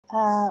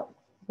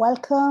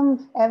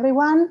Welcome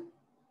everyone.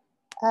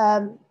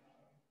 Can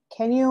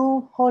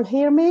you all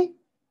hear me?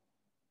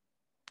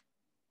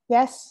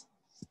 Yes?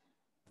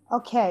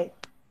 Okay.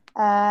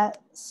 Yeah.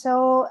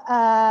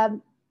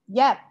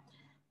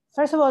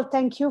 First of all,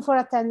 thank you for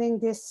attending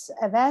this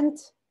event.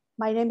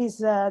 My name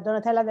is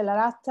Donatella Della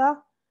Ratta.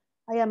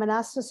 I am an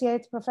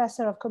associate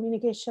professor of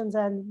communications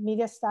and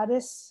media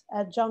studies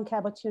at John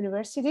Cabot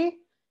University,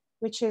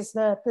 which is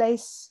the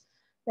place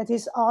that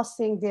is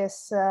hosting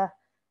this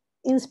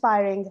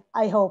inspiring,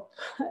 I hope,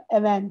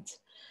 event.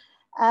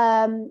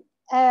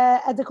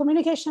 At the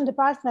communication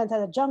department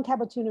at John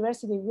Cabot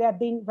University, we have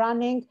been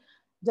running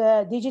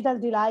the Digital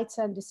Delights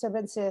and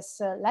Disturbances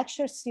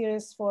lecture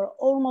series for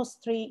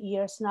almost 3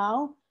 years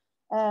now.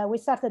 We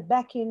started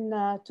back in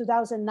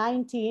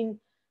 2019,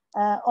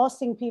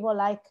 hosting people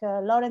like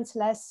Lawrence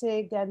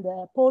Lessig and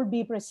Paul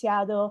B.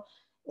 Preciado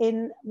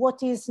in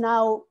what is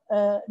now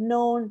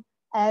known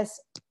as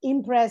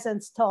in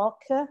presence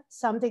talk,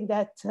 something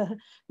that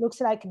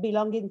looks like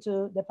belonging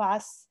to the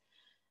past.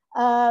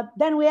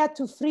 Then we had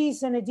to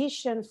freeze an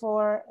edition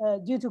for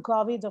due to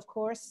COVID, of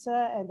course,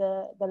 and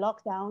the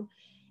lockdown.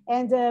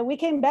 And we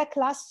came back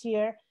last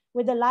year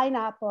with a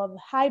lineup of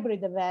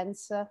hybrid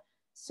events,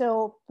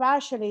 so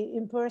partially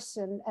in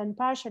person and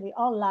partially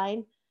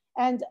online,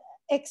 and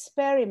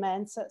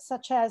experiments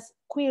such as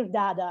Queer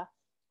Dada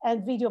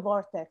and Video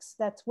Vortex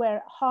that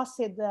were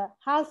hosted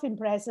half in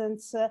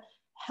presence,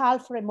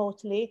 half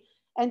remotely,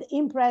 and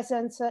in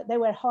presence, they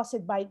were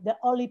hosted by the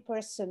only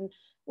person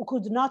who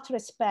could not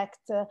respect,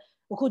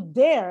 who could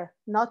dare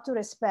not to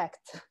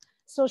respect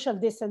social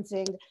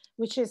distancing,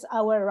 which is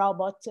our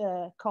robot,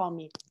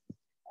 Comi.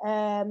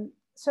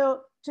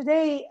 So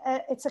today,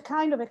 it's a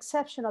kind of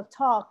exceptional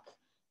talk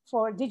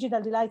for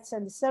Digital Delights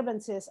and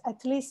Disturbances,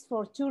 at least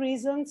for 2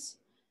 reasons.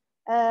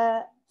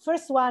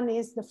 First one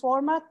is the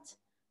format,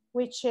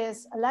 which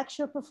is a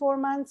lecture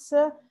performance,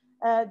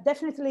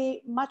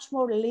 definitely much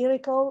more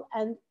lyrical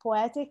and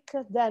poetic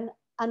than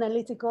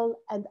analytical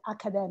and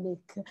academic.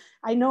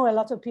 I know a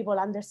lot of people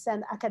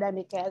understand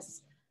academic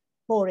as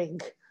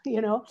boring, you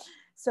know,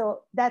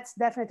 so that's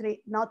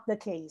definitely not the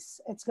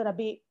case. It's gonna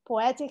be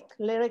poetic,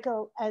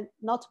 lyrical, and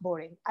not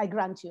boring, I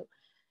grant you.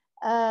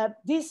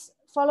 This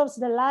follows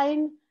the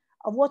line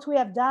of what we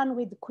have done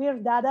with Queer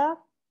Dada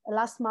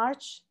last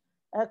March.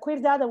 Queer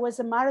Dada was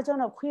a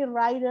marathon of queer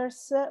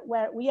writers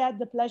where we had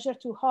the pleasure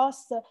to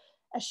host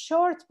a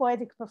short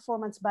poetic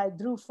performance by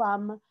Drew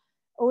Pham,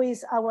 who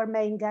is our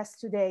main guest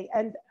today,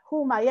 and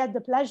whom I had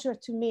the pleasure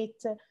to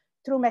meet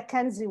through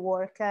Mackenzie's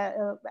work.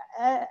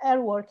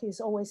 Her work is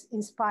always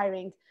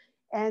inspiring.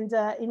 And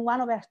in one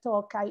of her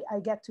talks, I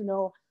get to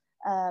know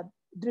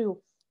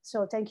Drew.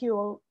 So thank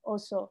you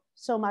also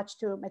so much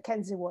to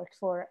Mackenzie's work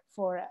for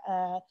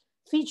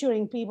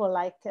featuring people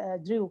like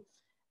Drew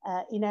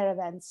in her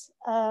events.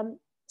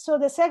 So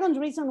the second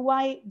reason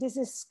why this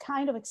is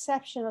kind of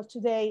exceptional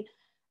today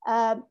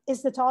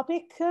is the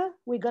topic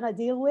we're gonna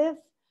deal with,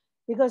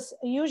 because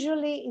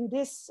usually in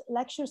this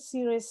lecture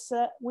series,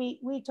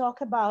 we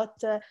talk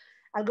about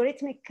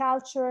algorithmic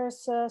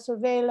cultures,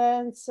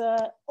 surveillance,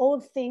 all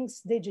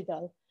things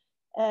digital,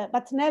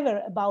 but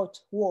never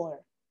about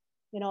war,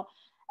 you know.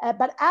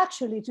 But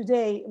actually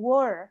today,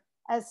 war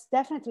has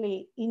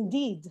definitely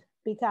indeed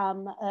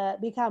become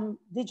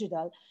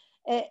digital,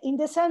 in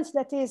the sense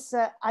that is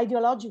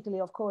ideologically,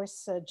 of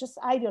course, just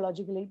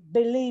ideologically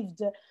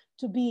believed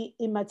to be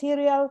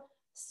immaterial,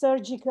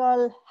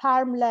 surgical,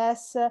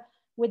 harmless,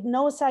 with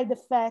no side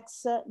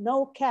effects,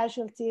 no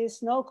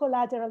casualties, no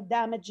collateral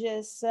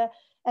damages.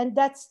 And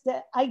that's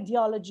the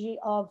ideology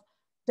of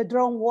the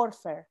drone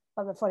warfare,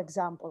 for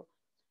example.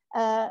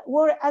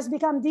 War has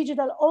become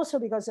digital also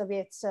because of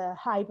its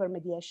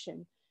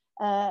hypermediation.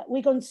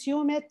 We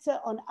consume it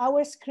on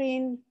our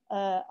screen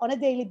on a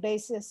daily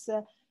basis.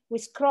 We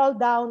scroll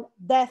down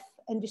death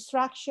and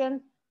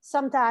destruction,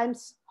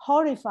 sometimes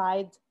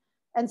horrified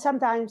and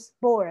sometimes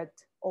bored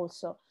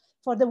also,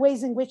 for the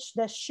ways in which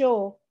the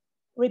show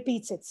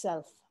repeats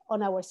itself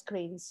on our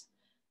screens.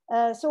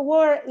 So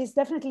war is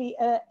definitely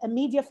a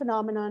media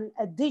phenomenon,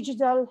 a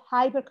digital,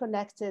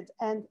 hyper-connected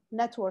and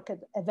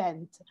networked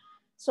event.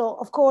 So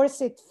of course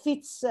it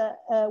fits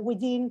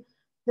within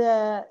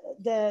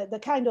the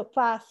kind of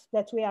path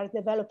that we are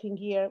developing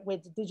here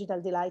with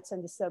Digital Delights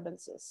and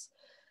Disturbances.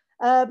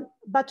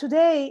 But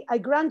today, I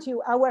grant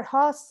you, our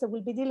host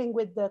will be dealing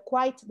with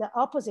quite the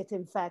opposite,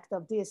 in fact,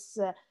 of this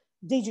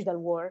digital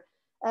war.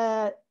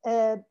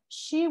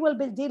 She will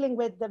be dealing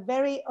with the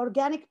very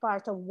organic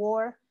part of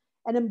war,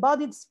 an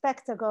embodied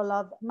spectacle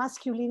of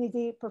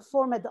masculinity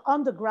performed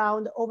on the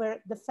ground over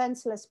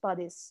defenseless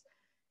bodies.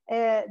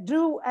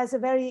 Drew has a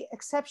very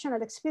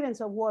exceptional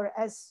experience of war,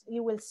 as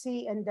you will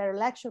see in their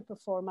lecture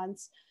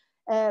performance,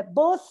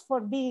 both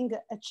for being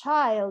a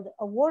child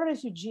of war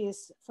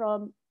refugees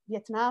from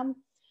Vietnam,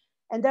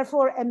 and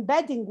therefore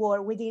embedding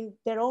war within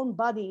their own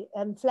body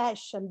and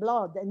flesh and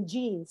blood and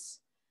genes,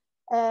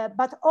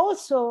 but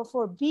also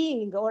for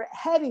being or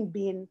having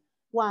been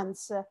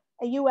once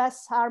a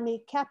US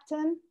Army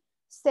captain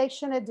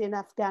stationed in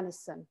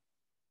Afghanistan.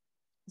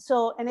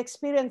 So an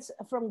experience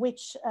from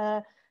which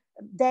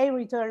they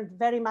returned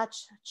very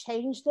much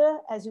changed,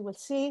 as you will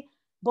see,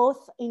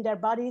 both in their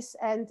bodies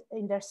and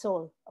in their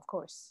soul, of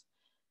course.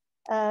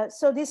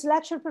 So this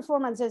lecture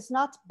performance is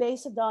not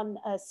based on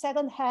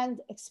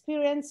second-hand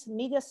experience,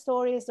 media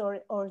stories,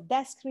 or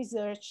desk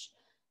research,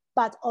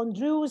 but on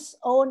Drew's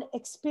own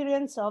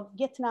experience of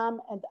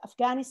Vietnam and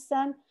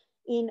Afghanistan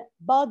in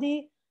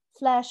body,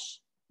 flesh,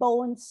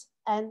 bones,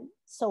 and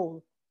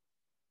soul.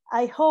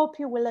 I hope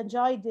you will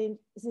enjoy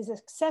this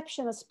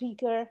exceptional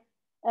speaker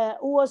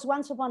who was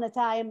once upon a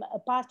time a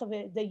part of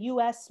the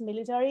US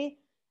military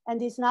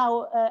and is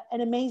now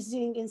an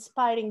amazing,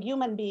 inspiring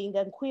human being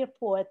and queer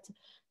poet,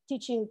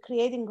 teaching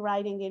creating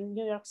writing in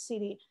New York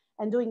City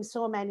and doing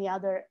so many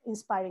other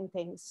inspiring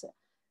things.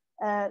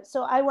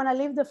 So I want to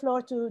leave the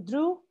floor to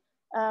Drew.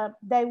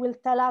 They will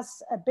tell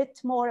us a bit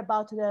more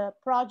about the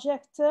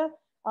project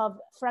of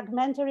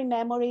Fragmentary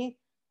Memory,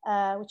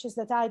 which is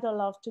the title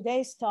of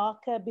today's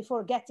talk,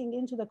 before getting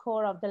into the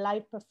core of the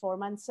live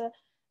performance,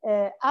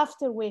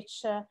 after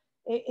which,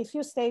 if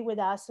you stay with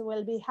us,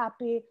 we'll be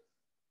happy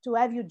to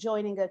have you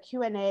joining a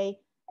Q&A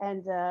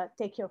and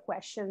take your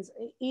questions,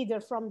 either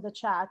from the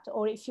chat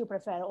or, if you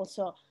prefer,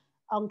 also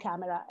on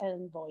camera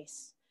and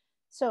voice.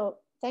 So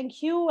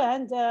thank you,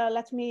 and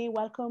let me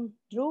welcome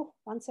Drew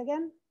once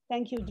again.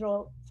 Thank you,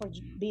 Drew, for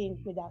being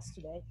with us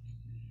today.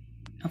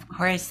 Of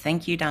course.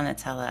 Thank you,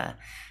 Donatella.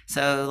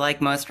 So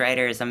like most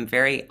writers, I'm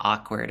very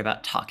awkward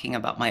about talking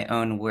about my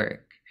own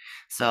work.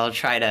 So I'll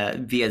try to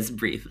be as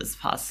brief as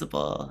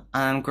possible.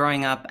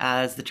 Growing up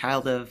as the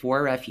child of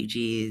war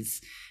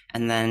refugees,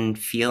 and then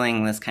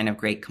feeling this kind of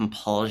great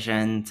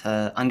compulsion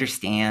to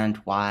understand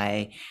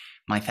why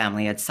my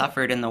family had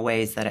suffered in the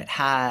ways that it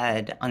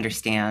had,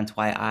 understand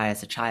why I,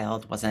 as a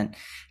child, wasn't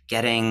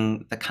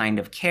getting the kind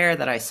of care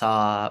that I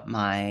saw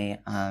my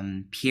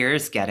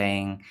peers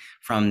getting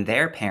from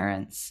their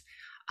parents.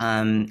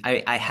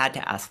 I had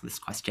to ask this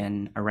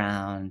question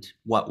around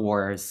what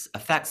war's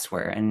effects were.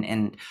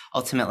 And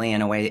ultimately,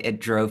 in a way, it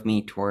drove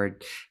me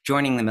toward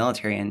joining the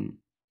military, and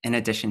in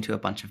addition to a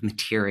bunch of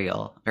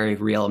material, very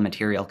real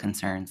material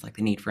concerns, like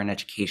the need for an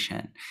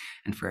education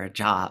and for a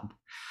job.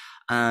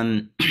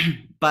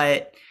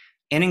 But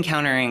in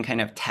encountering kind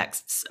of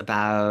texts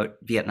about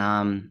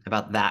Vietnam,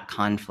 about that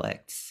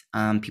conflict,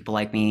 people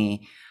like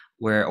me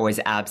were always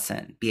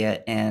absent, be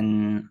it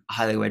in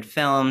Hollywood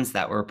films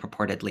that were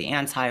purportedly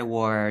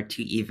anti-war,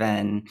 to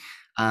even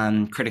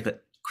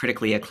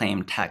critically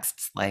acclaimed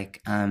texts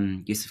like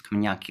Yusuf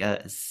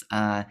Komunyaki's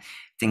Dinh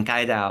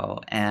Cái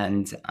Dao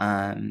and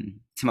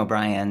Tim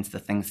O'Brien's The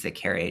Things They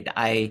Carried.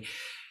 I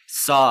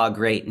saw a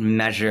great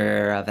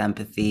measure of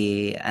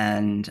empathy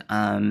and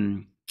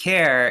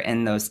care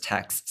in those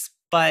texts,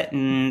 but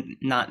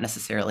not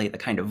necessarily the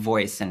kind of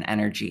voice and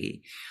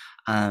energy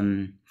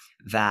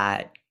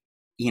that,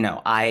 you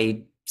know,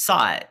 I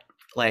saw it,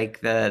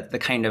 like the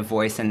kind of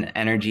voice and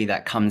energy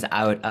that comes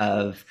out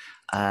of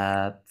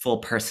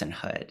full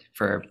personhood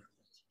for,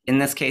 in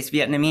this case,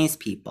 Vietnamese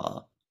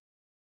people.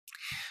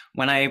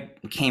 When I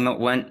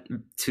went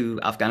to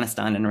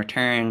Afghanistan and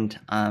returned,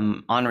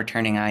 on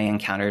returning, I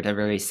encountered a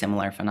very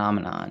similar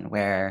phenomenon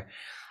where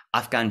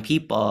Afghan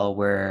people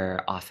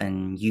were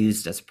often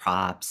used as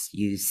props,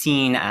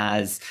 seen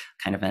as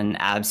kind of an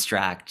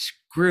abstract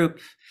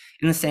group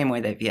in the same way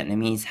that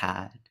Vietnamese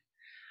had.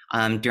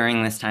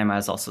 During this time, I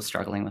was also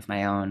struggling with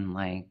my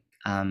own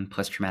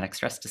post-traumatic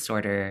stress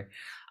disorder,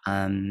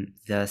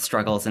 the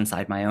struggles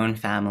inside my own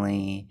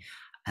family,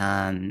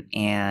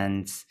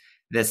 and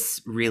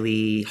this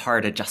really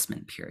hard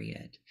adjustment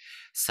period.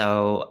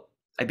 So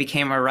I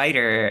became a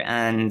writer,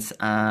 and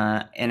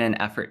in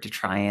an effort to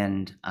try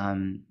and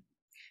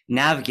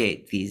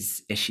navigate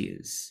these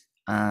issues.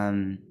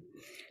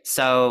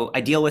 So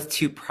I deal with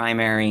two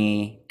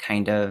primary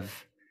kind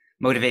of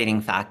motivating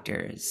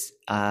factors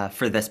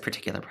for this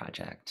particular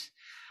project.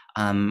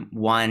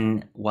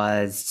 One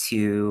was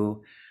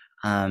to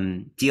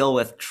deal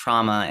with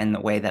trauma in the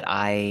way that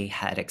I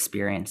had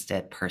experienced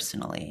it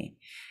personally.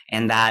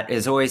 And that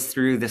is always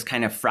through this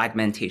kind of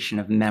fragmentation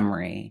of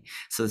memory.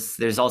 So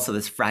there's also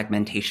this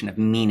fragmentation of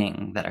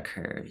meaning that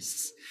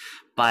occurs.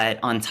 But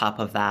on top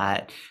of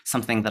that,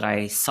 something that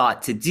I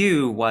sought to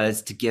do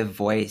was to give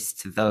voice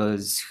to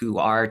those who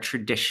are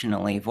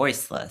traditionally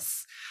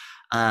voiceless.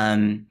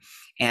 And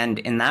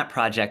in that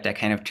project, I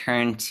kind of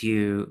turned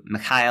to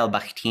Mikhail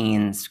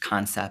Bakhtin's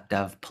concept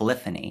of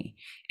polyphony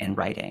in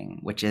writing,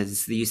 which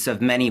is the use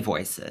of many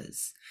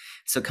voices.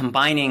 So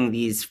combining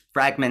these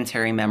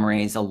fragmentary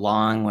memories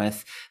along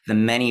with the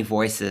many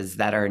voices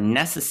that are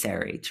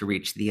necessary to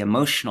reach the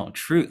emotional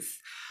truth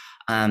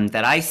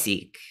that I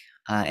seek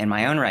in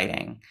my own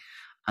writing,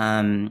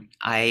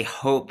 I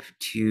hope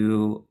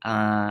to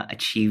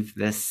achieve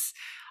this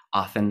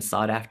often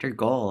sought after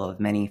goal of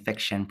many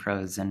fiction,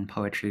 prose, and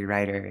poetry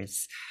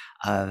writers,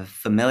 of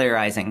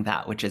familiarizing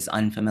that which is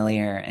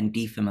unfamiliar and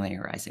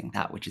defamiliarizing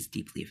that which is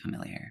deeply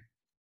familiar.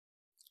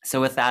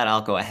 So with that,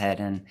 I'll go ahead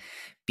and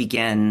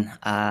begin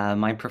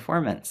my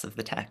performance of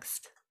the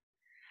text.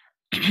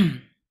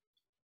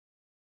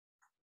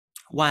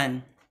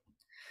 1.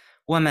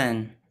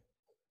 Woman,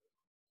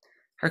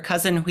 Her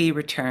cousin Hui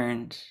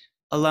returned,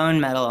 a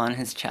lone medal on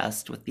his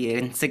chest with the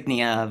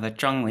insignia of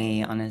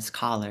adjunct on his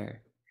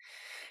collar.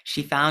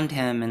 She found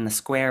him in the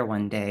square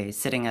one day,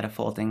 sitting at a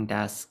folding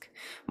desk,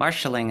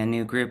 marshaling a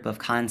new group of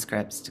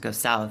conscripts to go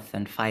south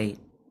and fight.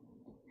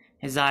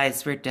 His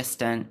eyes were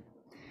distant.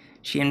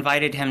 She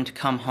invited him to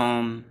come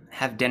home,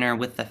 have dinner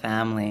with the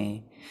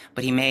family,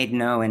 but he made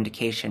no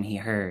indication he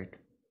heard.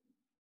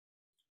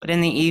 But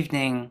in the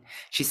evening,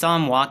 she saw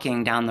him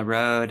walking down the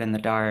road in the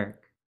dark.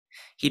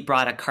 He'd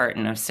brought a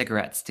carton of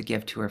cigarettes to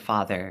give to her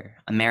father,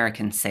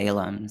 American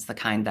Salem's, the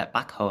kind that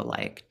Bak Ho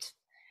liked.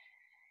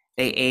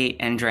 They ate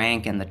and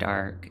drank in the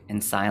dark,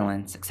 in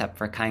silence, except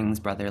for Kang's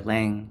brother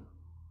Ling.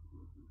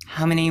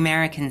 "How many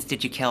Americans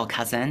did you kill,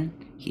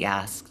 cousin?" he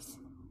asked.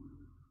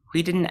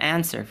 We didn't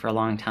answer for a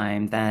long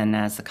time. Then,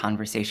 as the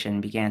conversation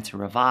began to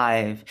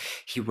revive,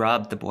 he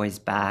rubbed the boy's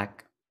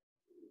back.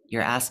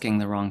 "You're asking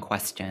the wrong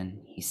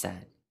question," he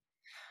said.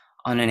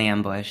 "On an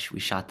ambush, we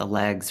shot the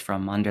legs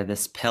from under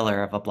this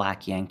pillar of a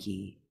black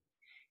Yankee.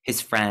 His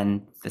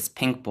friend, this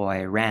pink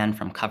boy, ran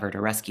from cover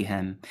to rescue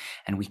him,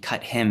 and we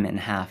cut him in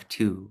half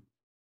too.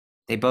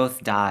 They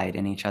both died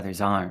in each other's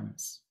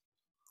arms."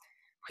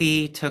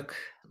 Hui took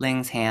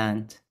Ling's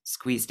hand,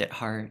 squeezed it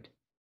hard.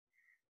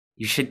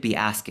 "You should be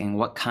asking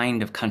what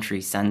kind of country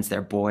sends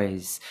their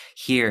boys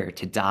here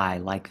to die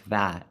like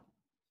that."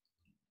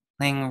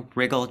 Ling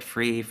wriggled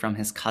free from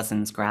his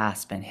cousin's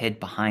grasp and hid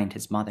behind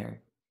his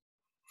mother.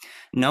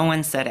 No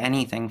one said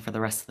anything for the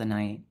rest of the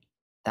night.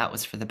 That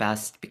was for the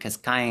best, because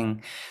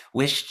Kaing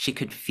wished she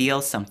could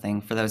feel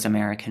something for those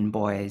American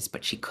boys,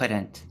 but she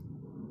couldn't.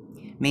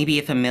 Maybe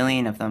if 1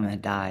 million of them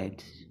had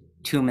died,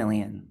 2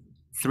 million,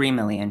 3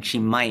 million, she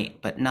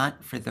might, but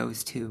not for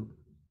those two.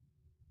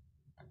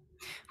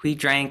 Hui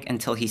drank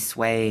until he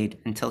swayed,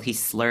 until he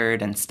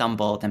slurred and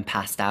stumbled and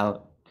passed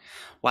out.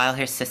 While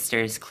her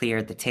sisters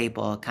cleared the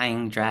table,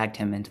 Kaing dragged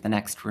him into the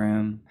next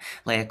room,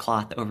 lay a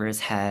cloth over his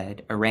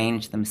head,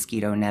 arranged the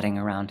mosquito netting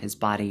around his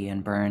body,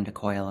 and burned a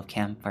coil of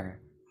camphor.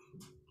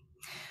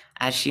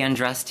 As she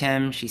undressed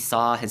him, she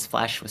saw his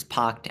flesh was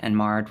pocked and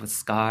marred with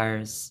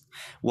scars.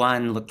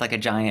 One looked like a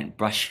giant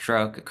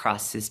brushstroke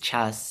across his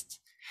chest.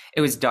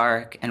 It was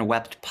dark and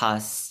wept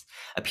pus,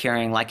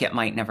 appearing like it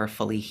might never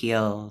fully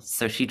heal,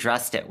 so she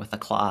dressed it with a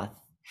cloth.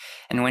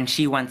 And when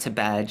she went to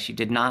bed, she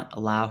did not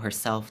allow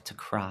herself to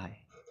cry.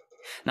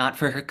 Not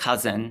for her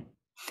cousin,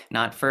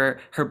 not for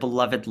her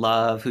beloved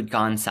love who'd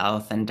gone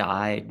south and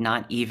died,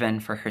 not even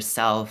for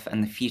herself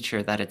and the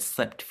future that had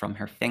slipped from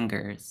her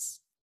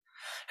fingers.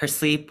 Her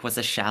sleep was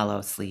a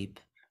shallow sleep,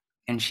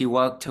 and she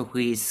woke to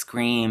Hui's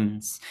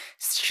screams,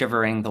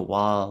 shivering the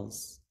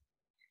walls.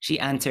 She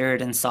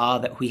entered and saw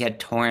that Hui had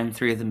torn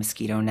through the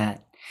mosquito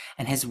net,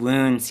 and his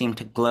wound seemed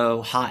to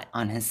glow hot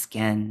on his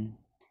skin.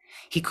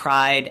 He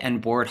cried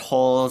and bored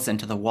holes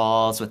into the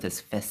walls with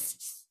his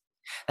fists.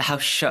 The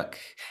house shook,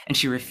 and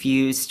she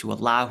refused to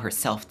allow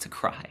herself to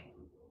cry.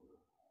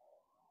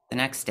 The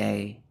next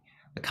day,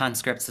 the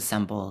conscripts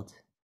assembled.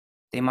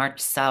 They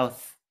marched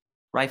south,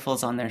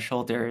 rifles on their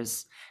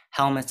shoulders,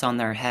 helmets on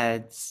their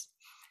heads.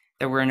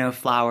 There were no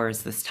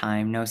flowers this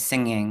time, no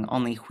singing,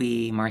 only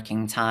Hui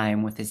marking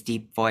time with his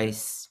deep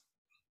voice.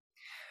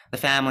 The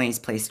families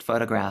placed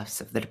photographs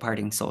of the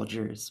departing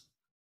soldiers,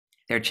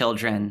 their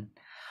children,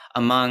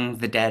 among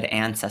the dead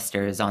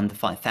ancestors on the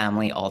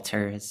family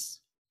altars.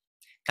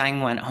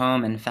 Kaing went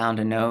home and found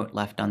a note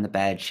left on the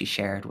bed she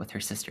shared with her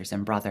sisters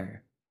and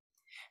brother.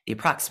 The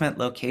approximate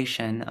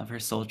location of her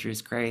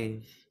soldier's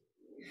grave.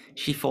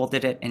 She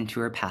folded it into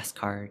her pass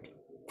card,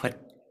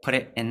 put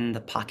it in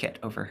the pocket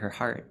over her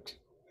heart.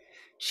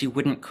 She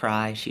wouldn't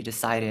cry, she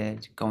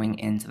decided, going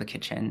into the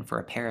kitchen for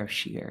a pair of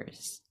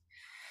shears.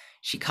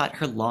 She cut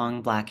her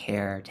long black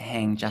hair to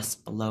hang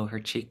just below her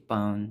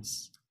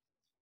cheekbones.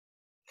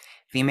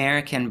 The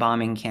American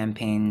bombing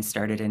campaign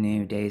started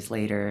anew days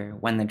later,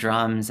 when the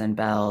drums and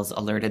bells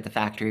alerted the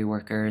factory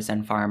workers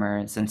and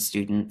farmers and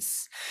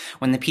students,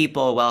 when the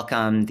people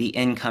welcomed the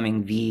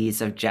incoming Vs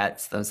of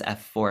jets, those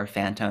F-4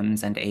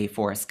 Phantoms and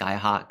A-4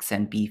 Skyhawks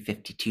and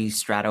B-52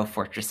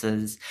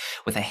 Stratofortresses,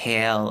 with a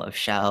hail of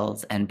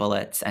shells and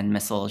bullets and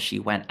missiles. She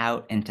went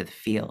out into the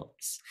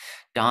fields,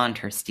 donned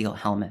her steel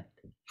helmet.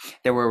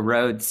 There were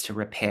roads to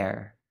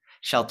repair,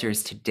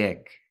 shelters to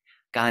dig,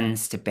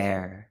 guns to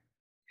bear.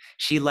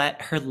 She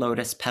let her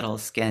lotus petal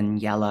skin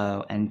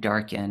yellow and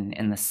darken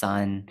in the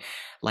sun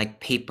like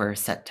paper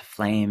set to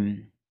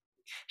flame.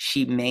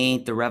 She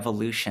made the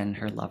revolution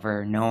her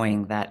lover,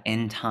 knowing that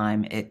in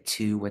time it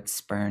too would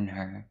spurn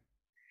her.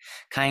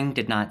 Kaing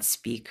did not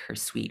speak her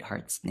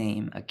sweetheart's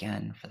name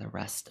again for the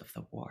rest of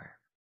the war.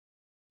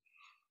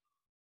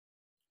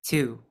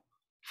 2.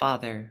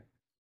 Father.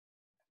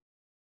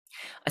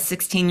 A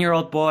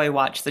 16-year-old boy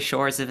watched the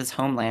shores of his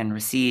homeland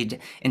recede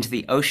into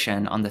the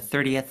ocean on the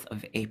 30th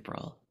of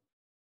April.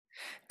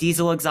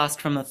 Diesel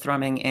exhaust from the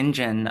thrumming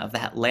engine of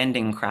the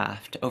landing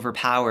craft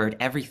overpowered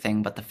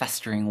everything but the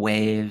festering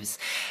waves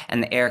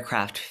and the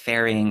aircraft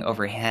ferrying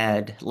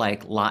overhead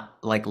like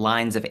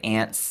lines of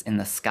ants in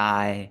the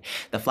sky.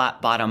 The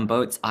flat-bottom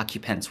boat's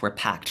occupants were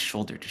packed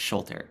shoulder to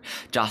shoulder,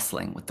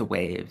 jostling with the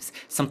waves.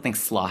 Something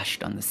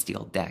sloshed on the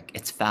steel deck,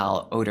 its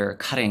foul odor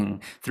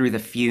cutting through the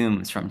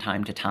fumes from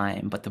time to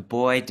time, but the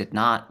boy did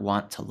not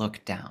want to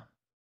look down.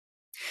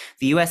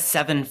 The US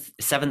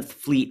 7th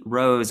Fleet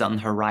rose on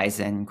the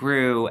horizon,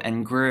 grew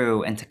and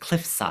grew into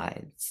cliff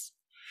sides.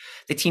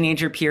 The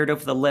teenager peered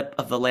over the lip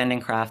of the landing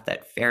craft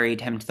that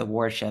ferried him to the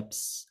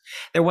warships.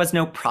 There was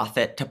no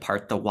profit to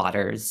part the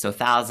waters, so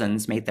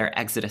thousands made their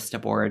exodus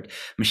aboard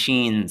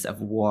machines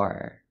of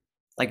war.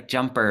 Like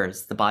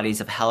jumpers, the bodies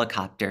of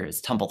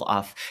helicopters tumbled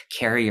off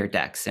carrier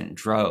decks in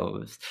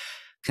droves,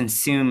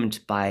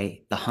 consumed by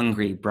the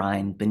hungry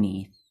brine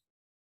beneath.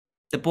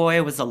 The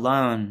boy was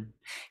alone,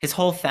 his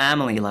whole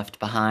family left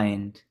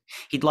behind.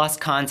 He'd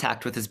lost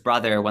contact with his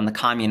brother when the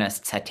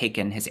communists had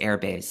taken his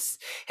airbase.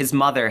 His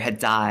mother had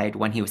died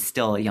when he was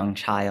still a young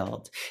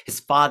child. His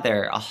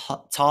father, a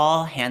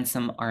tall,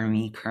 handsome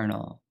army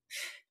colonel,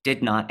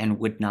 did not and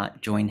would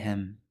not join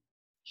him.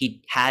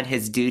 He had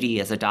his duty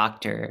as a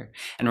doctor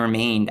and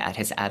remained at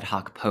his ad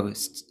hoc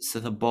post, so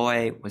the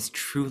boy was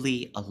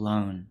truly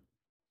alone.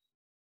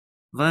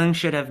 Vung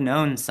should have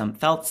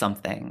felt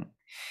something.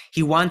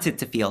 He wanted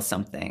to feel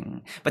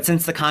something, but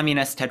since the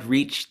communists had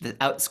reached the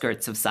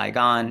outskirts of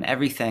Saigon,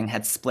 everything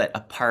had split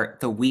apart.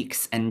 The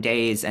weeks and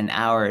days and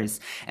hours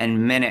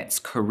and minutes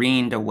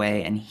careened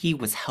away, and he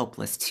was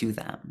helpless to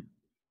them.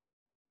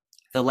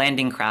 The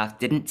landing craft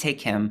didn't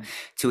take him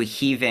to a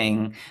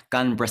heaving,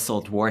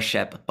 gun-bristled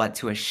warship, but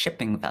to a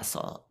shipping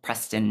vessel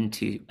pressed in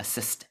to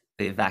assist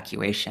the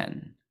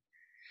evacuation.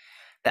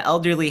 The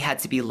elderly had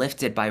to be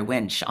lifted by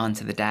winch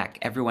onto the deck.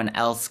 Everyone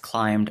else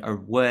climbed a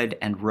wood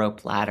and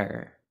rope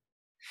ladder.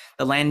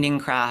 The landing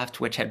craft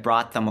which had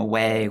brought them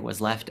away was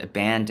left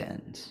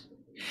abandoned.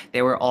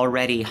 There were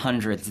already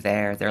hundreds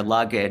there, their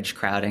luggage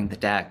crowding the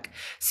deck.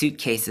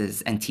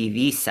 Suitcases and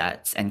TV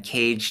sets and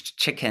caged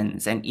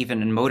chickens and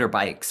even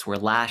motorbikes were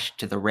lashed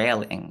to the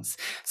railings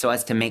so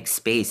as to make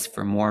space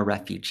for more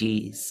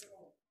refugees.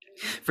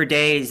 For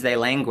days, they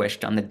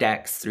languished on the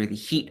decks through the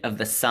heat of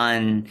the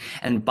sun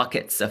and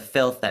buckets of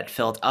filth that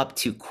filled up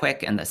too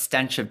quick and the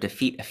stench of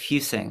defeat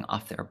effusing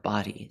off their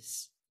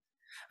bodies.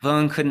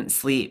 Vung couldn't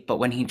sleep, but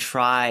when he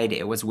tried,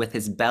 it was with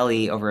his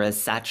belly over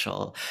his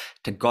satchel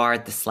to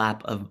guard the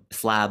slab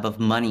of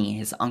money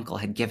his uncle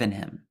had given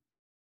him.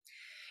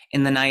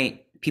 In the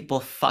night,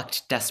 people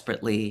fucked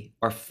desperately,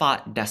 or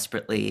fought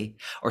desperately,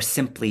 or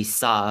simply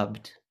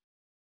sobbed.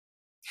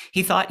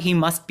 He thought he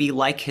must be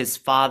like his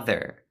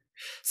father,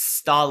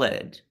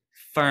 stolid,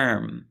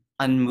 firm,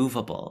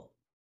 unmovable.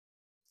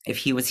 If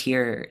he was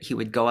here, he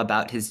would go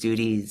about his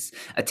duties,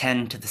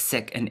 attend to the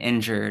sick and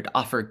injured,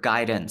 offer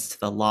guidance to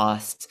the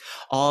lost,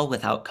 all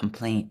without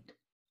complaint,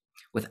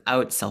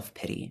 without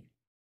self-pity.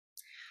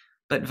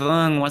 But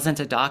Vung wasn't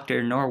a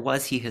doctor, nor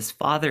was he his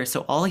father,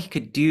 so all he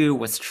could do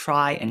was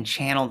try and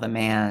channel the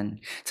man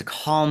to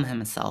calm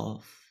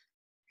himself.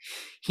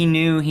 He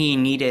knew he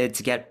needed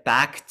to get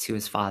back to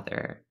his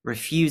father,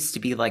 refused to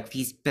be like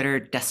these bitter,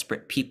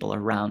 desperate people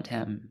around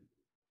him.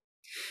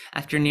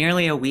 After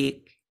nearly a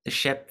week, the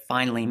ship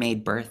finally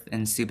made berth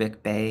in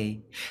Subic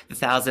Bay. The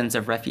thousands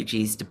of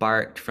refugees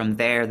debarked. From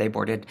there, they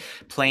boarded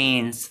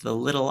planes to the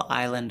little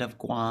island of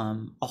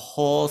Guam. A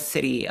whole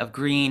city of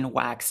green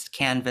waxed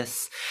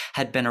canvas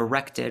had been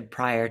erected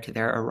prior to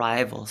their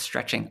arrival,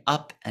 stretching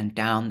up and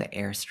down the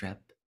airstrip.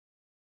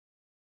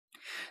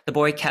 The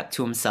boy kept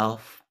to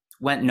himself,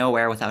 went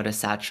nowhere without a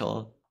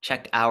satchel,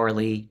 checked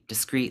hourly,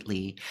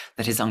 discreetly,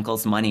 that his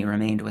uncle's money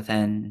remained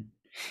within.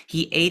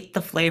 He ate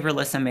the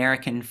flavorless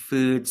American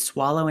food,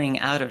 swallowing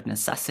out of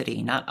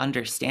necessity, not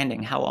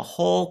understanding how a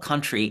whole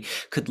country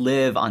could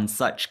live on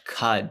such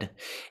cud,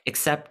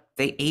 except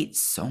they ate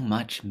so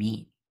much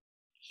meat.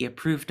 He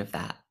approved of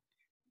that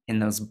in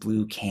those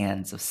blue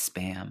cans of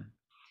Spam.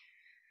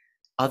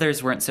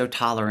 Others weren't so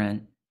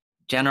tolerant.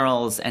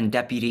 Generals and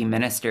deputy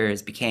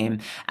ministers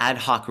became ad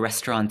hoc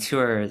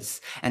restaurateurs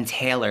and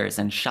tailors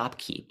and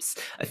shopkeepers.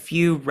 A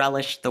few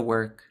relished the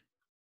work.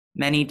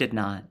 Many did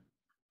not.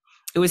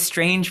 It was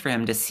strange for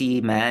him to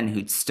see men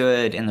who'd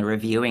stood in the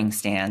reviewing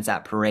stands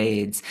at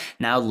parades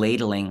now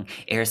ladling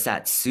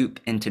ersatz soup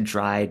into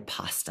dried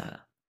pasta.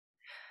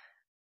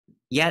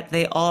 Yet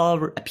they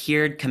all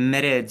appeared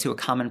committed to a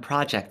common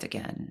project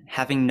again,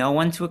 having no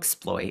one to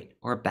exploit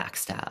or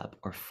backstab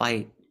or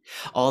fight.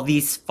 All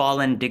these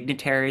fallen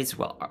dignitaries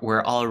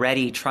were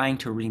already trying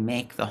to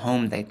remake the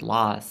home they'd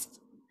lost.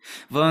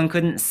 Vung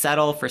couldn't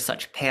settle for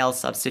such pale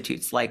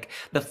substitutes like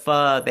the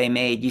pho they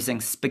made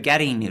using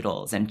spaghetti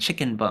noodles and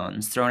chicken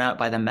bones thrown out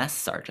by the mess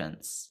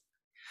sergeants.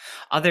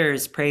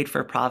 Others prayed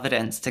for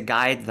Providence to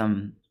guide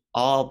them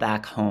all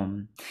back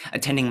home,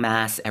 attending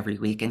Mass every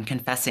week and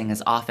confessing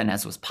as often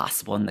as was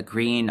possible in the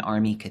Green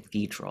Army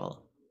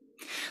Cathedral.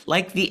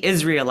 Like the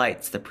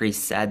Israelites, the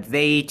priest said,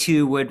 they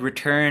too would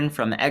return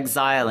from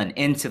exile and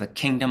into the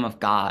kingdom of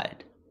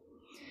God.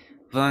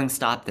 Vuong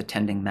stopped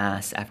attending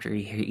Mass after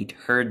he'd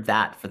heard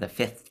that for the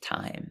 5th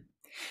time.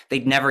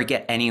 They'd never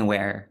get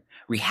anywhere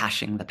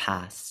rehashing the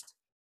past.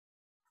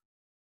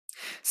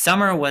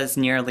 Summer was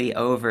nearly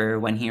over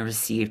when he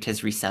received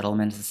his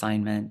resettlement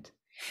assignment.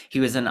 He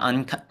was an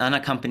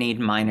unaccompanied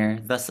minor,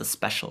 thus a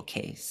special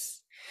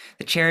case.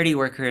 The charity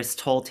workers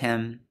told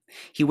him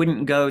he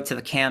wouldn't go to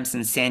the camps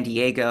in San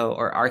Diego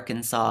or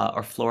Arkansas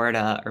or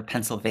Florida or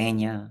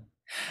Pennsylvania.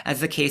 As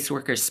the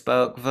caseworker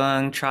spoke,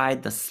 Vuong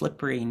tried the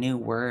slippery new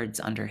words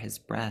under his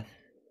breath.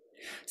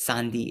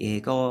 San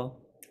Diego,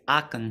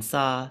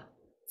 Arkansas,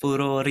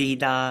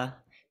 Florida,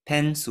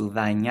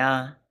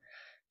 Pennsylvania.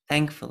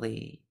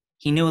 Thankfully,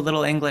 he knew a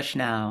little English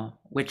now,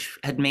 which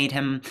had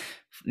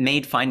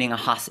made finding a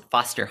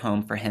foster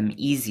home for him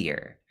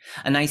easier.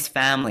 A nice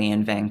family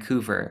in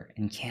Vancouver,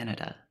 in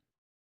Canada.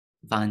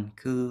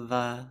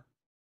 Vancouver.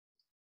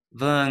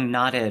 Vuong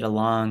nodded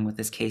along with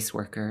his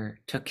caseworker,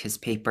 took his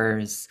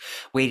papers,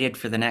 waited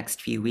for the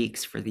next few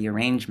weeks for the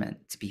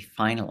arrangement to be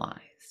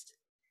finalized.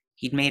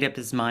 He'd made up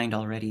his mind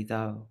already,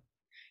 though.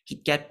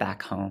 He'd get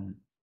back home.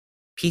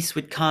 Peace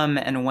would come,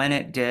 and when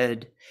it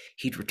did,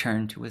 he'd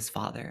return to his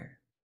father.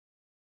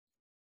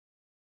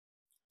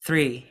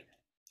 3.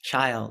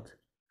 Child.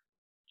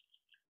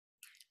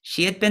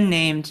 She had been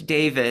named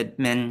David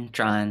Min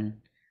Tran,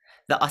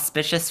 the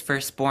auspicious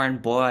firstborn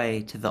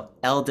boy to the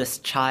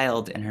eldest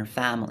child in her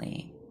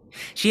family.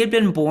 She had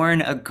been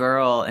born a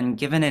girl and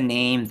given a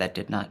name that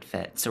did not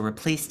fit, so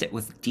replaced it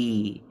with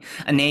D,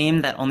 a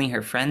name that only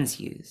her friends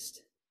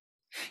used.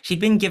 She'd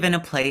been given a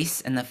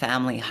place in the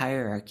family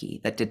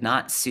hierarchy that did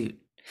not suit,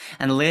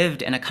 and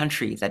lived in a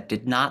country that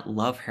did not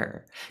love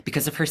her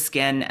because of her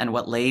skin and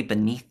what lay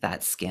beneath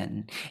that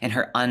skin in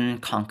her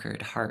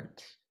unconquered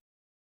heart.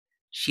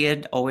 She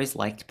had always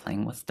liked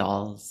playing with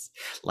dolls,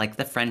 liked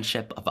the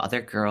friendship of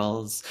other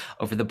girls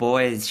over the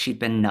boys she'd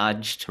been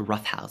nudged to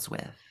roughhouse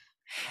with,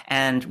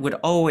 and would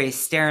always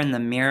stare in the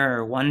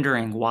mirror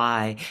wondering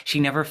why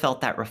she never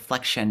felt that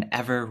reflection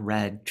ever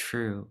read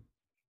true.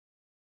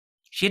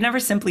 She had never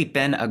simply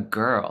been a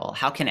girl.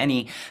 How can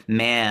any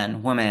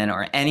man, woman,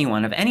 or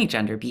anyone of any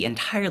gender be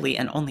entirely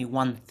and only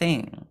one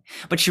thing?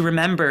 But she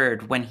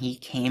remembered when he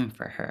came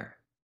for her.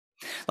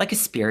 Like a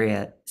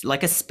spirit,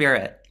 like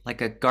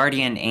a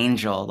guardian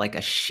angel, like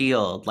a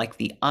shield, like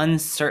the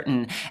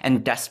uncertain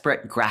and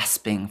desperate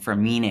grasping for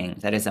meaning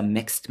that is a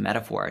mixed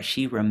metaphor.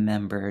 She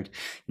remembered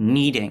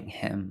needing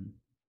him.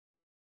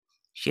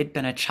 She had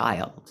been a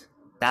child,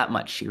 that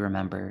much she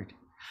remembered,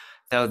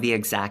 though the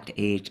exact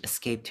age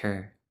escaped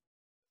her.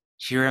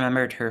 She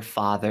remembered her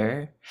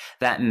father,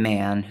 that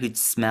man who'd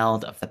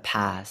smelled of the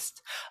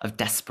past, of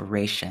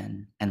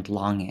desperation and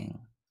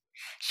longing.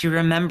 She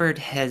remembered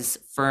his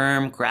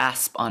firm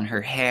grasp on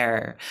her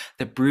hair,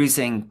 the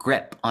bruising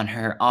grip on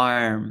her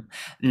arm,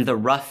 and the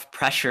rough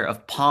pressure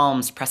of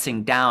palms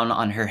pressing down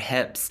on her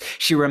hips.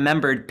 She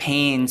remembered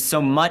pain,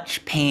 so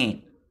much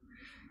pain,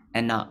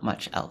 and not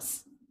much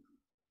else.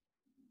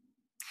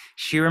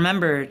 She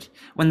remembered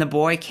when the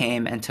boy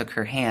came and took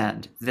her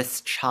hand,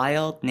 this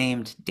child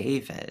named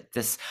David,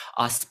 this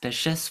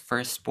auspicious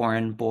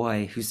firstborn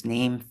boy whose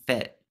name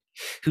fit,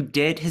 who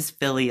did his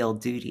filial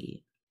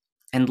duty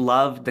and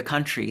loved the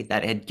country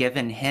that had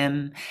given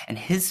him and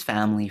his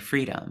family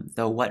freedom,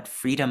 though what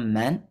freedom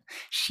meant,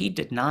 she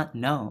did not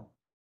know.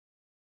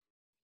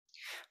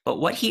 But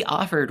what he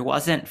offered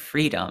wasn't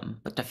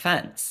freedom, but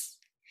defense.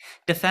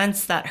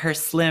 Defense that her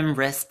slim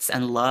wrists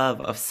and love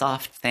of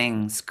soft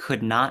things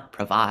could not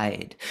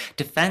provide.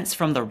 Defense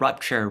from the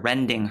rupture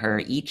rending her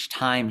each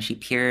time she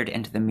peered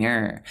into the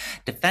mirror.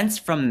 Defense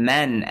from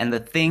men and the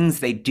things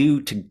they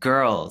do to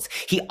girls.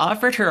 He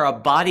offered her a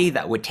body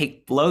that would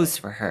take blows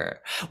for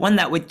her, one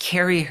that would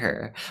carry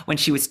her when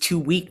she was too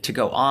weak to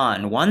go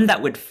on, one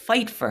that would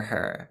fight for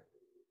her.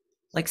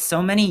 Like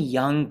so many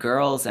young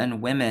girls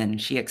and women,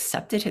 she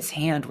accepted his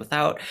hand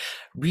without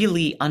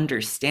really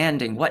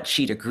understanding what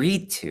she'd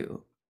agreed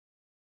to.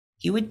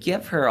 He would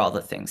give her all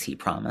the things he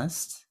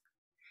promised.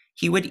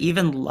 He would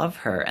even love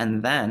her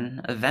and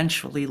then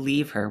eventually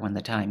leave her when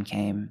the time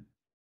came.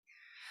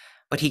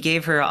 But he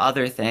gave her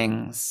other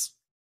things.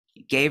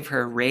 He gave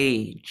her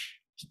rage.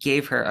 He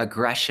gave her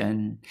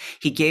aggression.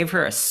 He gave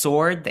her a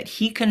sword that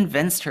he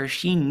convinced her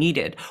she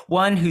needed,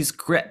 one whose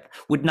grip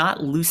would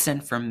not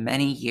loosen for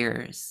many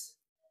years.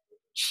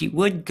 She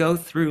would go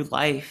through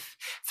life,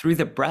 through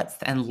the breadth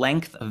and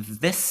length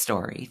of this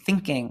story,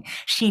 thinking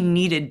she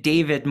needed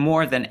David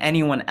more than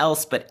anyone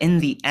else, but in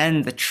the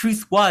end, the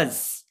truth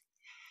was,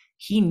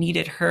 he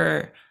needed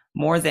her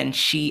more than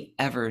she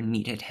ever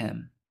needed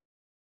him.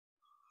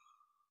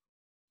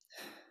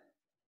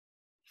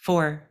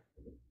 4.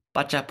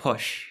 Bacha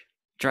Push,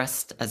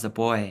 dressed as a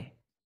boy.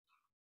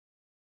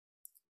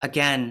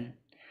 Again,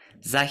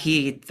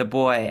 Zahid, the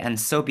boy, and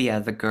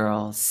Sobia, the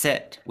girl,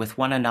 sit with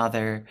one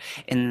another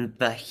in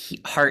the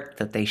heart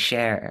that they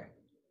share.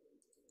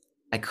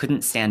 I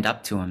couldn't stand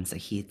up to him,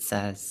 Zahid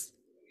says.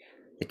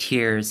 The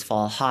tears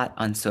fall hot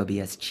on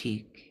Sobia's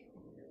cheek.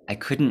 I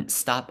couldn't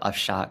stop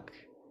Afshak.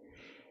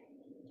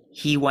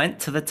 He went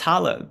to the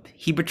Talib.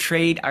 He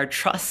betrayed our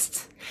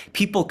trust.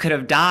 People could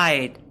have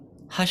died.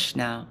 Hush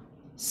now.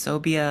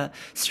 Sobia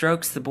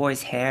strokes the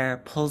boy's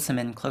hair, pulls him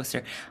in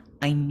closer.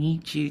 I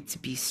need you to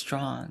be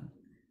strong.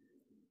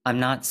 I'm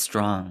not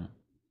strong.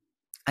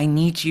 I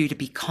need you to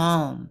be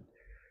calm.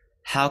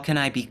 How can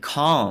I be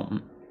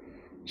calm?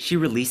 She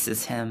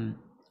releases him,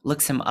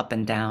 looks him up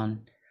and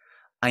down.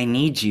 I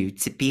need you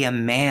to be a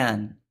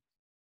man.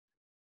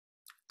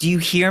 Do you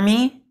hear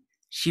me?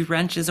 She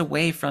wrenches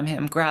away from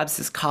him, grabs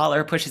his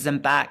collar, pushes him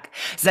back.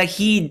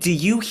 Zahid, do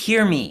you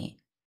hear me?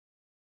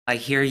 I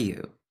hear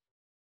you.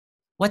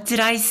 What did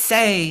I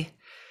say?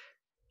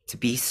 To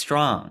be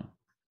strong.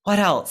 What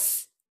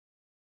else?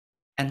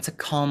 And to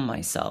calm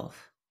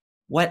myself.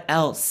 What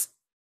else?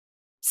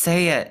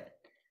 Say it.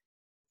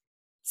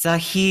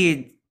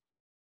 Zahid.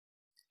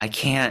 I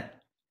can't.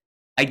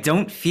 I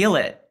don't feel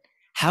it.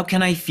 How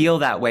can I feel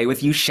that way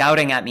with you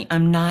shouting at me?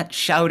 I'm not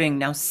shouting.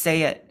 Now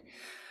say it.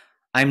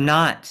 I'm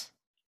not.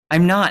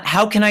 I'm not.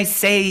 How can I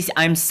say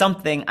I'm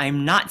something?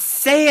 I'm not.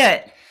 Say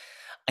it.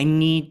 I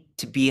need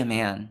to be a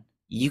man.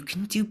 You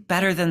can do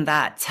better than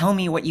that. Tell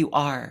me what you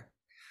are.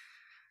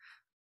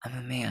 I'm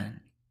a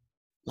man.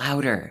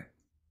 Louder.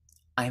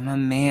 I'm a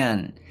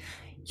man.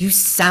 You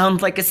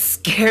sound like a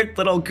scared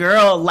little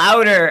girl.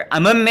 Louder.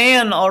 I'm a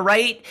man, all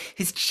right?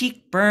 His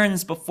cheek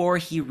burns before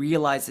he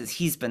realizes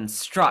he's been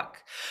struck.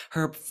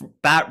 Her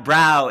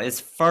brow is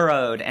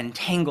furrowed and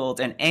tangled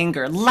in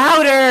anger.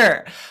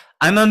 Louder.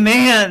 I'm a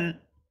man.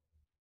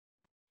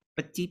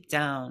 But deep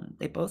down,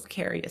 they both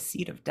carry a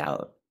seed of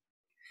doubt.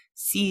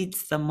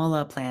 Seeds the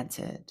mullah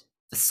planted,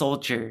 the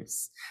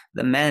soldiers,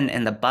 the men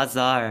in the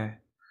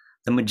bazaar,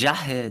 the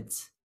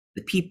mujahids,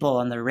 the people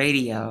on the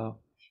radio,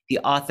 the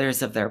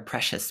authors of their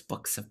precious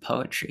books of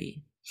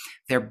poetry.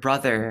 Their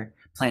brother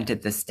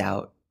planted this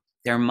doubt.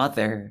 Their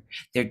mother,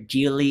 their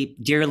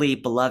dearly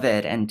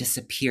beloved and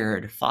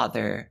disappeared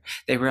father.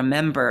 They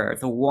remember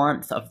the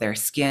warmth of their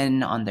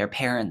skin on their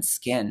parents'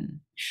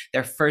 skin,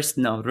 their first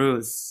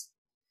Nowruz,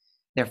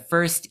 their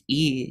first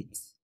Eid,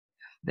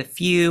 the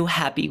few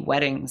happy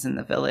weddings in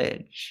the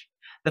village,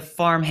 the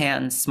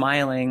farmhands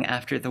smiling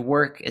after the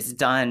work is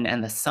done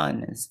and the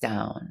sun is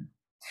down,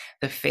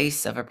 the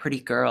face of a pretty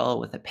girl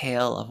with a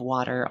pail of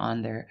water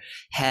on their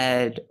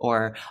head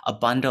or a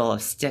bundle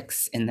of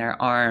sticks in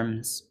their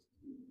arms.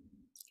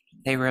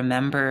 They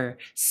remember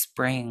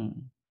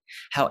spring,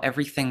 how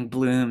everything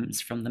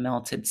blooms from the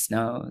melted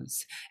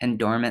snows and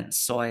dormant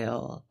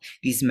soil.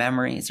 These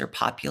memories are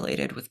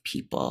populated with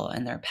people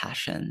and their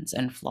passions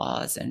and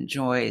flaws and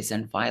joys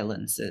and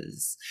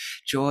violences.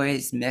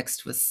 Joys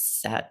mixed with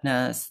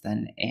sadness,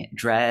 then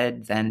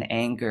dread, then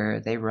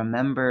anger. They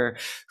remember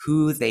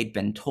who they'd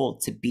been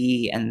told to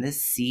be, and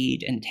this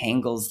seed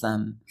entangles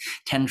them.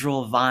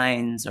 Tendril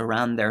vines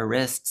around their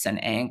wrists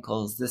and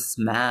ankles. This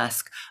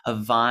mask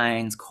of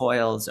vines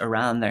coils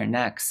around their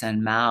necks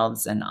and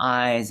mouths and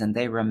eyes, and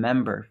they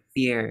remember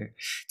fear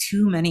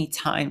too many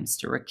times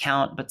to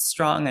recount, but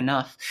strong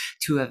enough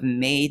to have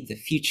made the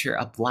future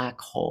a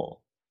black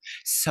hole,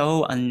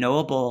 so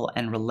unknowable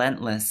and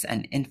relentless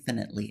and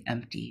infinitely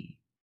empty.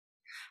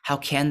 How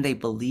can they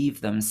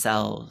believe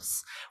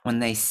themselves when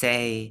they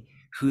say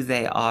who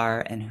they are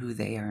and who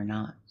they are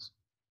not?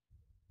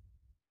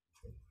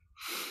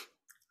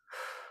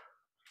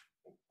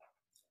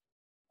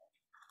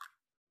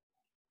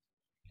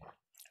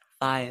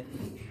 Five,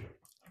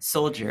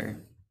 soldier.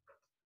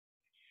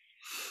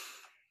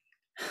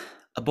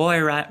 A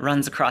boy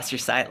runs across your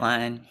sight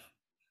line.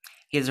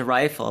 He has a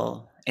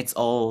rifle. It's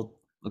old,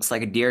 looks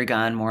like a deer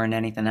gun more than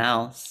anything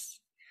else.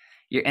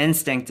 Your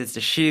instinct is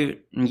to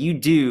shoot, and you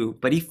do,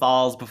 but he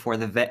falls before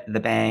the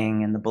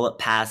bang, and the bullet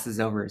passes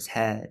over his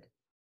head.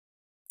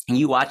 And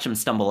you watch him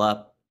stumble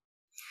up.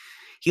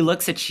 He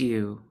looks at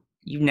you.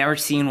 You've never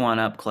seen one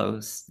up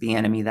close, the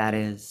enemy that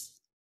is.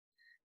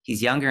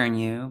 He's younger than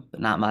you,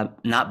 but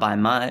not by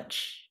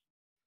much.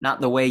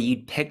 Not the way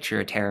you'd picture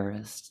a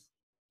terrorist.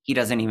 He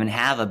doesn't even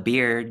have a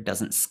beard,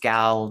 doesn't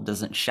scowl,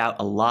 doesn't shout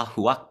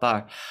Allahu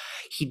Akbar.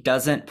 He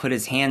doesn't put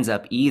his hands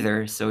up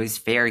either, so he's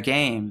fair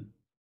game.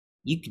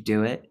 You could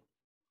do it.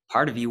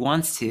 Part of you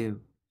wants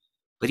to.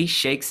 But he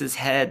shakes his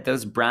head,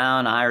 those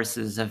brown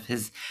irises of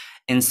his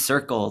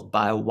encircled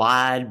by a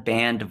wide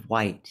band of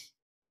white.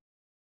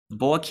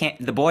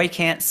 The boy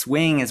can't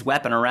swing his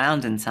weapon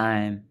around in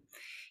time.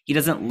 He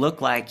doesn't look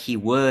like he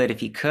would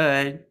if he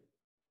could.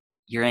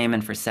 You're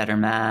aiming for Setter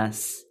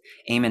Mass,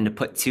 aiming to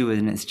put two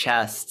in his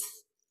chest.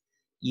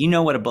 You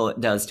know what a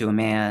bullet does to a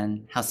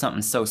man, how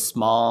something so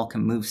small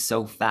can move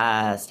so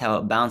fast, how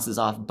it bounces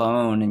off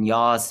bone and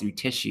yaws through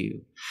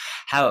tissue,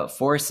 how it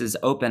forces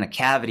open a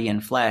cavity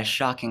in flesh,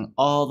 shocking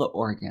all the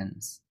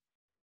organs,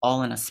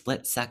 all in a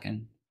split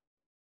second.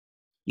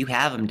 You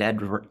have him dead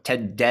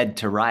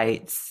to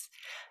rights.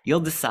 You'll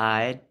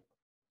decide,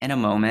 in a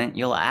moment,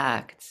 you'll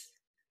act.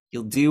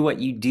 You'll do what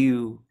you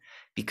do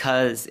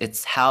because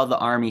it's how the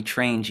army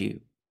trained you,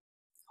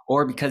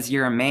 or because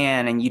you're a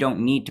man and you don't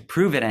need to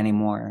prove it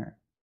anymore,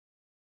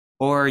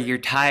 or you're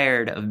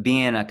tired of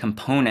being a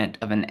component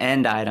of an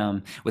end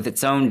item with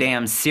its own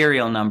damn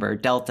serial number,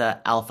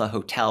 Delta Alpha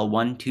Hotel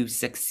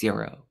 1260.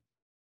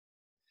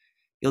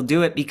 You'll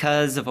do it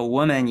because of a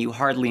woman you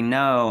hardly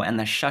know and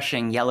the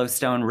shushing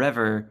Yellowstone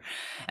River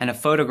and a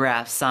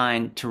photograph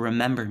signed to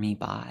remember me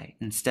by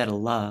instead of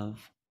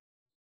love.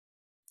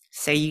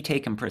 Say you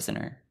take him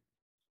prisoner.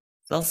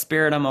 They'll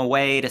spirit him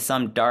away to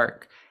some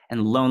dark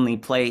and lonely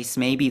place.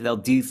 Maybe they'll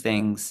do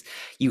things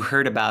you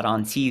heard about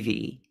on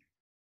TV.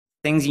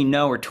 Things you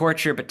know are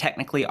torture, but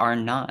technically are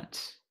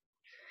not.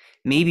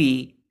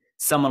 Maybe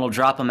someone will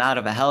drop him out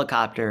of a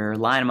helicopter or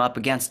line him up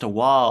against a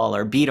wall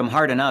or beat him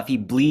hard enough he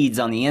bleeds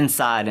on the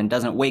inside and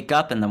doesn't wake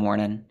up in the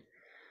morning.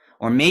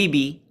 Or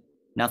maybe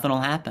nothing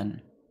will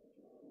happen.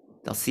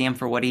 They'll see him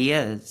for what he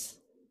is,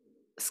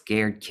 a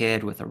scared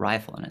kid with a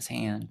rifle in his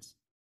hands.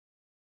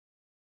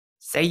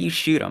 Say you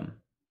shoot him.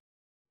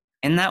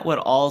 Isn't that what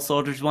all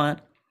soldiers want?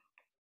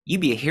 You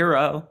be a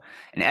hero,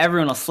 and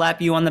everyone will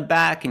slap you on the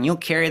back, and you'll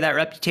carry that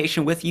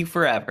reputation with you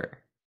forever.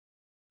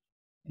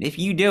 And if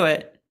you do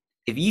it,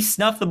 if you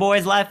snuff the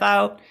boy's life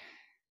out,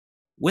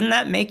 wouldn't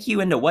that make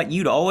you into what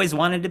you'd always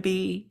wanted to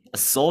be? A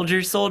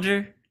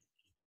soldier?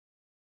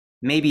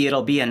 Maybe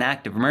it'll be an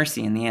act of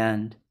mercy in the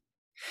end.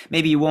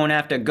 Maybe you won't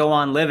have to go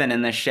on living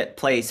in this shit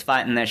place,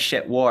 fighting this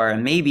shit war,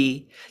 and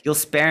maybe you'll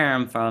spare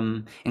him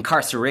from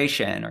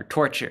incarceration or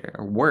torture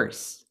or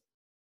worse.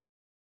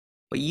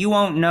 But you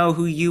won't know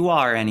who you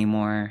are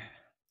anymore.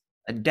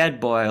 A dead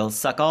boy will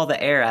suck all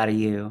the air out of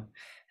you,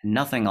 and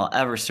nothing will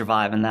ever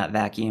survive in that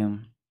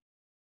vacuum.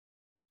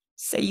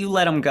 Say you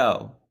let him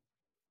go.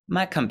 It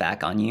might come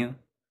back on you.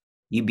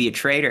 You'd be a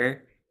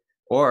traitor,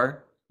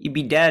 or you'd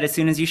be dead as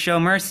soon as you show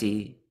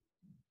mercy.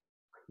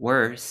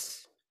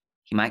 Worse,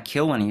 he might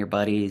kill one of your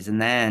buddies,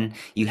 and then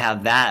you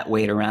have that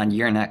weight around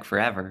your neck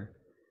forever.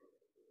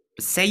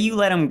 But say you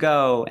let him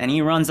go, and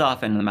he runs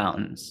off into the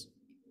mountains.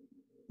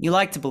 You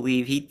like to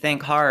believe he'd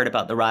think hard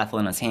about the rifle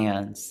in his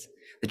hands,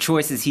 the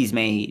choices he's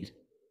made.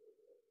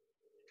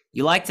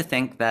 You like to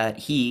think that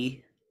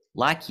he,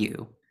 like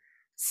you,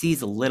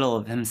 sees a little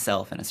of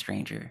himself in a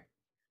stranger.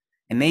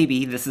 And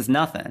maybe this is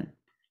nothing,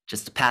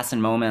 just a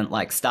passing moment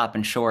like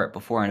stopping short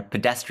before a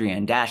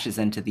pedestrian dashes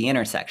into the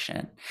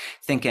intersection,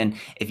 thinking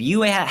if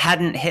you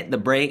hadn't hit the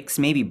brakes,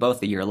 maybe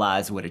both of your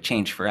lives would have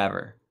changed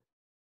forever.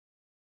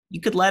 You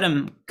could let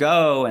him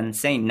go and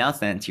say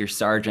nothing to your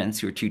sergeants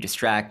who are too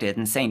distracted,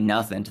 and say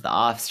nothing to the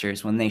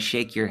officers when they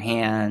shake your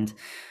hand.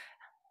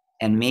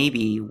 And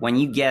maybe when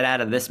you get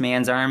out of this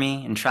man's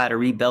army and try to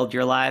rebuild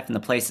your life in the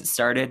place it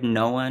started,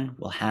 no one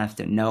will have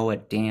to know a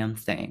damn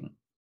thing.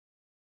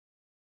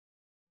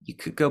 You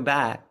could go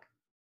back,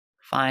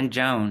 find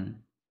Joan.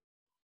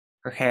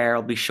 Her hair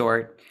will be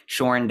short,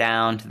 shorn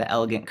down to the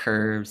elegant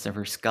curves of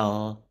her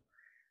skull.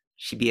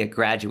 She'd be a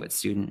graduate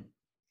student.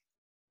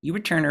 You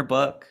return her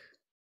book,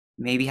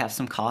 maybe have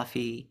some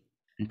coffee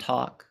and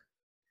talk.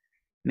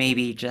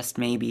 Maybe, just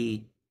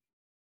maybe,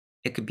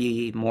 it could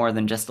be more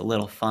than just a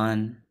little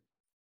fun.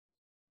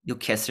 You'll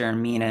kiss her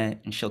and mean it,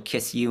 and she'll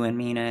kiss you and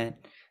mean it.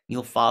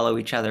 You'll follow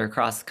each other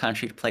across the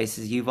country to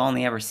places you've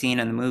only ever seen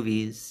in the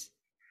movies.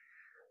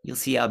 You'll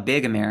see how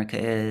big America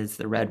is,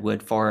 the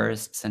redwood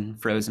forests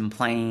and frozen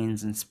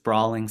plains and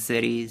sprawling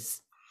cities.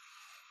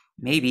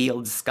 Maybe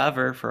you'll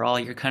discover for all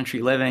your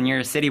country living, you're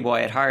a city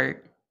boy at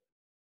heart.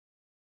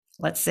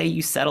 Let's say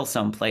you settle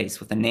someplace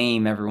with a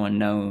name everyone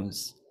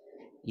knows.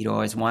 You'd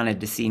always wanted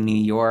to see New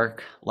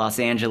York, Los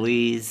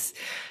Angeles,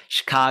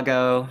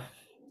 Chicago.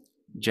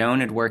 Joan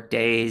had worked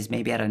days,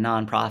 maybe at a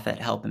nonprofit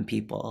helping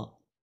people.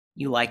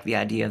 You like the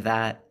idea of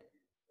that.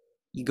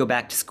 You go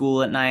back to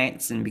school at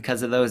nights, and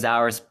because of those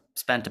hours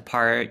spent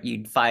apart,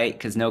 you'd fight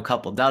because no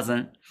couple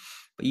doesn't.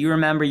 But you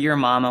remember your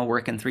mama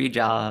working 3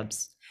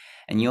 jobs,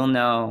 and you'll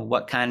know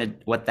what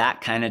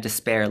that kind of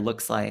despair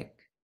looks like.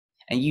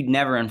 And you'd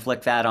never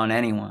inflict that on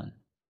anyone.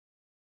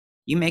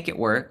 You make it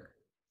work,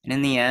 and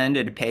in the end,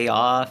 it'd pay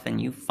off, and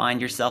you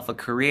find yourself a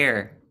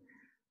career.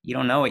 You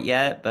don't know it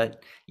yet,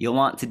 but you'll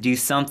want to do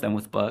something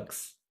with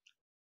books.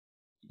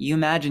 You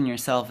imagine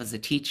yourself as a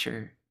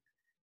teacher,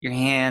 your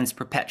hands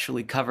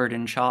perpetually covered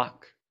in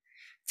chalk,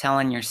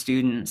 telling your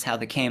students how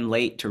they came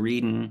late to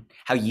reading,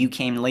 how you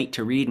came late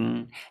to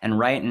reading and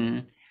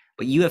writing,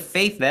 but you have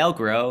faith they'll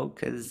grow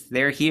because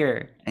they're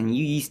here, and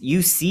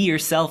you see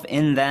yourself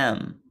in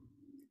them.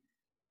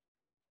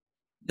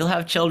 You'll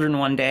have children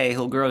one day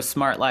who'll grow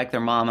smart like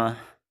their mama.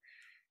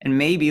 And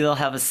maybe they'll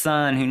have a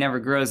son who never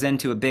grows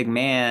into a big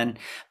man,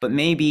 but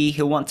maybe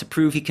he'll want to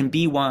prove he can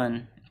be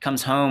one.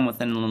 Comes home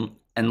with an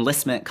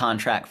enlistment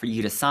contract for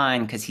you to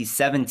sign because he's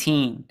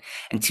 17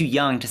 and too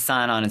young to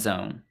sign on his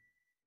own.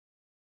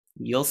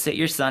 You'll sit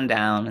your son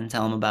down and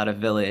tell him about a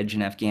village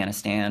in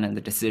Afghanistan and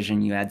the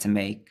decision you had to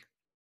make.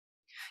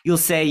 You'll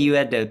say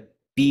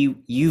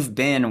you've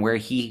been where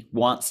he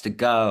wants to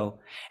go,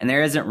 and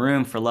there isn't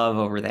room for love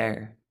over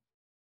there.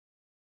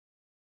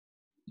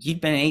 You'd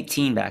been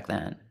 18 back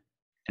then,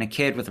 and a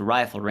kid with a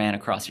rifle ran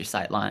across your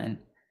sight line.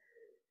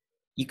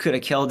 You could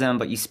have killed him,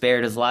 but you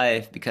spared his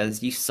life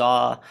because you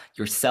saw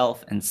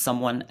yourself in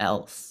someone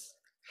else.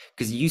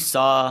 Because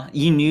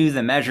you knew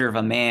the measure of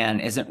a man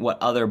isn't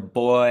what other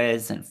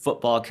boys and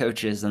football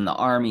coaches and the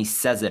army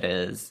says it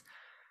is.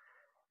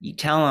 You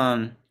tell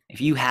him, if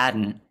you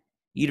hadn't,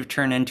 you'd have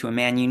turned into a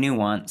man you knew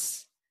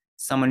once,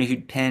 someone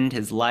who'd pinned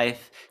his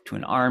life to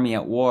an army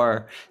at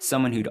war,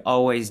 someone you'd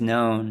always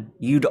known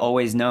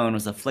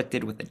was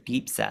afflicted with a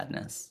deep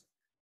sadness.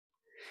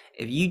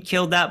 If you'd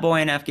killed that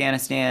boy in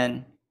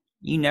Afghanistan,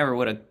 you never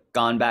would have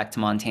gone back to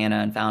Montana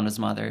and found his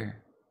mother.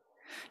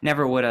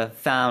 Never would have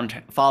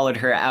followed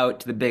her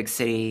out to the big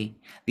city,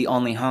 the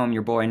only home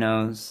your boy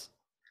knows,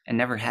 and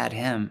never had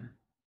him.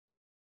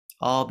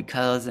 All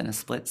because in a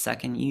split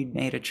second you'd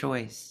made a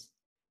choice.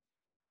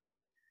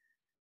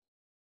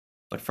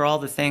 But for all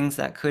the things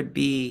that could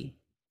be,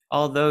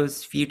 all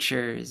those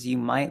futures you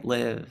might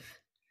live,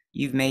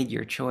 you've made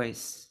your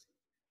choice.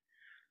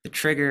 The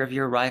trigger of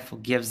your rifle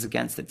gives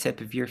against the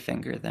tip of your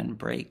finger, then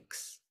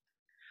breaks.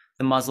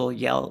 The muzzle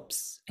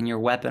yelps and your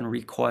weapon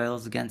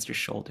recoils against your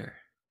shoulder.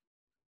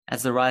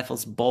 As the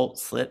rifle's bolt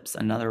slips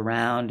another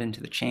round into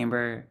the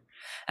chamber,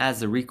 as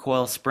the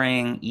recoil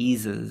spring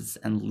eases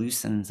and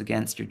loosens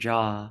against your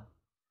jaw,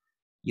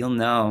 you'll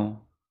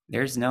know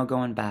there's no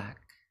going back.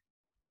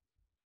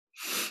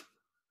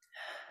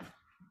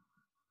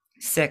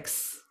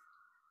 6.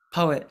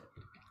 Poet.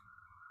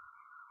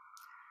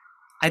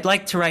 I'd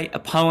like to write a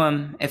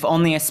poem, if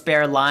only a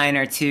spare line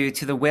or two,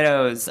 to the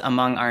widows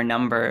among our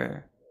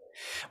number.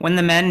 When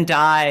the men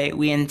die,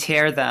 we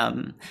inter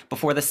them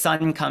before the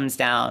sun comes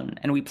down,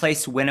 and we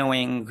place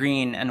winnowing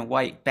green and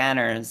white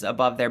banners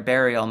above their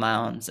burial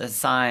mounds as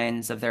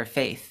signs of their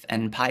faith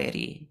and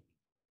piety.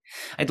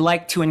 I'd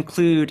like to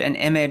include an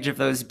image of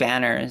those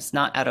banners,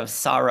 not out of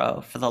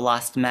sorrow for the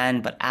lost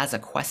men, but as a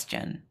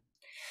question.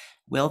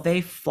 Will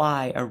they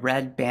fly a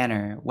red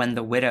banner when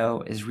the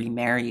widow is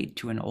remarried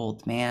to an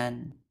old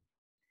man?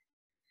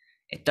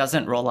 It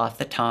doesn't roll off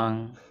the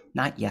tongue,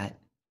 not yet.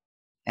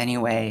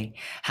 Anyway,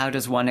 how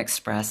does one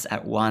express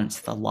at once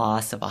the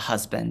loss of a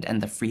husband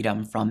and the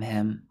freedom from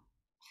him?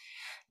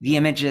 The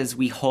images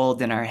we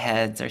hold in our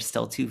heads are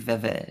still too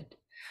vivid,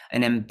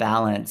 an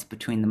imbalance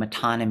between the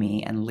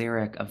metonymy and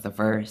lyric of the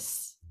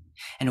verse.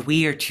 And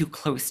we are too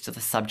close to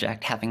the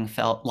subject, having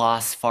felt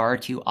loss far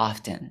too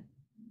often.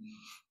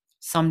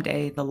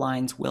 Someday the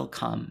lines will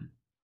come.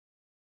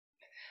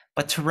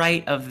 But to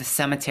write of the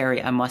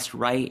cemetery, I must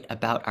write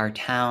about our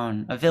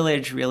town, a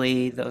village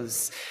really,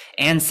 those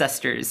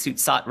ancestors who'd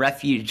sought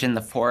refuge in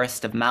the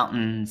forest of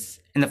mountains,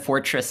 in the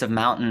fortress of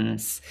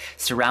mountains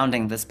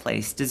surrounding this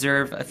place,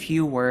 deserve a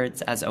few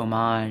words as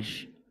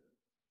homage.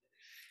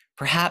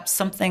 Perhaps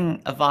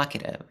something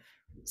evocative,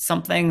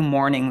 something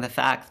mourning the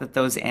fact that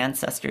those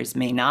ancestors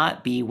may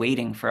not be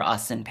waiting for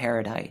us in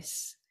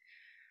paradise.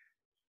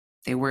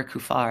 They were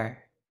kuffar,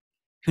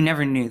 who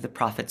never knew the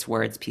prophet's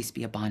words, peace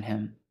be upon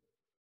him,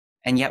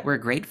 and yet we're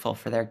grateful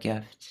for their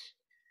gift.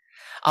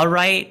 I'll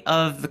write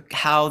of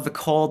how the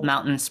cold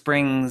mountain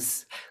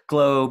springs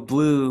glow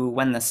blue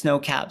when the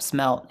snowcaps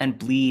melt and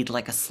bleed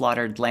like a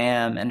slaughtered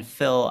lamb and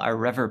fill our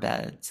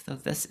riverbeds, though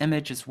this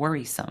image is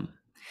worrisome,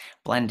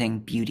 blending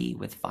beauty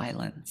with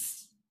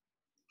violence.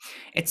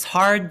 It's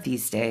hard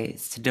these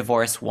days to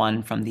divorce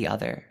one from the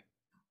other.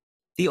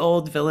 The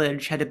old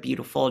village had a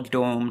beautiful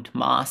domed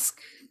mosque,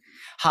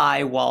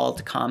 high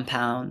walled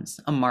compounds,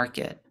 a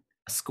market,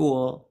 a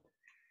school.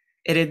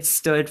 It had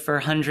stood for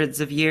hundreds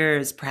of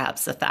years,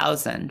 perhaps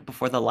 1,000,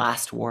 before the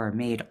last war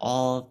made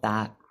all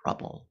that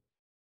rubble.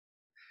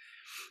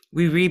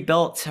 We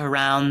rebuilt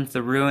around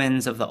the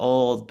ruins of the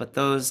old, but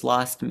those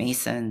lost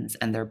masons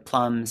and their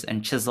plumbs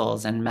and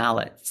chisels and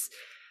mallets,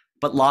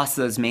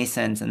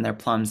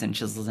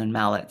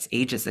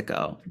 ages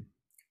ago.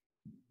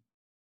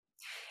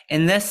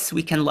 In this,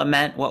 we can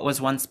lament what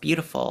was once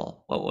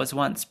beautiful, what was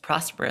once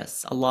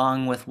prosperous,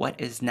 along with what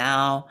is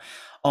now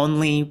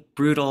only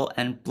brutal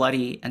and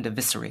bloody and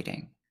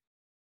eviscerating.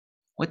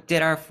 What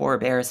did our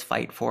forebears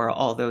fight for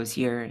all those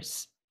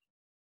years?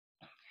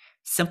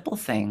 Simple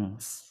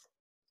things,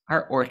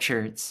 our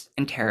orchards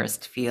and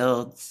terraced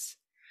fields,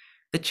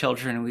 the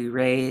children we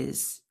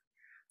raise,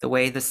 the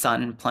way the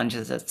sun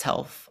plunges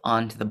itself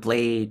onto the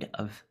blade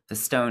of the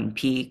stone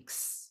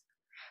peaks.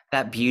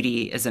 That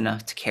beauty is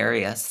enough to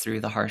carry us through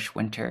the harsh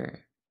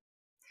winter.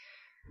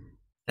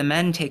 The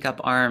men take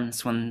up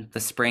arms when the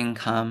spring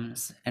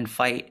comes and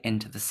fight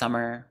into the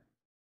summer.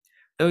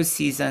 Those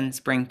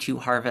seasons bring two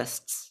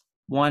harvests,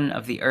 one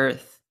of the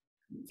earth,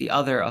 the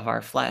other of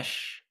our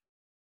flesh.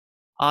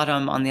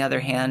 Autumn, on the other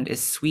hand,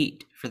 is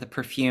sweet for the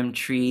perfumed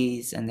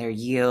trees and their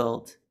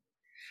yield.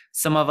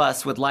 Some of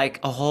us would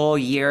like a whole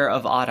year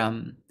of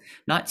autumn,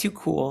 not too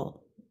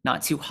cool,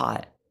 not too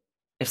hot,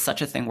 if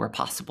such a thing were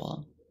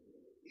possible.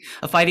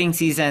 A fighting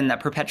season that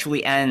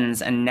perpetually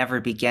ends and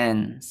never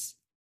begins.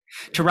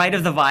 To write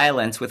of the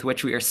violence with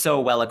which we are so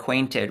well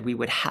acquainted, we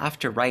would have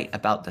to write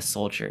about the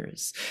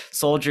soldiers.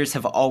 Soldiers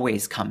have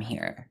always come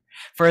here,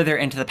 further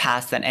into the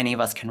past than any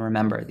of us can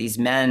remember. These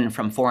men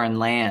from foreign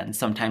lands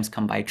sometimes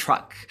come by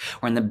truck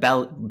or in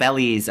the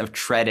bellies of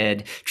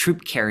treaded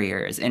troop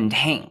carriers, in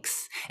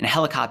tanks and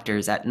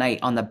helicopters at night,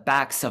 on the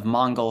backs of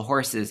Mongol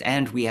horses,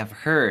 and we have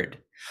heard,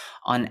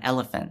 on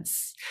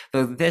elephants,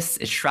 though this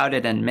is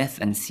shrouded in myth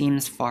and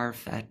seems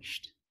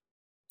far-fetched.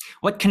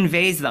 What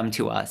conveys them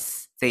to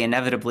us? They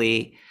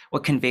inevitably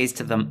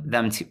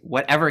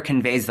whatever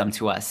conveys them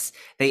to us.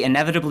 They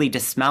inevitably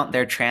dismount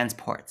their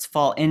transports,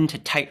 fall into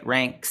tight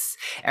ranks,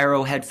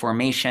 arrowhead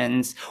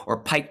formations, or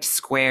piked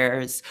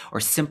squares, or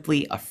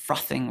simply a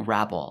frothing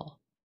rabble.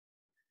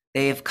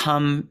 They have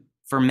come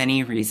for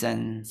many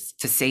reasons: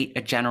 to sate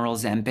a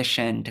general's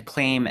ambition, to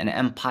claim an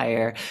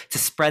empire, to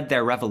spread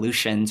their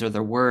revolutions or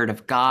the word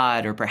of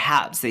God, or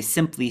perhaps they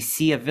simply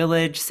see a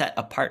village set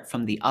apart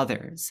from the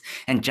others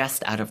and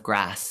just out of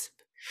grasp,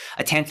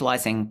 a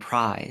tantalizing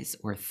prize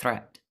or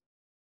threat.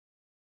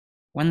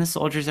 When the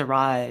soldiers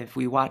arrive,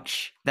 we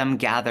watch them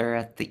gather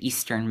at the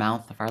eastern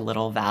mouth of our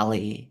little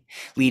valley,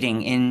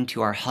 leading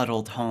into our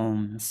huddled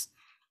homes.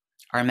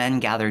 Our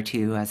men gather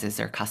too, as is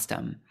their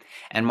custom,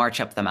 and march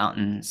up the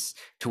mountains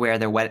to where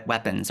their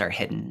weapons are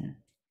hidden.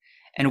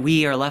 And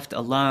we are left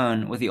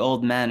alone with the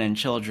old men and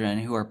children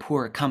who are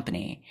poor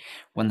company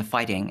when the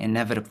fighting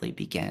inevitably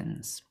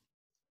begins.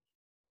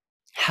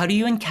 How do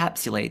you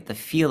encapsulate the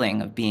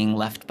feeling of being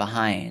left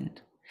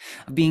behind,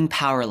 of being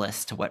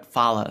powerless to what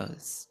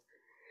follows?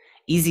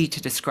 Easy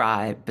to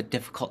describe, but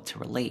difficult to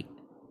relate.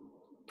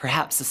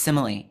 Perhaps a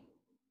simile,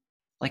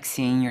 like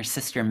seeing your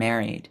sister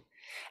married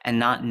and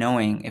not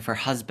knowing if her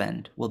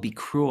husband will be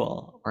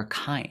cruel or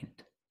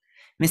kind,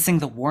 missing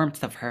the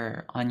warmth of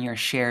her on your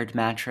shared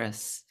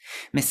mattress,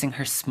 missing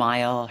her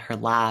smile, her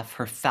laugh,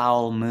 her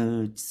foul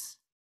moods.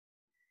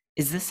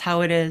 Is this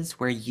how it is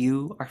where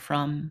you are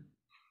from?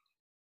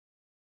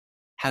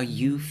 How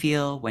you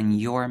feel when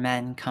your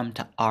men come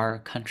to our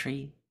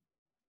country?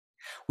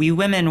 We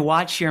women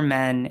watch your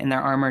men in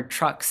their armored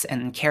trucks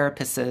and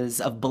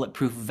carapaces of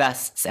bulletproof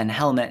vests and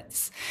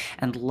helmets,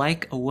 and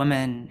like a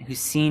woman who's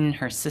seen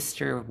her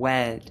sister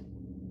wed,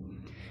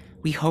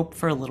 we hope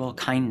for a little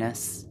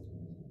kindness,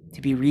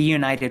 to be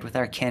reunited with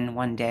our kin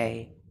one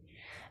day,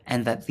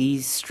 and that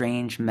these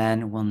strange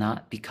men will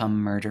not become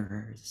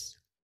murderers.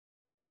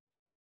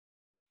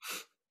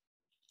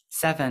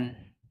 7,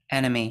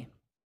 enemy.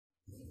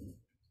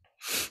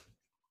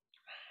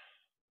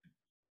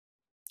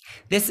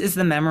 This is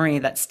the memory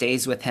that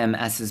stays with him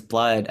as his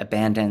blood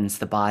abandons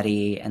the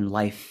body and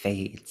life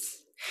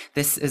fades.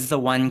 This is the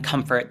one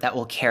comfort that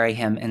will carry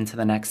him into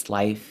the next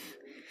life.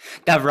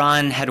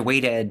 Davran had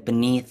waited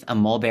beneath a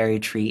mulberry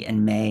tree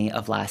in May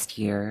of last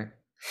year.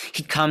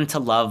 He'd come to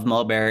love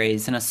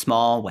mulberries in a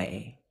small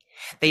way.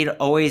 They'd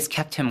always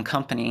kept him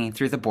company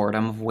through the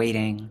boredom of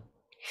waiting.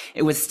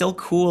 It was still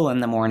cool in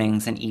the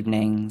mornings and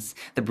evenings,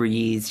 the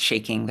breeze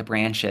shaking the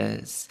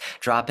branches,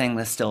 dropping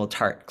the still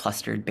tart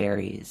clustered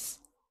berries.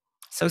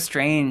 So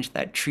strange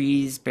that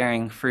trees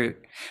bearing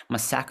fruit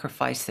must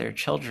sacrifice their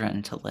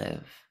children to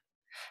live.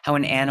 How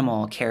an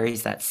animal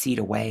carries that seed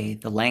away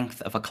the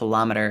length of a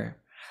kilometer,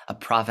 a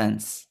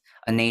province,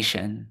 a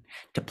nation,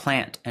 to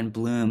plant and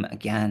bloom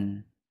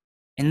again.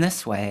 In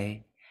this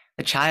way,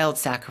 the child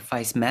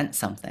sacrifice meant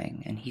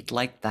something, and he'd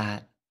liked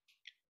that.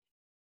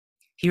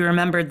 He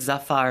remembered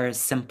Zafar's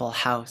simple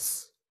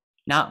house,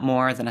 not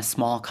more than a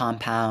small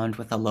compound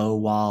with a low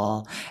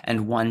wall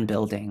and one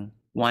building,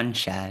 one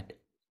shed.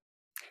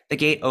 The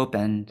gate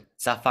opened,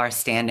 Zafar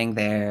standing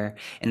there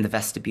in the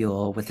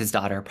vestibule with his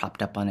daughter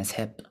propped up on his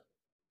hip.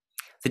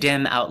 The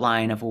dim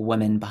outline of a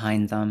woman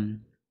behind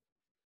them.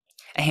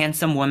 A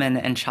handsome woman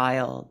and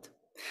child.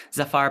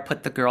 Zafar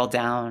put the girl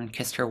down,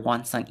 kissed her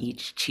once on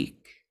each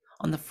cheek,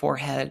 on the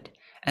forehead,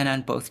 and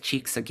on both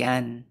cheeks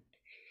again.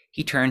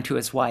 He turned to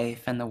his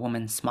wife, and the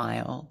woman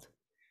smiled.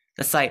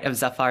 The sight of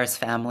Zafar's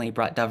family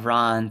brought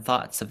Davran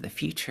thoughts of the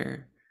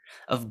future,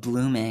 of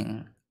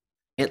blooming.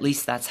 At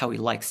least that's how he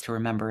likes to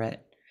remember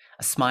it.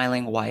 A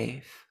smiling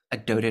wife, a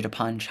doted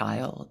upon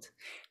child,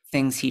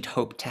 things he'd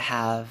hoped to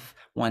have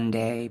one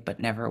day but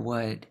never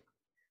would.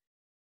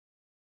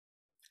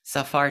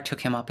 Zafar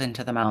took him up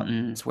into the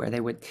mountains where they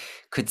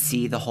could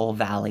see the whole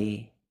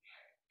valley.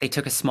 They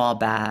took a small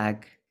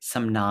bag,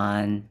 some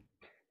naan,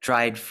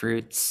 dried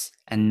fruits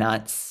and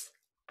nuts,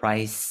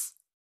 rice.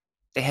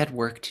 They had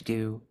work to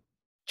do,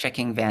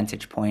 checking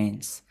vantage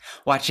points,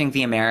 watching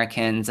the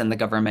Americans and the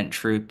government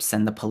troops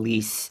and the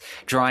police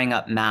drawing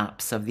up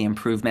maps of the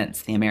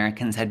improvements the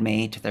Americans had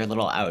made to their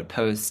little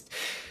outpost.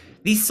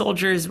 These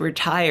soldiers were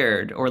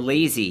tired or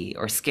lazy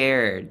or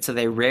scared, so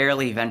they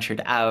rarely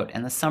ventured out,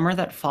 and the summer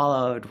that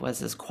followed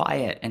was as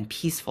quiet and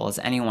peaceful as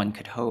anyone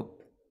could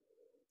hope.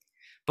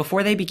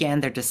 Before they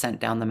began their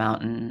descent down the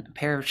mountain, a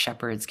pair of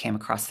shepherds came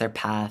across their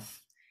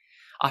path,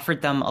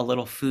 offered them a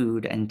little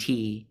food and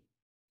tea.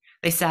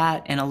 They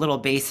sat in a little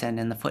basin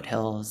in the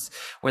foothills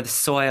where the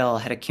soil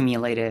had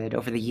accumulated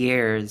over the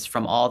years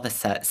from all the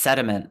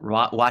sediment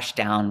washed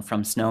down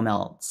from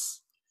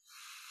snowmelts.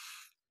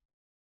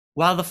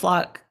 While the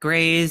flock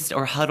grazed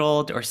or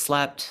huddled or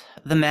slept,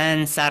 the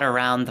men sat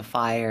around the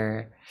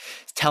fire,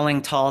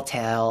 telling tall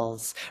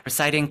tales,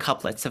 reciting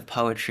couplets of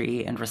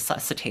poetry, and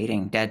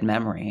resuscitating dead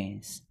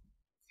memories.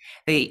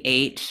 They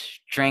ate,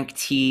 drank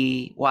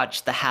tea,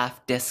 watched the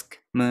half-disk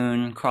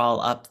moon crawl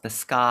up the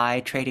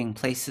sky, trading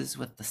places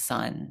with the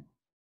sun.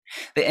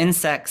 The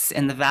insects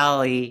in the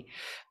valley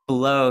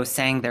Below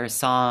sang their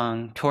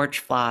song, torch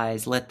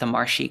flies lit the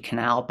marshy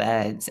canal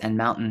beds and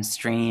mountain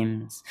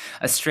streams.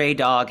 A stray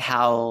dog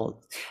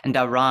howled, and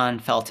Davran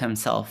felt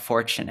himself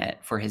fortunate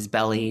for his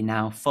belly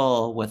now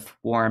full with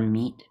warm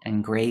meat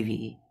and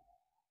gravy.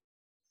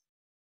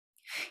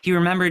 He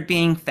remembered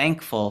being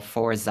thankful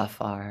for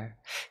Zafar,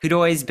 who'd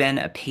always been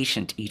a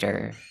patient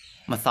eater,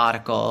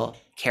 methodical,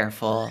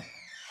 careful,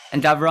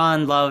 and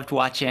Davran loved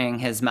watching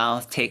his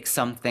mouth take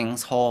some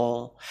things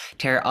whole,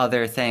 tear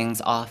other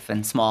things off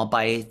in small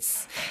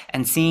bites,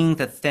 and seeing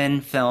the thin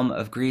film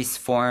of grease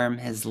form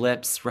his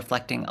lips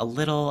reflecting a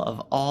little of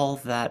all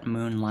that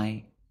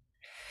moonlight.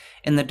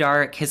 In the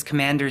dark, his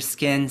commander's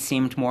skin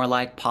seemed more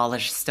like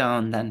polished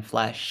stone than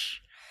flesh.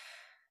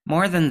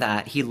 More than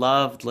that, he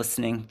loved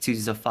listening to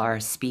Zafar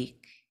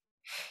speak.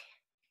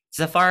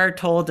 Zafar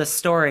told a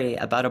story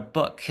about a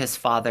book his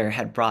father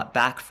had brought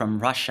back from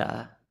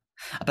Russia,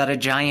 about a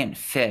giant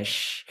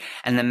fish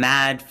and the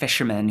mad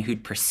fisherman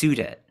who'd pursued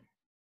it.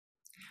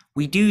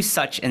 We do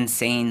such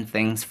insane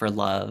things for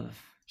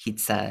love, he'd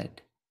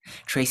said,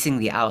 tracing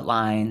the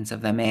outlines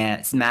of the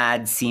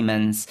mad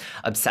seaman's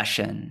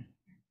obsession.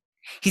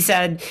 He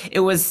said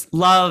it was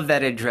love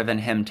that had driven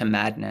him to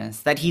madness,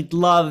 that he'd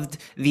loved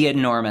the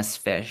enormous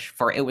fish,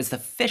 for it was the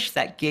fish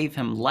that gave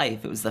him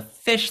life. It was the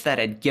fish that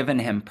had given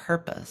him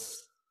purpose.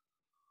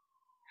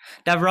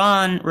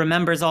 Davran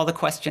remembers all the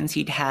questions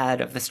he'd had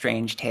of the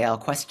strange tale,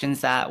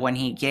 questions that when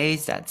he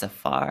gazed at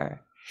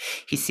Zafar,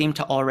 he seemed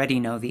to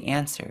already know the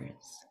answers.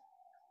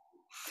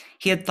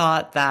 He had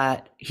thought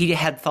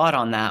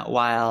on that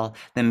while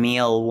the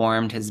meal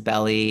warmed his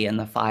belly and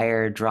the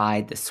fire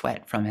dried the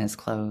sweat from his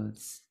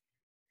clothes.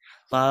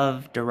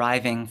 Love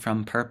deriving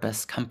from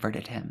purpose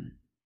comforted him.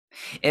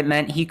 It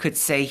meant he could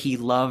say he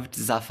loved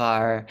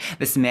Zafar,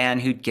 this man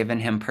who'd given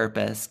him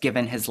purpose,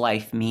 given his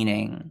life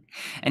meaning,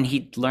 and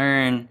he'd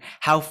learn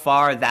how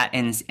far that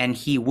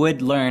he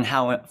would learn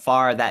how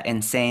far that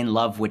insane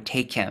love would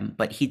take him,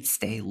 but he'd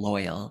stay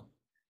loyal.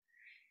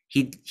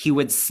 He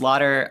would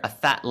slaughter a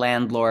fat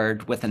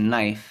landlord with a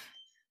knife,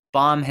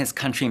 bomb his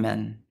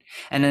countrymen,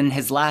 and in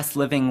his last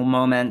living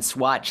moments,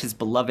 watch his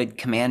beloved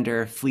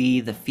commander flee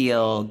the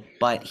field,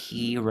 but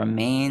he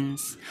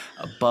remains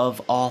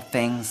above all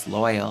things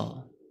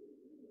loyal.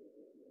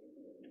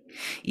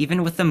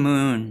 Even with the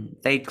moon,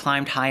 they'd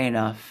climbed high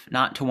enough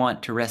not to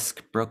want to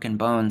risk broken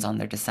bones on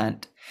their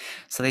descent,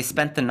 so they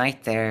spent the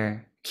night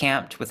there,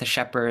 camped with the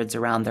shepherds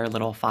around their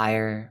little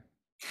fire.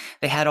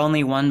 They had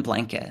only one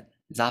blanket,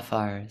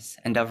 Zafar's,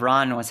 and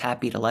Davran was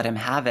happy to let him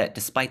have it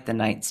despite the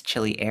night's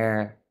chilly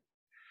air.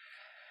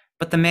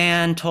 But the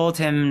man told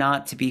him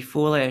not to be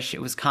foolish.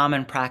 It was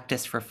common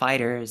practice for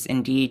fighters,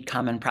 indeed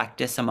common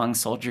practice among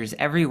soldiers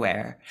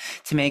everywhere,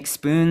 to make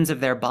spoons of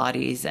their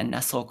bodies and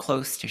nestle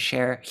close to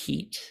share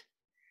heat.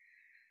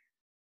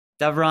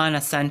 Davran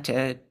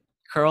assented,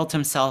 curled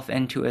himself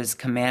into his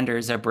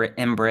commander's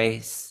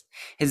embrace,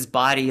 his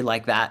body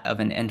like that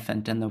of an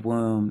infant in the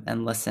womb,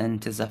 and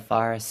listened to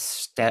Zafar's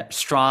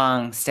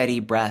strong, steady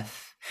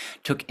breath,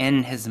 took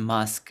in his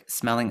musk,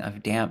 smelling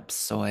of damp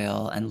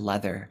soil and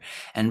leather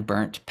and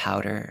burnt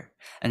powder,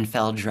 and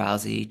fell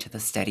drowsy to the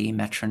steady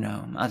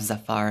metronome of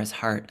Zafar's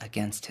heart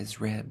against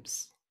his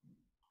ribs.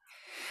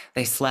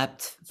 They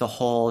slept the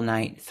whole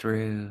night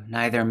through,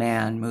 neither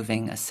man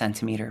moving a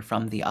centimeter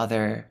from the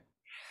other.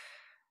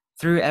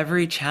 Through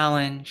every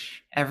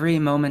challenge, every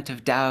moment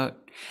of doubt,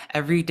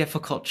 every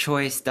difficult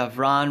choice,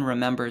 Davran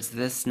remembers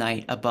this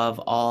night above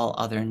all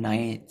other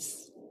nights.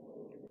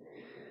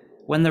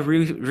 When the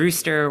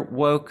rooster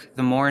woke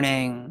the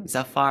morning,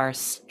 Zafar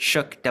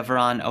shook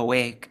Davran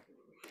awake.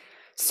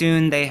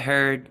 Soon they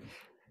heard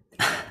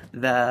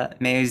the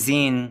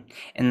muezzin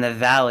in the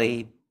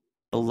valley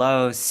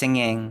below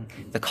singing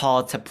the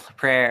call to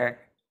prayer.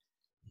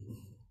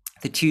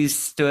 The two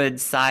stood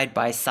side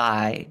by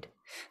side,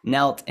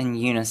 knelt in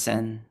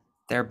unison,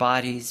 their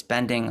bodies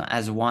bending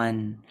as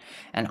one,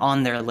 and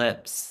on their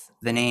lips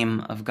the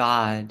name of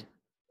God.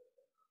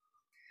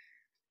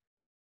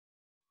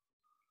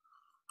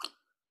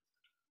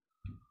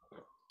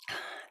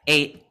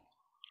 8.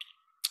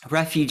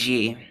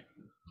 Refugee.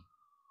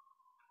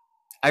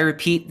 I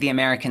repeat the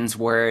American's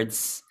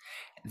words,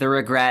 the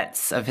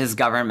regrets of his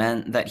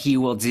government that he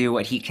will do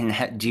what he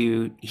can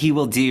do. He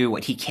will do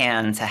what he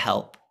can to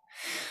help.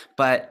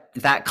 But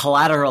that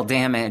collateral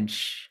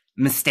damage,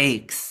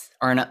 mistakes,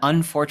 are an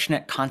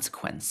unfortunate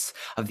consequence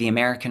of the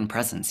American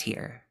presence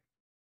here.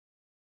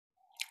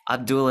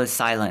 Abdul is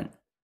silent.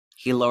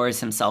 He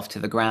lowers himself to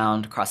the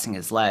ground, crossing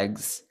his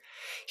legs.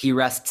 He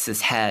rests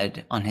his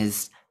head on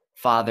his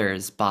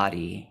father's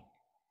body.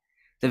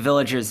 The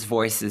villagers'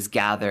 voices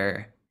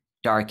gather,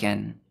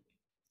 darken.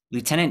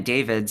 Lieutenant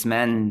David's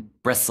men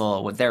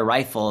bristle with their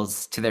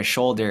rifles to their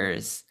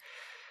shoulders.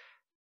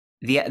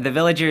 The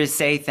villagers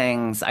say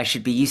things I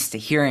should be used to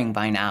hearing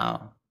by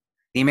now.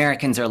 The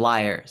Americans are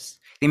liars.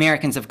 The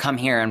Americans have come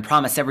here and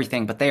promised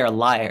everything, but they are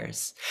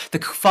liars. The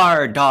kuffar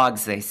are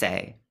dogs, they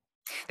say.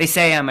 They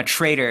say I'm a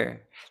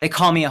traitor. They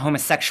call me a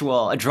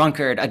homosexual, a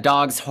drunkard, a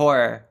dog's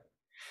whore.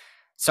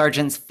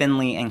 Sergeants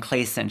Finley and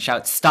Clayson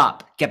shout,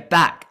 "Stop, get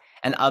back."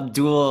 And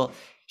Abdul,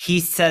 He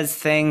says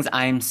things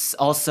I'm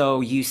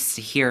also used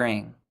to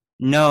hearing.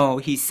 No,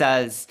 he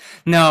says,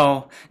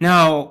 no,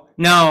 no,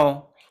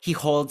 no. He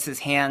holds his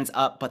hands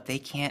up, but they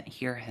can't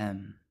hear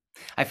him.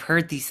 I've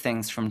heard these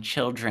things from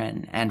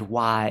children and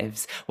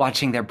wives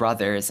watching their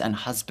brothers and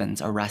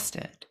husbands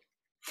arrested.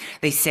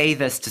 They say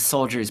this to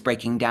soldiers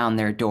breaking down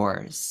their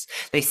doors.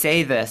 They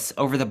say this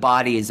over the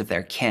bodies of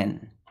their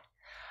kin.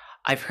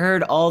 I've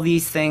heard all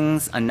these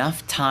things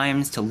enough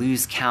times to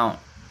lose count,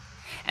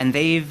 and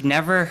they've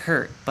never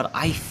hurt, but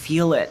I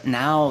feel it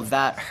now,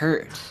 that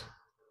hurt.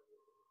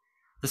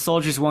 The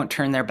soldiers won't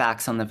turn their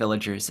backs on the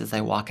villagers as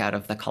I walk out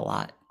of the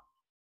kalat.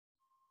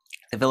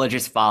 The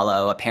villagers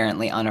follow,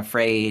 apparently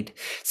unafraid.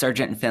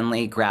 Sergeant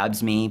Finley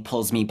grabs me,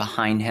 pulls me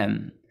behind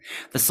him.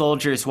 The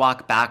soldiers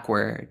walk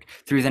backward,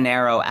 through the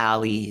narrow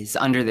alleys,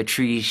 under the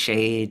trees'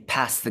 shade,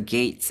 past the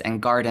gates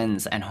and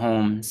gardens and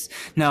homes.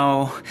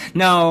 No,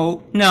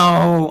 no,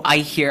 no, I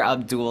hear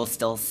Abdul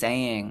still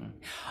saying.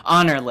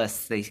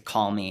 Honorless, they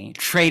call me.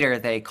 Traitor,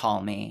 they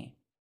call me.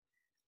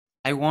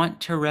 I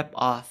want to rip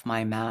off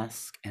my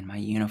mask and my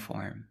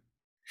uniform.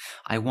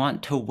 I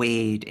want to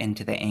wade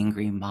into the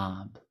angry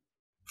mob.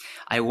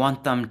 I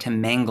want them to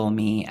mangle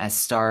me as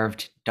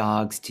starved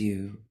dogs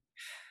do,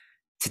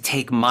 to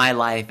take my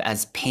life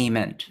as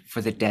payment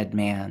for the dead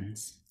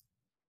man's.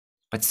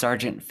 But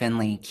Sergeant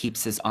Finley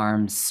keeps his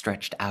arms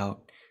stretched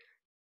out,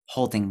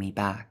 holding me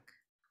back.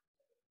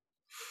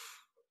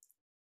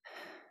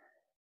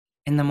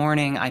 In the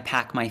morning, I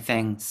pack my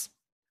things.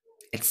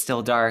 It's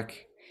still dark,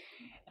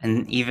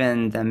 and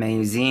even the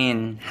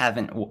muezzin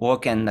haven't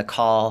woken to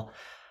call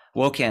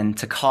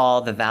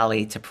the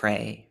valley to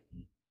pray.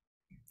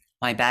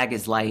 My bag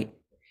is light.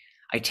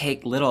 I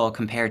take little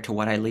compared to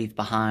what I leave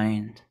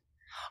behind.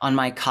 On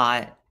my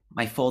cot,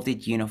 my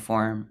folded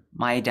uniform,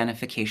 my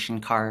identification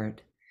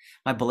card,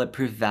 my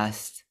bulletproof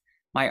vest,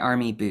 my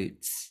army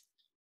boots,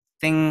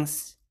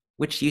 things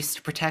which used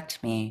to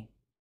protect me.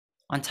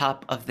 On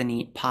top of the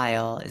neat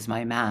pile is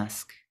my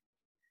mask.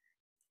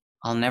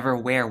 I'll never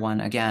wear one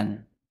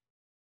again.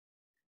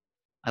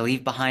 I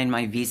leave behind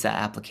my visa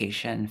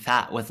application,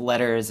 fat with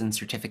letters and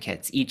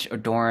certificates, each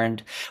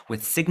adorned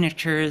with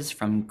signatures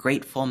from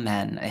grateful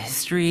men, a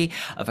history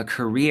of a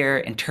career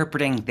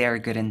interpreting their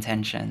good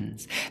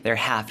intentions, their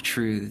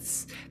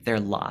half-truths, their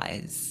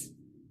lies.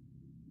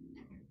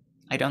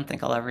 I don't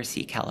think I'll ever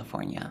see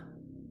California.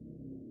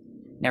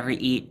 Never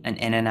eat an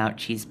In-N-Out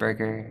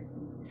cheeseburger.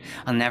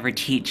 I'll never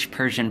teach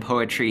Persian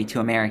poetry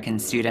to American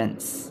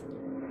students.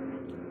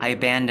 I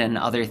abandon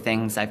other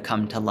things I've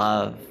come to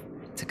love,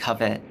 to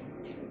covet.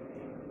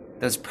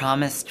 Those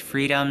promised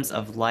freedoms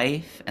of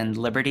life and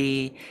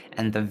liberty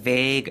and the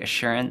vague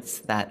assurance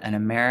that an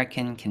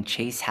American can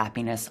chase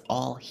happiness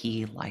all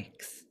he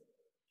likes.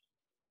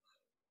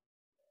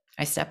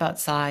 I step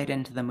outside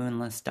into the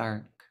moonless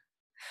dark.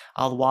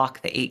 I'll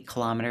walk the 8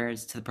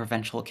 kilometers to the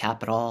provincial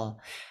capital.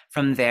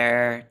 From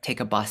there, take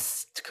a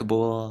bus to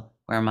Kabul,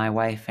 where my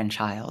wife and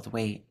child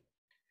wait.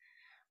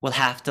 We'll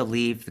have to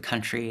leave the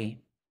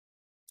country.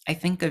 I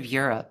think of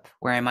Europe,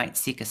 where I might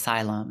seek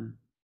asylum.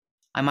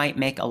 I might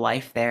make a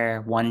life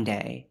there one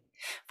day,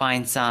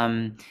 find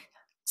some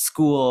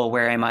school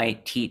where I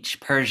might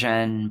teach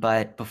Persian,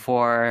 but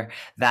before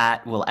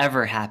that will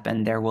ever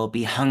happen, there will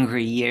be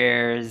hungry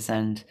years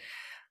and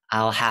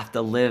I'll have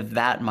to live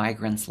that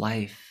migrant's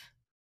life.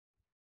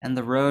 And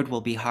the road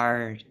will be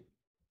hard,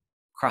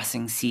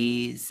 crossing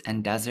seas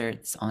and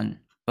deserts on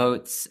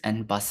boats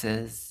and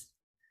buses.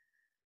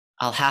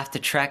 I'll have to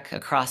trek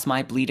across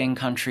my bleeding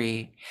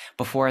country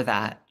before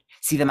that.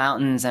 See the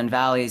mountains and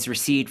valleys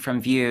recede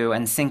from view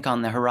and sink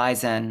on the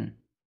horizon.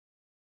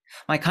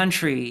 My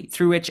country,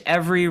 through which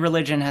every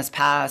religion has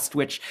passed,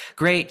 which each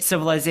great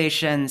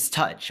civilization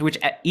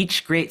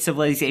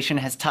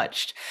has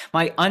touched.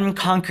 My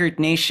unconquered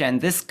nation,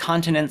 this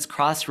continent's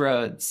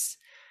crossroads,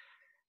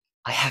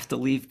 I have to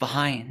leave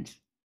behind.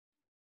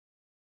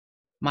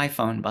 My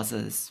phone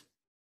buzzes.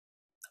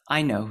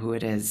 I know who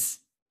it is.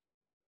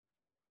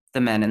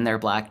 The men in their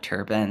black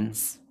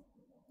turbans.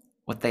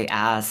 What they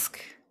ask.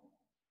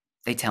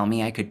 They tell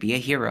me I could be a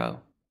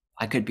hero.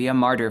 I could be a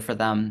martyr for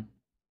them.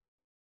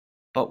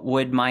 But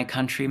would my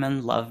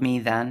countrymen love me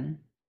then?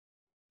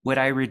 Would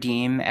I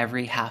redeem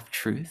every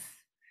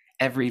half-truth,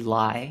 every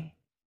lie?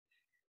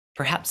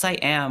 Perhaps I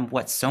am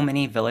what so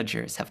many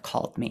villagers have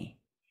called me,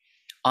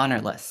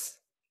 honorless,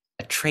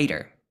 a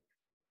traitor.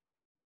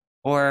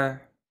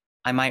 Or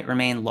I might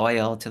remain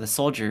loyal to the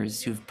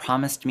soldiers who've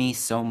promised me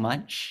so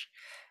much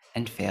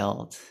and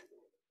failed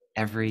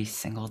every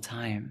single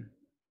time.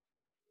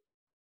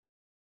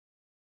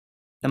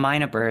 The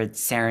mynah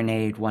birds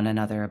serenade one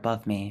another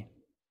above me.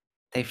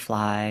 They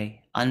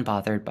fly,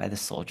 unbothered by the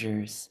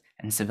soldiers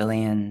and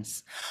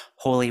civilians,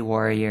 holy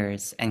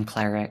warriors and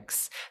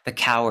clerics, the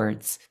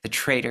cowards, the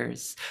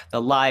traitors,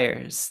 the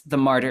liars, the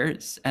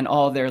martyrs, and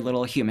all their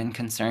little human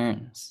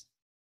concerns.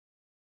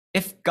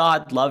 If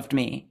God loved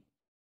me,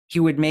 he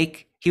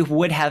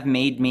would have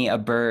made me a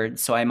bird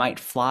so I might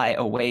fly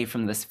away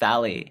from this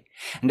valley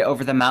and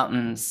over the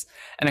mountains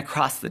and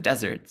across the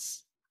deserts,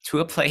 to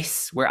a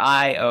place where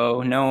I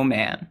owe no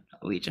man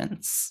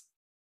allegiance.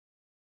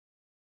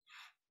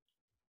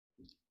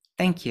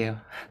 Thank you.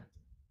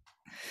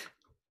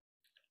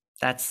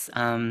 That's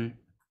the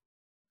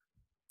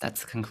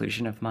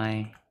conclusion of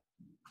my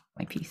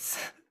piece.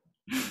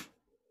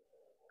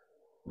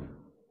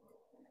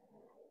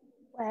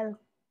 Well,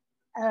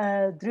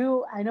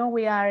 Drew, I know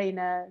we are in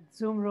a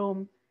Zoom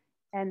room,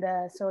 and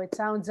so it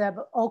sounds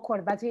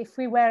awkward, but if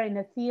we were in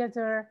a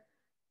theater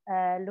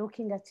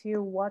looking at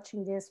you,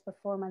 watching this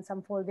performance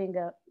unfolding,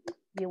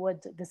 you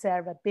would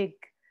deserve a big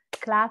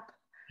clap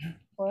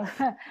for,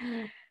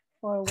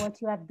 for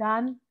what you have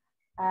done.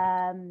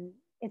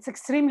 It's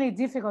extremely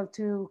difficult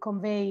to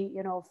convey,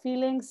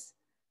 feelings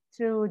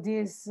through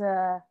this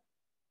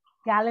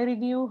gallery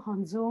view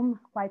on Zoom,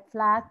 quite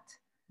flat.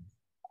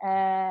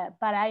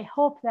 But I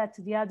hope that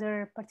the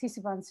other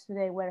participants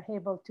today were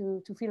able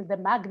to feel the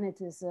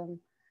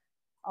magnetism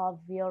of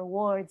your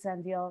words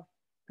and your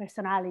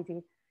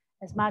personality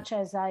as much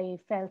as I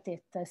felt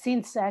it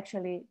since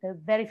actually the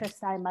very first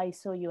time I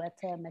saw you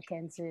at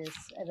Mackenzie's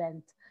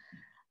event.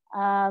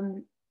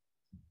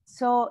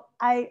 So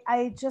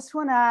I just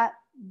want to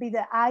be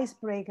the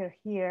icebreaker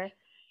here.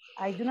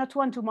 I do not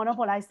want to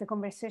monopolize the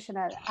conversation.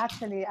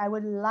 Actually, I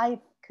would like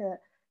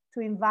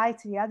to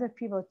invite the other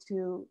people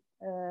to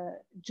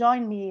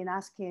join me in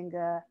asking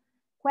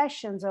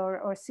questions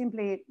or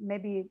simply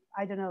maybe,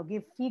 I don't know,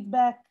 give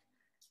feedback,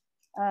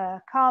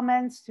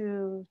 comments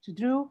to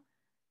Drew,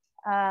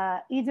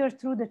 either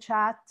through the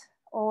chat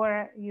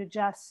or you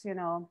just,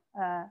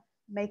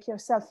 make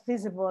yourself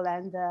visible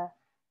and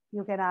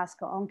you can ask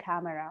on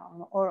camera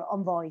or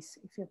on voice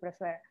if you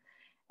prefer.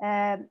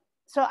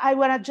 So I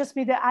want to just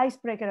be the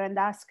icebreaker and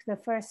ask the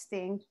first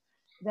thing.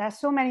 There are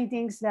so many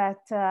things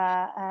that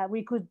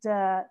we could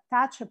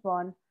touch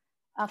upon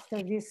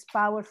after this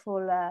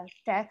powerful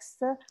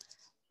text,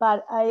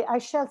 but I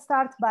shall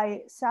start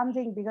by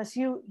something because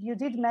you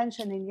did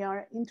mention in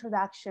your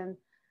introduction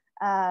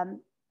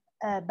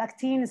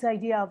Bakhtin's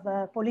idea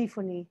of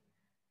polyphony.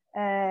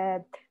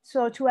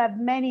 So to have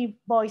many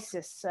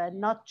voices,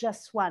 not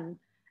just one.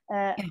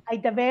 A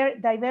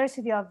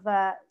diversity of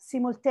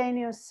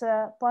simultaneous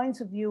points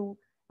of view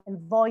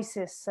and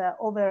voices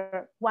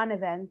over one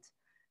event,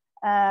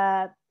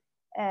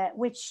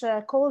 which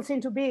calls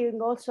into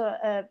being also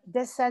a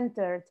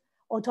decentered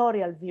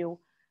authorial view,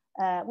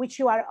 which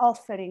you are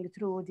offering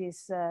through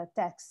this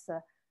text,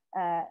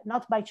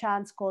 not by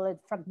chance called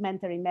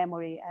Fragmentary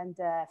Memory, and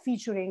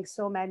featuring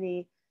so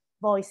many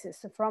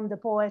voices, from the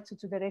poet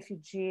to the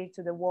refugee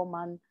to the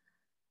woman.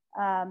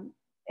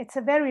 It's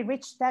a very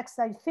rich text.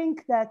 I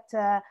think that,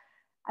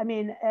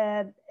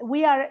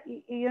 we are,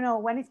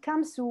 when it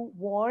comes to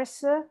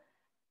wars,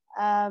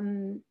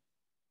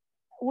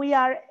 we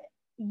are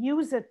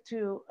used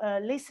to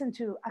listen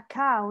to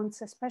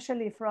accounts,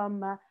 especially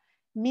from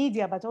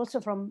media, but also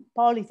from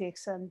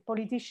politics and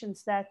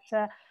politicians that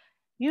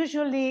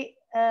usually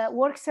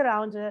work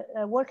around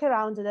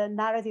the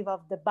narrative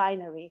of the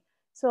binary.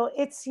 So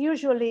it's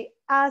usually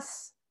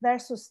us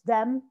versus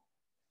them.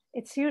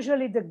 It's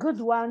usually the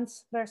good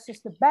ones versus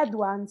the bad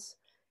ones.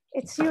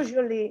 It's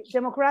usually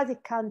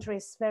democratic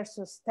countries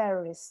versus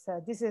terrorists.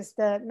 This is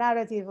the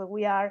narrative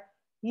we are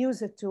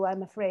used to,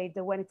 I'm afraid,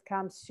 when it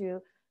comes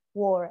to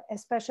war,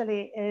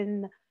 especially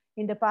in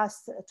the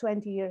past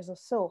 20 years or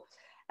so.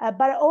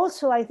 But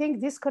also, I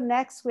think this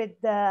connects with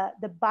the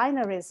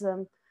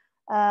binarism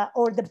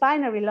or the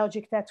binary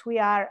logic that we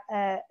are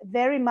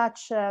very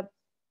much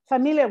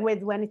familiar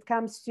with when it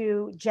comes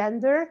to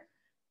gender.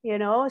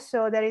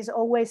 So there is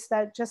always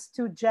that just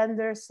two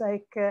genders,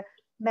 like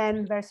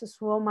men versus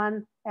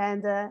woman,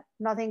 and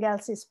nothing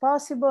else is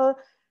possible.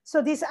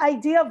 So this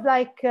idea of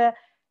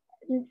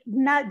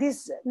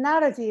this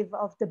narrative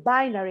of the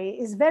binary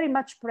is very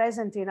much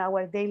present in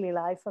our daily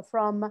life,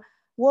 from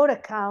war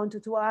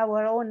account to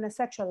our own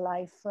sexual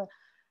life.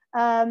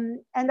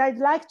 And I'd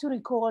like to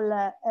recall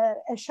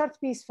a short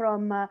piece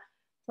from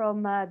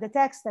the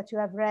text that you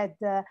have read,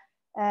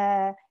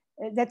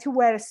 that you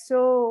were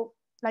so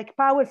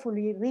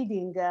powerfully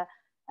reading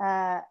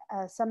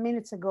some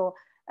minutes ago.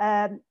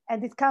 And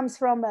it comes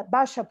from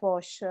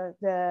Bashaposh,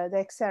 the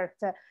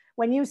excerpt.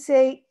 When you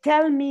say,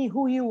 "Tell me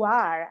who you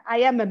are, I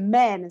am a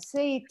man,"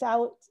 say it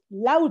out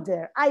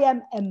louder, "I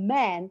am a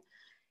man."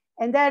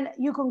 And then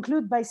you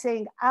conclude by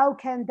saying, how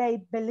can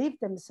they believe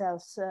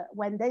themselves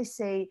when they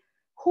say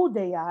who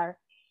they are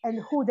and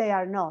who they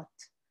are not?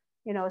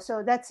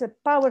 So that's a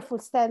powerful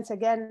stance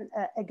again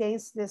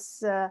against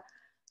this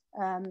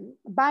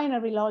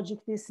binary logic,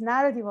 this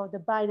narrative of the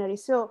binary.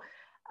 So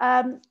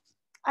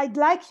I'd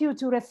like you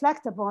to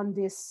reflect upon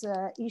this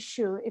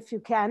issue if you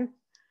can.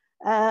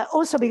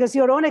 Also because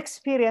your own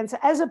experience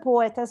as a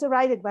poet, as a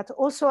writer, but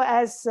also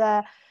as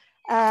a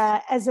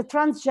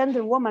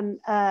transgender woman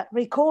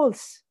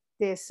recalls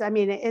this. I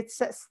mean, it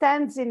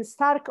stands in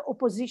stark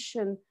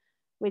opposition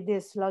with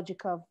this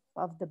logic of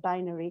the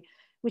binary,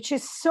 which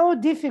is so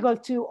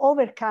difficult to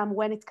overcome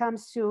when it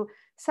comes to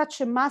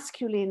such a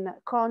masculine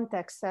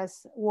context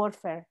as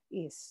warfare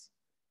is.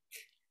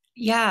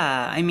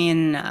 Yeah, I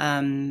mean,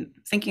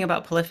 thinking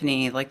about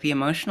polyphony, like the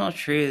emotional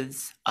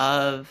truths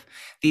of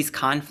these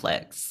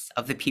conflicts,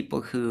 of the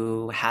people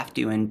who have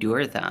to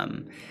endure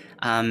them,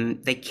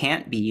 they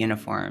can't be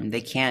uniform.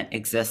 They can't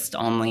exist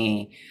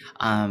only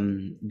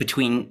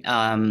between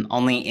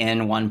only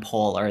in one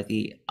pole or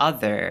the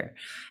other.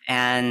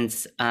 And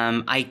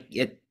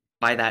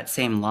by that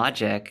same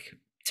logic,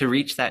 to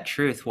reach that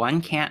truth,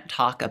 one can't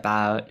talk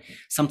about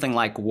something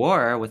like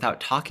war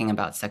without talking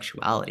about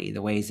sexuality,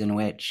 the ways in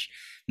which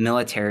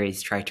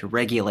militaries try to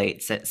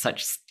regulate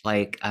such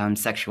like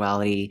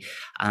sexuality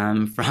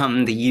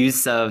from the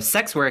use of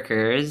sex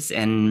workers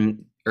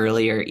in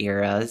earlier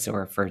eras,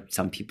 or for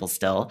some people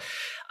still,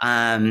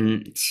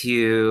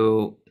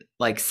 to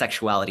like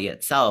sexuality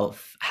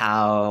itself,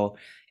 how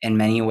in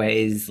many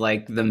ways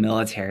like the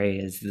military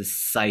is the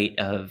site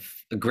of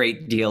a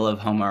great deal of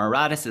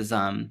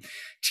homoeroticism,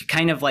 to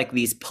kind of like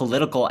these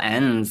political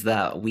ends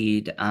that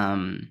we'd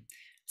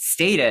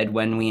stated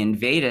when we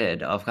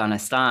invaded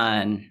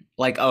Afghanistan,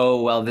 like,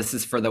 oh, well, this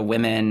is for the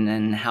women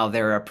and how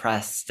they're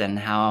oppressed and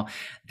how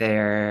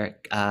they're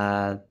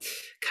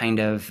kind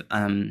of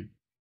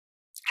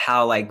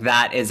how like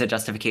that is a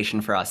justification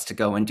for us to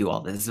go and do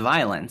all this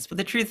violence. But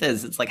the truth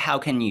is, it's like, how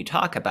can you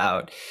talk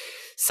about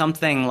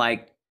something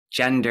like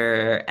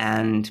gender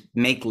and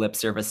make lip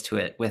service to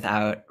it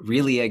without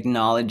really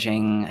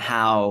acknowledging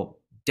how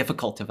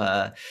difficult of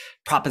a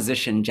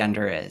proposition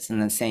gender is, in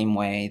the same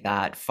way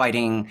that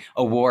fighting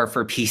a war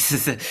for peace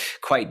is a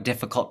quite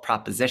difficult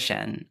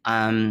proposition.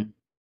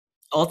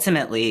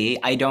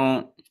 Ultimately, I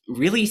don't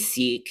really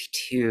seek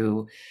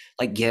to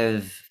like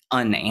give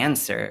an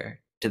answer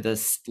to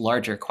this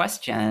larger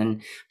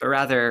question, but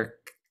rather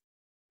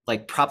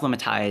like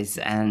problematize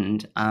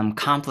and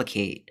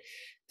complicate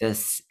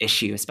this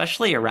issue,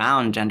 especially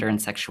around gender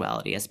and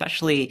sexuality,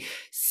 especially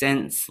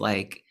since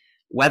like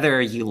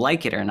whether you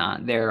like it or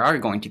not, there are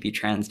going to be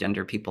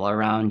transgender people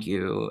around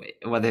you,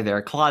 whether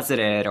they're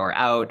closeted or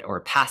out or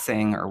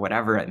passing or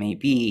whatever it may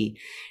be,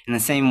 in the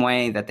same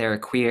way that there are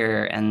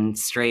queer and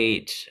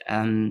straight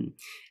and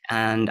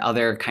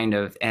other kind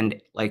of,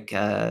 and like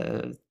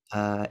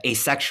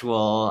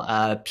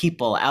asexual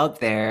people out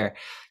there.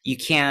 You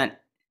can't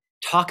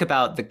talk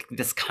about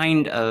this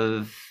kind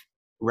of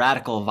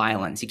radical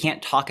violence. You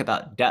can't talk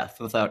about death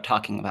without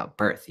talking about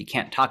birth. You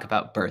can't talk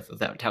about birth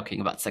without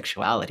talking about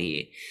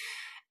sexuality.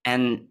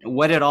 And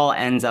what it all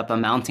ends up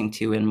amounting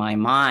to in my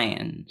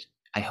mind,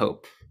 I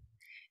hope,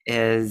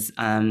 is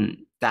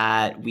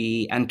that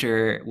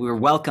we're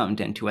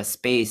welcomed into a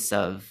space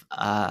of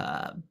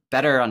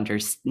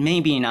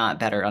maybe not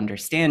better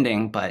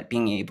understanding, but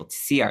being able to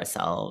see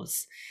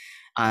ourselves.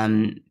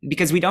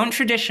 Because we don't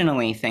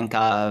traditionally think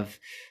of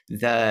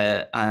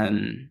the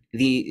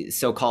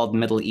so-called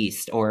Middle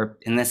East, or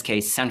in this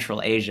case,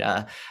 Central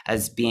Asia,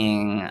 as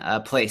being a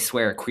place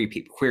where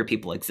queer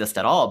people exist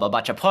at all. But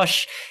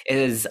Bachaposh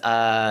is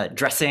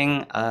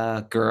dressing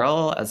a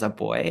girl as a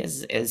boy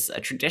is a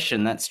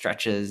tradition that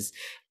stretches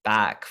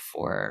back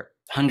for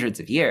hundreds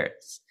of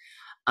years.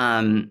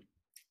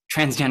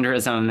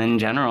 Transgenderism in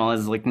general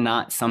is like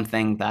not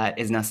something that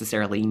is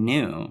necessarily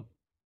new.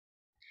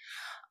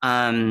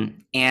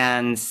 And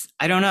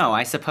I don't know,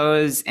 I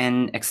suppose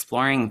in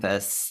exploring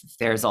this,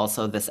 there's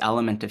also this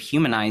element of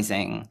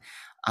humanizing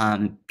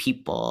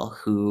people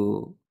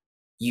who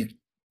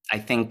I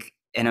think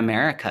in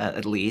America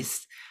at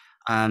least,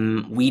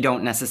 we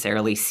don't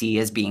necessarily see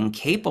as being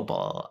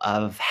capable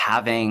of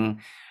having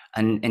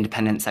an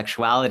independent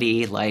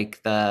sexuality,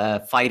 like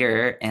the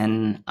fighter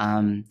in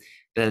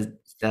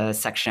the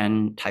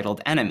section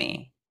titled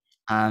Enemy.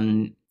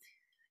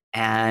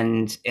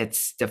 And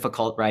it's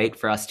difficult, right,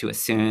 for us to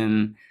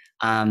assume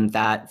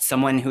that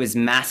someone who is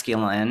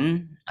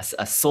masculine,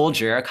 a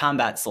soldier, a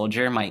combat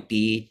soldier, might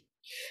be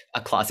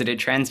a closeted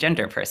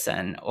transgender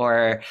person,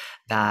 or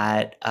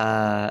that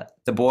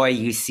the boy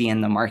you see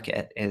in the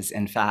market is,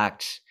 in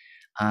fact,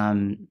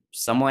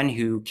 someone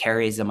who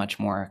carries a much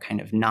more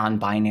kind of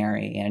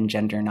non-binary and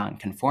gender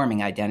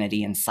non-conforming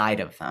identity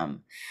inside of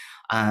them.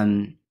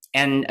 And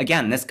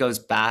again, this goes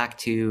back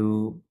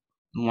to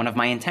one of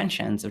my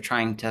intentions of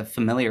trying to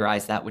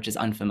familiarize that which is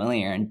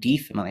unfamiliar and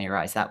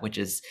defamiliarize that which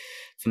is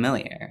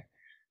familiar.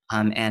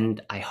 And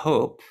I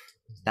hope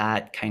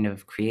that kind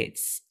of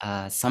creates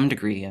some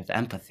degree of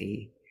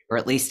empathy, or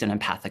at least an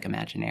empathic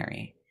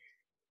imaginary.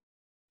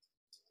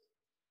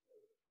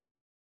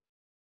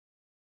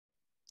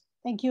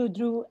 Thank you,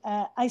 Drew.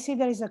 I see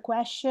there is a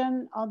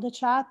question on the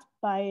chat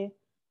by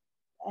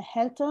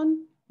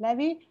Helton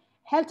Levy.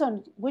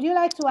 Helton, would you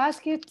like to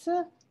ask it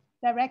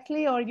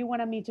directly, or you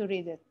wanted me to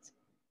read it?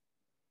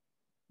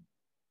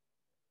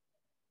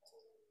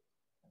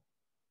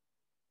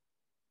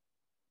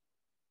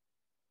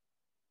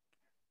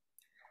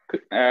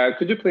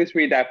 Could you please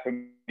read that for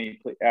me?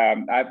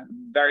 I have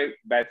very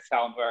bad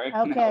sound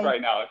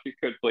right now. If you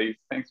could, please.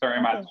 Thanks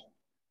very much.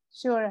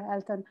 Sure,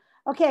 Helton.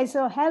 Okay,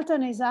 so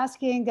Helton is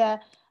asking,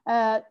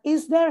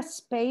 is there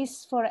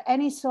space for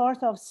any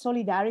sort of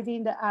solidarity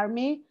in the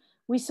army?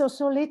 We saw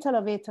so little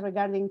of it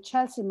regarding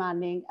Chelsea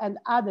Manning and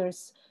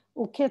others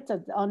who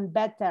quitted on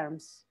bad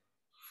terms.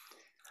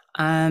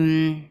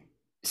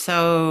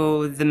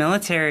 So the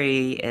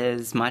military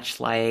is much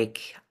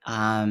like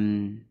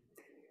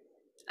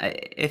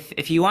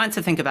if you want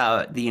to think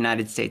about the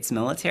United States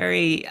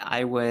military,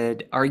 I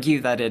would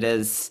argue that it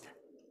is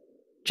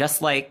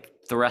just like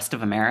the rest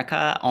of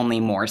America, only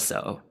more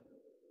so.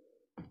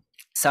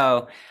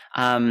 So,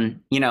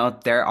 you know,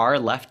 there are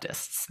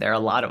leftists. There are a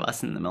lot of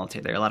us in the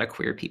military. There are a lot of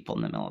queer people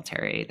in the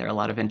military. There are a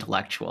lot of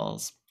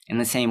intellectuals, in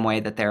the same way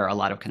that there are a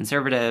lot of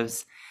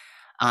conservatives,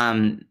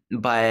 and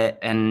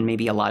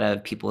maybe a lot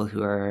of people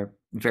who are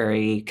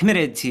very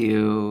committed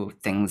to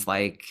things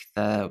like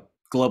the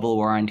global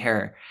war on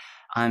terror.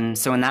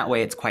 So in that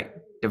way, it's quite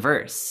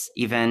diverse.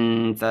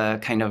 Even the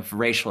kind of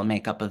racial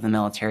makeup of the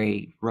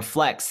military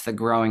reflects the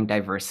growing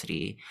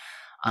diversity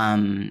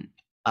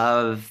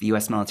of the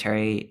US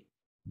military.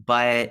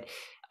 But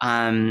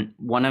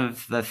one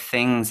of the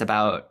things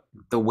about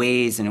the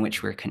ways in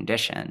which we're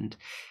conditioned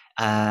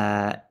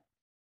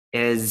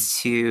is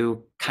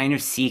to kind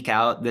of seek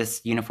out this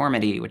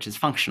uniformity, which is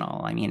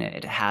functional. I mean,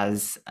 it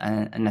has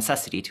a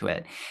necessity to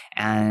it.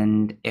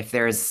 And if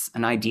there's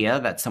an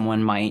idea that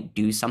someone might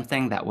do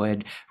something that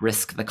would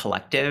risk the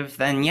collective,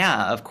 then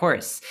yeah, of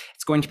course,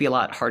 it's going to be a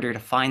lot harder to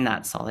find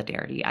that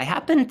solidarity. I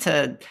happen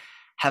to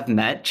have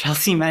met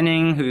Chelsea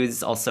Manning,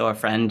 who's also a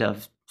friend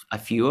of a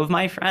few of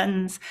my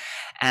friends.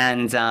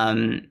 And,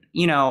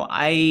 you know,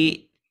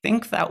 I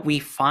think that we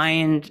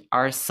find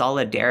our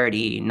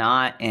solidarity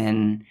not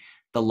in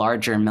the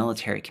larger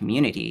military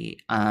community.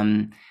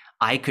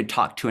 I could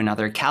talk to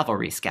another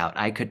cavalry scout.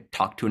 I could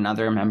talk to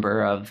another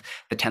member of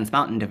the 10th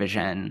Mountain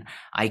Division.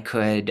 I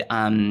could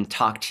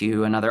talk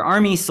to another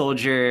Army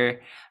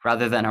soldier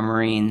rather than a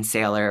Marine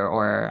sailor,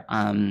 or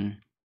I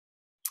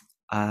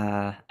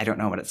don't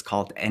know what it's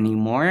called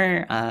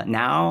anymore.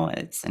 Now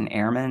it's an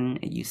airman,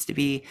 it used to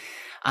be.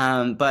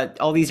 But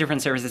all these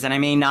different services, and I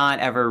may not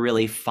ever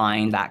really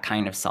find that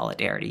kind of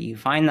solidarity. You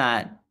find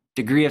that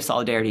degree of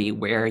solidarity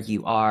where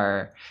you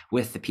are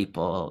with the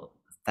people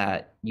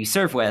that you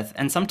serve with,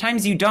 and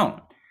sometimes you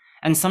don't.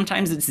 And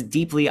sometimes it's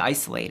deeply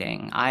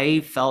isolating.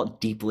 I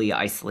felt deeply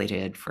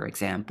isolated, for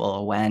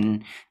example,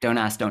 when Don't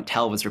Ask, Don't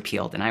Tell was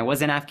repealed, and I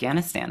was in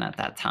Afghanistan at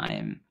that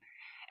time.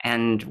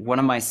 And one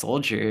of my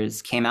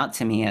soldiers came out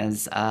to me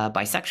as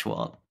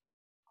bisexual,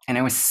 and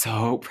I was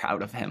so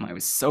proud of him. I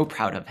was so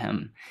proud of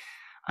him.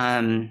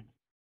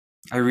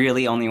 I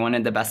really only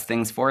wanted the best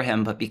things for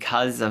him, but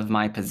because of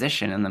my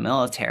position in the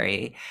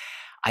military,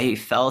 I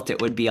felt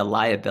it would be a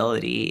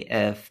liability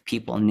if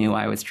people knew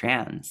I was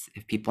trans,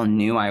 if people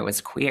knew I was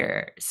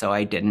queer, so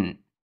I didn't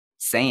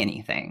say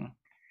anything.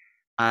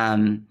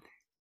 And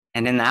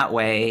in that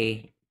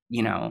way,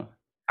 you know,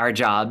 our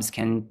jobs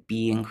can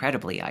be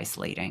incredibly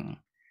isolating.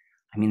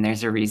 I mean,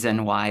 there's a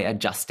reason why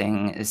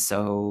adjusting is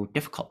so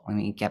difficult when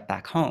we get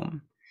back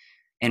home.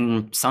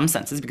 In some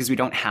senses, because we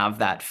don't have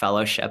that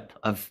fellowship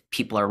of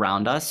people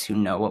around us who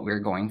know what we're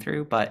going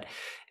through. But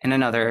in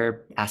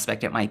another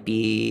aspect, it might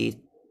be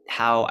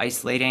how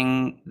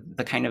isolating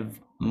the kind of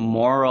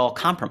moral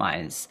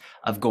compromise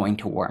of going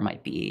to war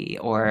might be,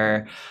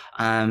 or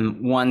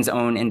one's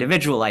own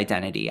individual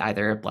identity,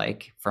 either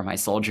like for my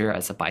soldier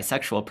as a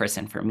bisexual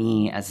person, for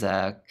me as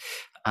a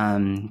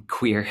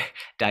queer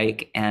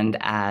dyke, and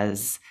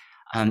as,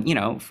 you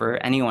know, for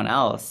anyone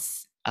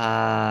else,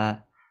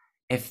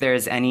 if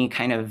there's any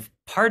kind of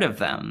part of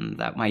them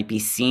that might be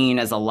seen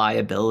as a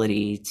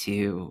liability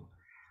to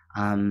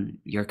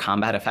your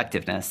combat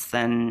effectiveness,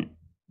 then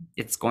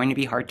it's going to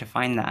be hard to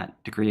find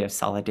that degree of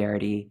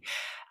solidarity.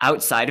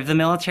 Outside of the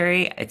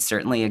military, it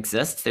certainly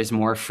exists. There's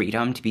more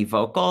freedom to be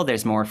vocal.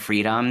 There's more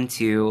freedom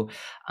to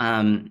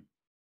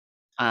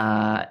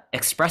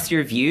express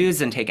your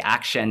views and take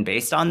action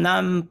based on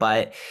them.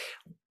 But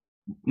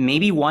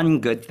maybe one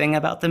good thing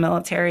about the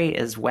military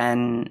is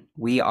when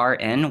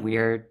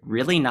we're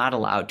really not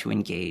allowed to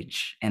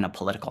engage in a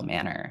political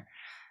manner,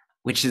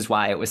 which is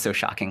why it was so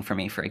shocking for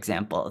me, for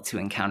example, to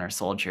encounter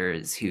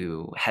soldiers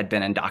who had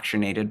been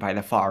indoctrinated by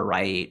the far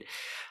right.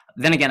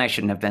 Then again, I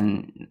shouldn't have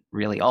been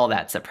really all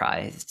that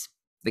surprised.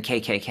 The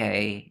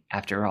KKK,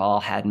 after all,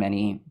 had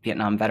many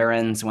Vietnam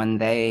veterans when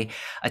they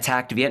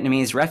attacked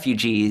Vietnamese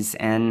refugees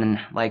in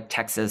like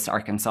Texas,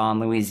 Arkansas, and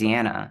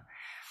Louisiana.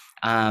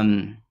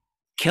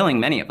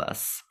 Killing many of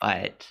us,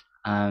 but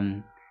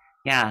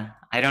yeah,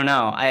 I don't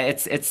know.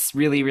 It's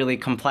really, really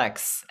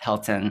complex,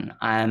 Helton.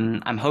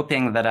 I'm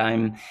hoping that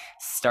I'm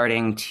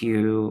starting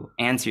to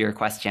answer your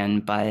question,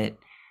 but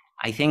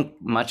I think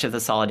much of the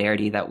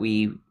solidarity that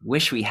we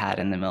wish we had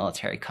in the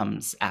military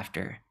comes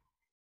after.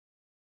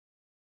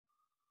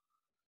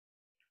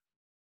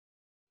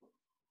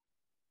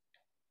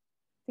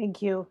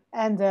 Thank you.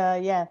 And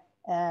yeah,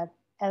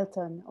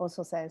 Elton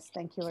also says,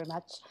 thank you very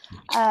much.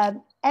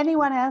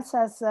 Anyone else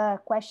has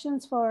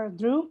questions for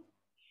Drew?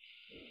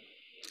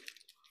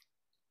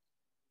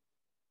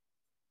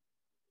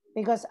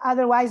 Because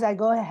otherwise I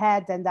go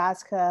ahead and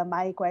ask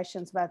my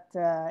questions, but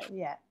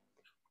yeah,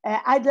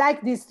 I'd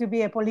like this to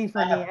be a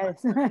polyphony.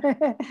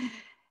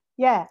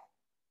 Yeah.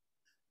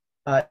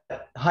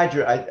 Hi,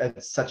 Drew.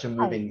 It's such a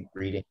moving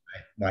reading.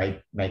 My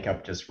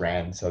makeup just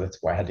ran, so that's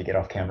why I had to get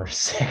off camera for a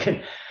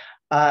second.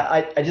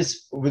 I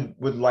just would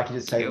like you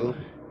to say a little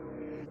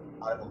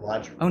out of a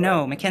larger. Oh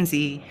no,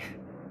 Mackenzie.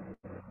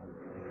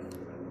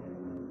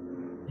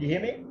 you hear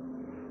me?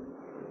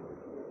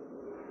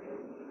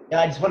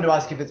 Yeah, I just wanted to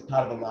ask if it's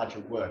part of a larger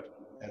work,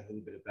 a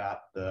little bit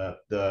about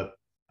the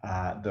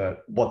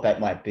what that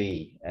might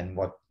be and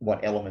what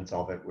elements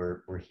of it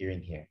we're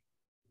hearing here.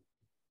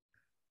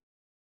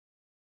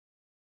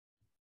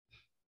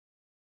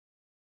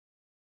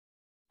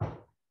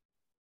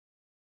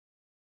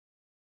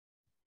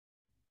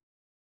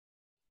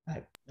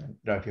 I don't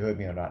know if you heard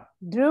me or not.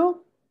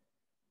 Drew,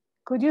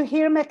 could you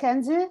hear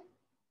Mackenzie?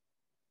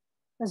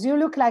 Because you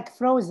look like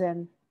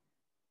frozen.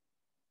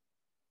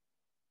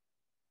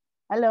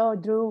 Hello,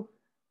 Drew.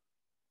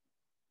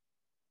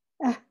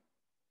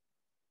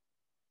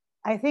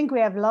 I think we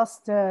have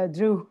lost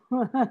Drew.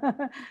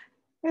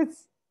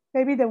 It's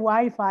maybe the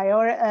Wi-Fi,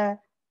 or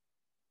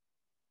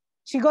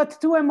she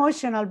got too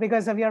emotional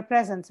because of your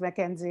presence,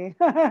 Mackenzie.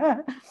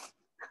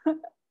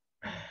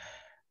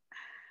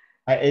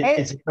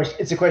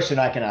 It's a question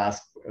I can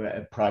ask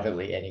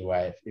privately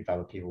anyway, if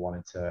other people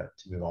wanted to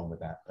move on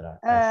with that, but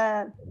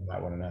you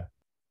might want to know.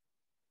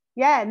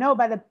 Yeah, no,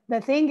 but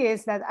the thing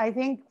is that I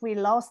think we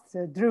lost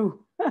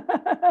Drew.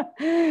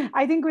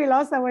 I think we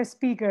lost our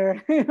speaker.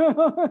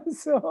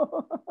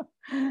 So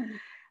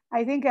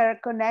I think our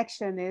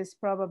connection is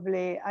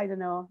probably, I don't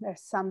know,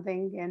 there's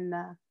something in...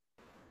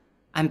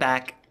 I'm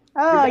back.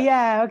 Oh,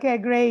 yeah, okay,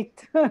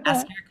 great.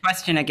 Ask your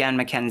question again,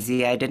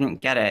 Mackenzie. I didn't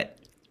get it.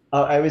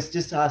 I was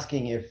just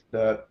asking if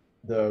the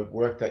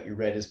work that you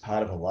read is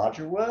part of a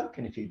larger work,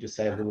 and if you just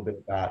say a little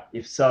bit about,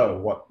 if so,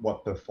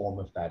 what the form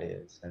of that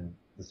is and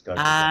the scope of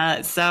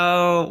that.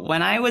 So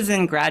when I was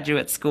in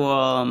graduate school,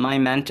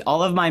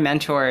 all of my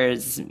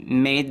mentors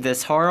did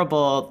this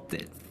horrible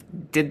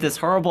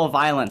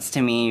violence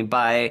to me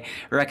by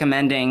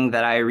recommending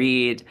that I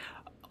read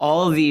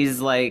all of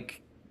these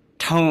like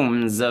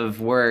tomes of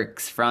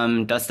works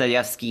from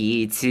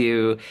Dostoevsky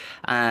to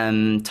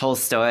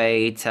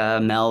Tolstoy to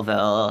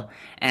Melville.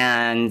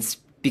 And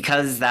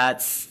because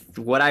that's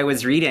what I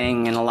was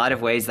reading, in a lot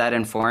of ways that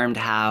informed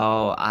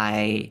how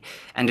I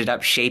ended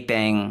up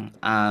shaping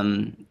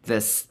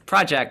this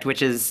project,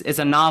 which is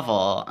a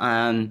novel.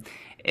 I'm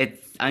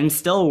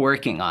still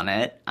working on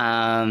it.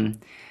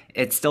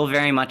 It's still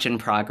very much in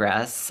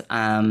progress.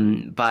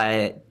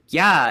 But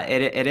yeah,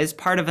 it is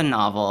part of a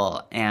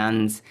novel.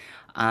 And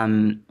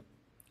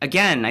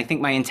again, I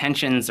think my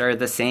intentions are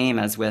the same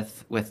as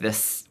with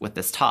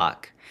this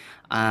talk.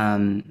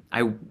 I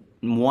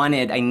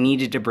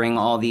needed to bring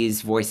all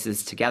these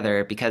voices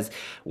together, because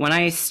when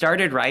I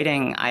started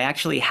writing, I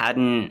actually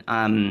hadn't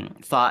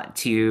thought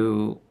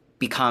to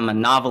become a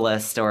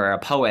novelist or a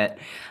poet.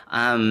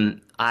 I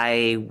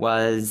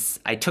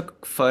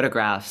took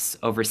photographs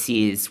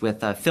overseas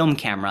with a film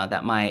camera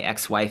that my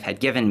ex-wife had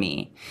given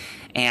me.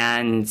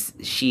 And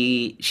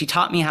she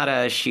taught me how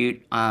to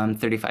shoot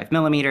 35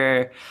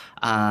 millimeter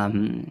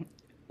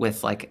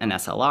with like an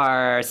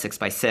SLR,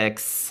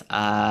 6x6,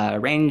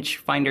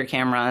 rangefinder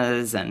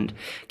cameras, and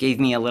gave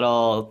me a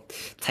little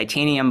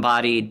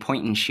titanium-bodied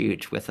point and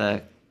shoot with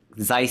a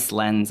Zeiss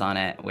lens on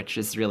it, which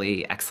is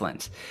really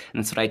excellent.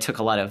 And that's what I took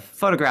a lot of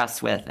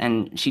photographs with.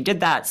 And she did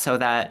that so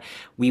that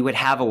we would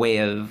have a way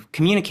of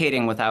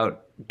communicating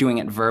without doing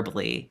it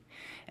verbally.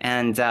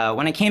 And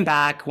when I came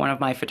back, one of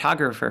my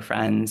photographer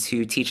friends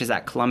who teaches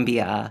at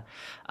Columbia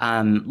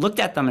looked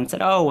at them and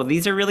said, oh, well,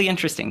 these are really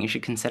interesting. You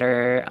should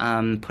consider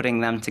putting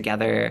them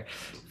together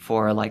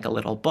for like a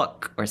little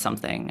book or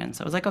something. And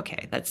so I was like,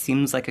 okay, that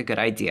seems like a good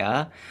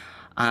idea.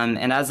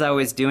 And as I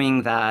was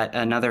doing that,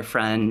 another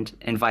friend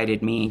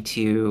invited me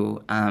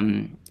to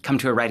come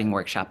to a writing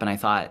workshop. And I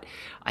thought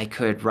I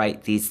could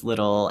write these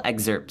little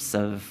excerpts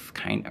of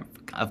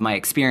my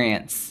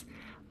experience.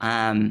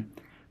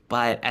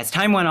 But as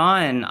time went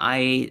on,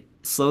 I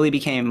slowly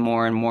became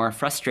more and more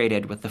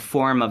frustrated with the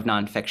form of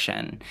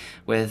nonfiction,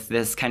 with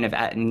this kind of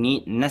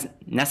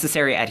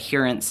necessary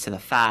adherence to the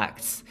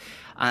facts,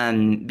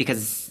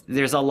 because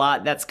there's a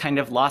lot that's kind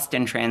of lost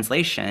in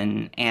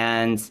translation.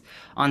 And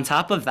on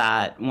top of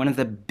that, one of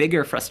the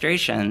bigger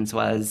frustrations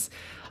was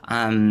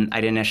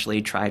I'd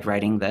initially tried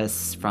writing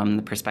this from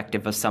the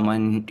perspective of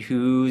someone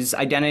whose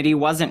identity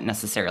wasn't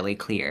necessarily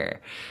clear.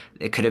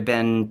 It could have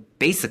been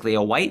basically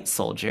a white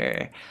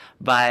soldier.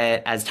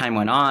 But as time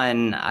went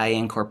on, I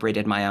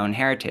incorporated my own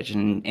heritage.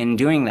 And in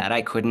doing that,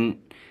 I couldn't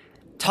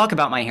talk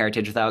about my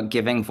heritage without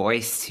giving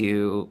voice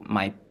to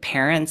my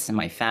parents and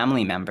my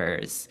family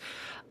members.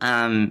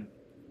 As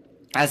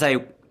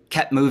I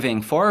kept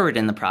moving forward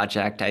in the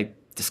project, I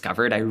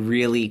discovered I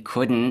really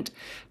couldn't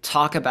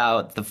talk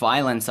about the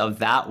violence of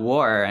that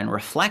war and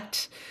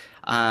reflect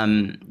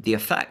the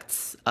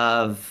effects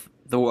of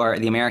the war,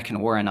 the American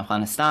war in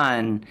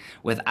Afghanistan,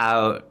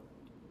 without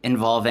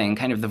involving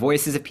kind of the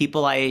voices of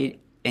people I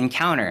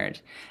encountered.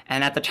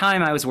 And at the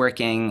time, I was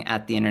working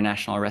at the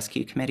International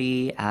Rescue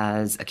Committee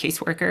as a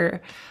caseworker,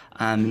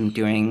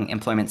 doing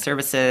employment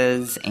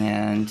services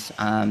and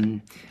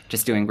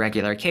just doing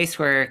regular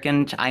casework.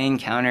 And I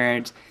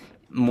encountered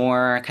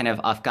more kind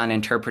of Afghan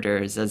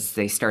interpreters as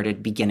they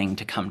started beginning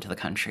to come to the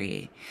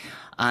country.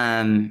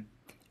 And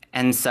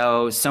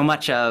so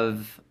much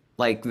of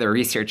like the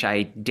research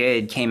I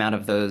did came out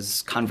of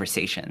those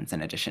conversations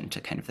in addition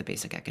to kind of the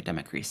basic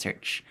academic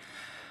research.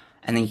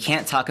 And then you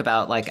can't talk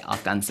about like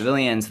Afghan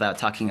civilians without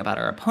talking about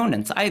our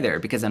opponents either,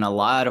 because in a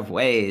lot of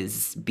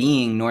ways,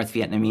 being North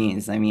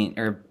Vietnamese,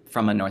 or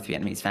from a North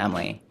Vietnamese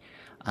family,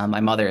 my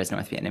mother is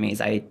North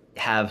Vietnamese. I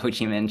have Ho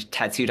Chi Minh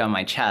tattooed on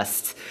my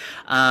chest.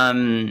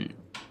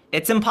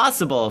 It's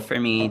impossible for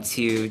me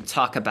to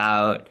talk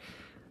about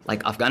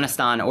like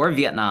Afghanistan or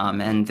Vietnam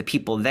and the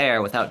people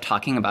there without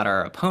talking about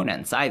our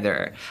opponents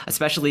either,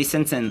 especially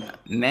since in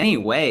many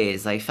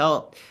ways I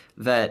felt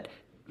that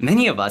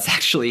many of us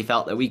actually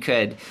felt that we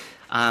could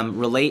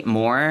relate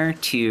more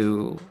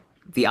to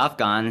the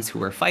Afghans who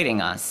were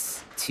fighting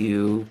us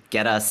to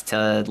get us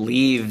to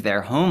leave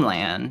their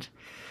homeland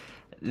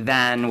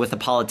than with the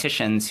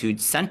politicians who'd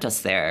sent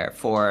us there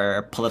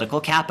for political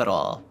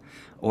capital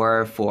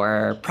or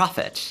for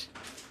profit.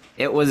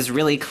 It was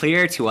really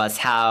clear to us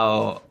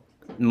how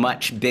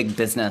much big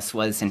business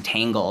was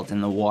entangled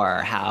in the war,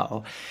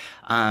 how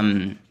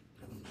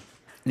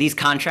these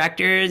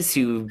contractors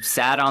who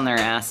sat on their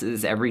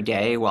asses every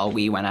day while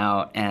we went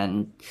out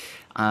and,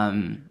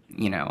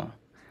 you know,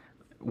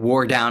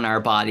 wore down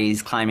our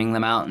bodies, climbing the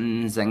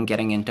mountains and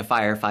getting into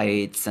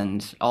firefights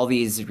and all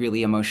these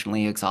really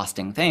emotionally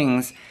exhausting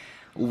things,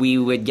 we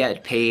would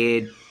get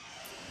paid,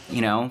 you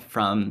know,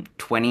 from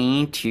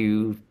 20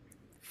 to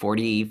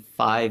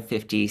 45,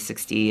 50,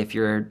 60, if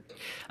you're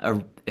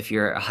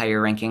a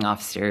higher ranking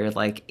officer,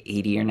 like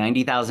 $80,000 or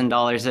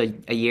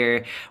 $90,000 a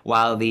year,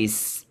 while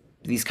these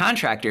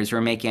contractors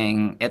were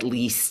making at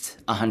least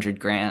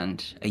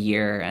 $100,000 a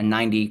year, and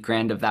 90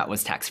 grand of that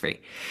was tax-free.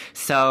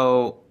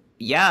 So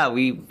yeah,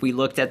 we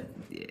looked at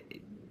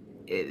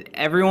it,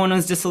 everyone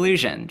was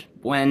disillusioned.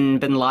 When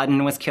bin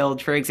Laden was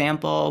killed, for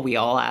example, we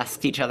all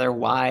asked each other,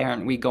 why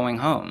aren't we going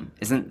home?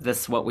 Isn't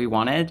this what we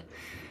wanted?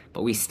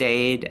 But we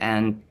stayed,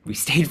 and we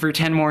stayed for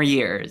 10 more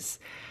years.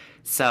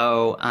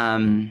 So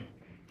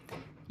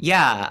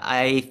yeah,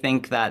 I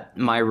think that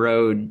my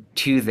road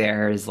to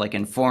there is like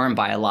informed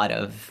by a lot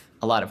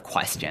of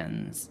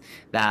questions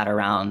that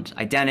around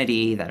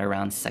identity, that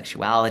around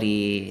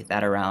sexuality,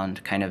 that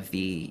around kind of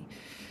the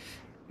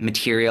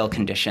material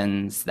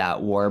conditions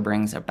that war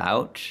brings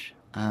about.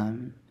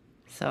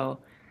 So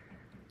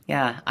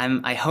yeah,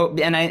 I hope,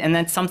 and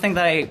that's something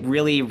that I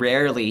really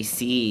rarely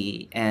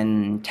see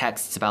in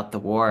texts about the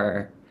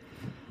war.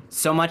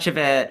 So much of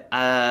it,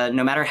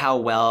 no matter how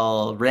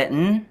well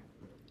written,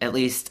 at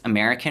least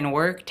American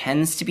work,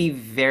 tends to be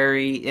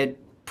it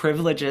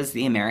privileges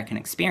the American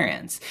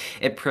experience.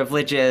 It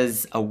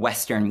privileges a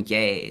Western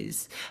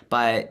gaze,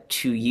 but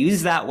to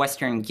use that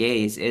Western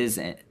gaze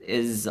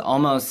is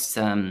almost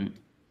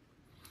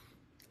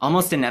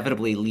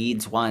inevitably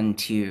leads one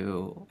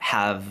to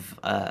have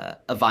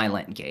a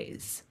violent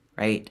gaze,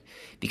 right?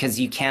 Because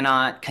you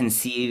cannot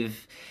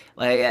conceive,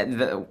 like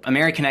the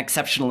American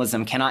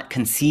exceptionalism cannot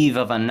conceive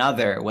of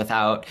another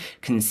without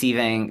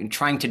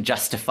trying to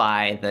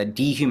justify the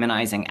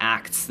dehumanizing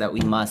acts that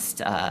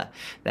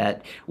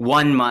that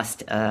one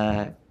must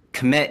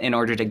commit in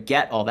order to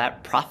get all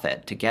that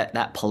profit, to get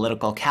that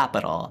political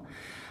capital.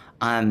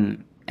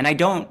 And I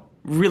don't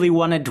really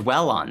want to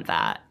dwell on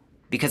that,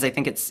 because I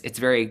think it's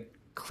very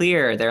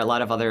clear there are a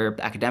lot of other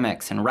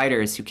academics and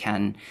writers who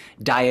can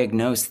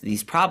diagnose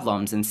these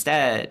problems.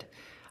 Instead,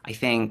 I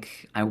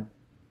think I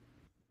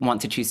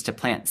want to choose to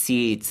plant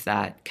seeds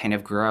that kind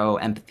of grow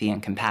empathy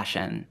and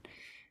compassion,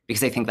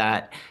 because I think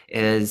that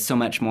is so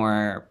much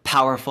more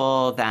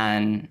powerful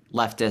than a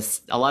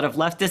lot of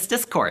leftist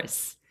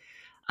discourse.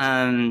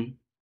 You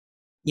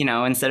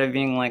know, instead of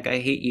being like, I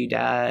hate you,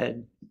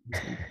 Dad,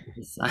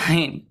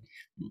 sign,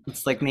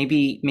 it's like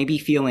maybe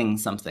feeling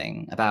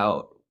something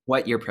about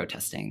what you're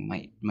protesting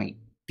might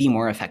be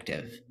more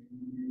effective.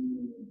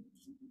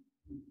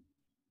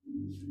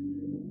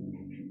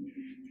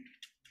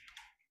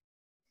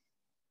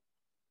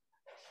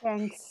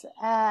 Thanks.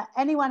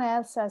 Anyone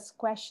else has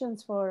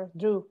questions for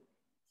Drew?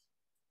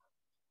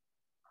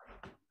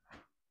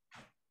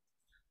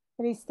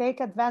 Please take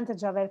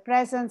advantage of her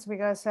presence,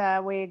 because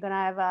we're gonna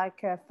have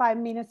like 5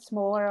 minutes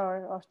more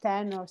or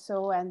 10 or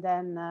so, and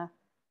then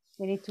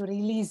we need to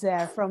release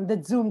her from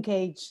the Zoom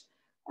cage.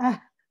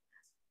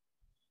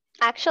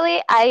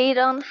 Actually, I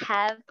don't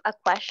have a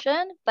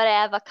question, but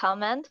I have a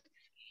comment.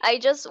 I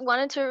just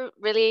wanted to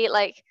really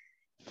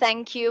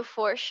thank you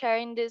for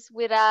sharing this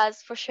with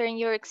us, for sharing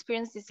your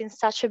experiences in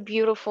such a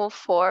beautiful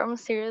form.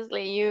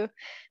 Seriously, you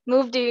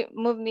moved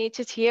me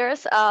to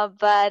tears.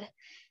 But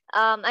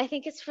I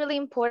think it's really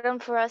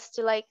important for us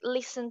to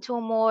listen to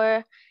a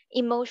more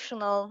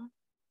emotional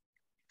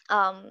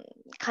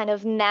kind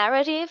of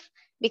narrative,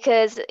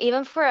 because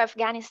even for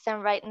Afghanistan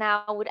right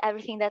now, with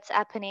everything that's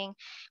happening,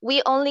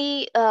 we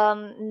only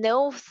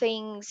know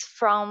things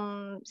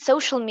from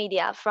social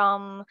media,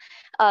 from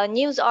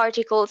news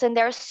articles, and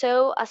they're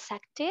so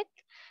aseptic.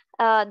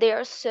 They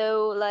are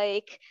so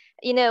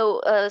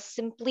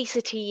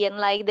simplicity,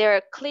 and there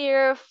are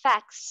clear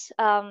facts.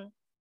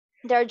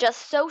 they're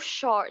just so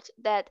short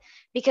that,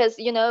 because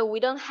we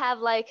don't have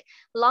like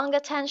long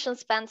attention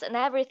spans and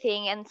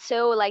everything, and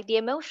so like the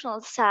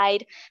emotional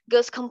side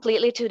goes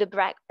completely to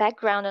the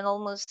background and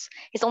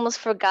it's almost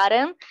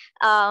forgotten,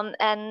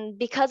 and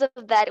because of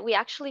that we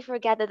actually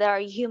forget that there are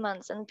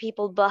humans and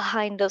people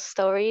behind those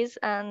stories.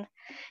 And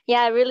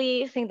yeah, I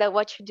really think that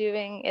what you're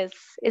doing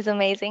is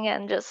amazing,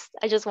 and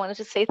I just wanted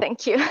to say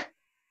thank you.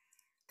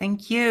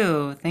 Thank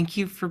you. Thank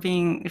you for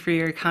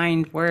your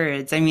kind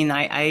words. I mean,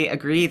 I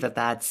agree that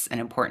that's an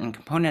important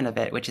component of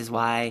it, which is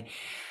why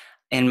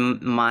in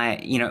my,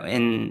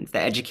 in the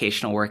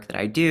educational work that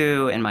I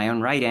do, in my own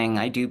writing,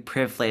 I do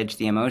privilege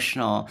the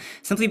emotional,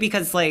 simply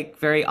because like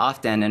very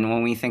often, and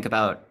when we think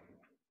about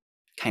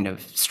kind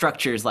of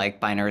structures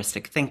like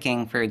binaristic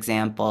thinking, for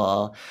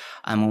example,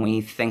 when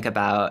we think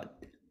about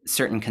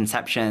certain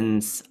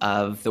conceptions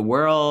of the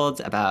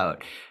world,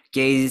 about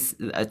gaze,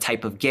 a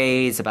type of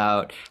gaze,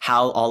 about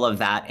how all of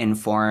that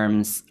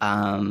informs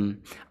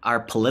our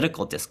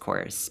political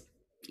discourse.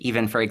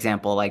 Even, for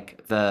example,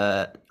 like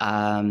the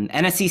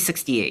NSC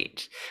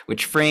 68,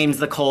 which frames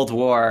the Cold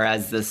War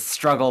as this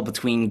struggle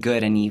between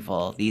good and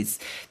evil. These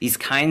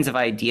kinds of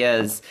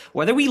ideas,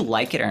 whether we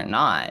like it or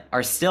not,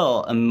 are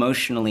still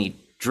emotionally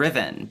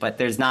driven, but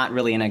there's not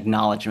really an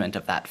acknowledgement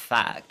of that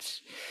fact.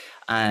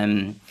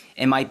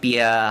 It might be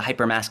a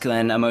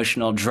hypermasculine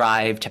emotional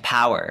drive to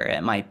power.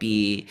 It might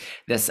be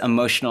this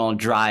emotional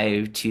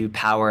drive to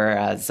power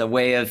as a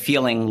way of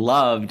feeling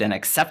loved and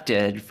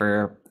accepted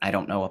for, I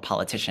don't know, a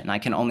politician. I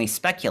can only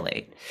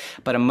speculate.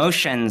 But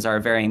emotions are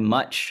very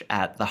much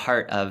at the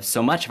heart of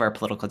so much of our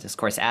political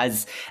discourse,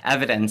 as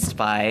evidenced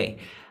by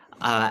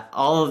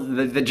all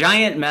of the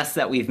giant mess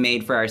that we've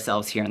made for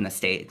ourselves here in the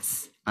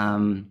States,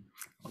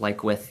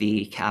 like with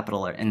the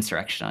Capitol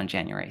insurrection on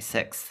January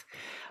 6th.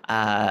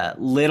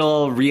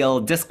 Little real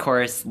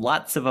discourse,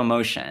 lots of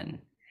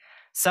emotion.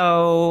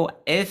 So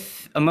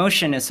if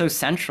emotion is so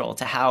central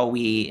to how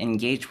we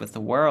engage with the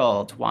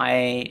world,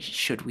 why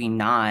should we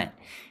not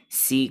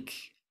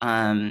seek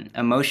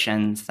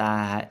emotions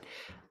that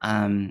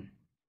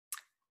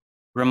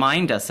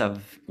remind us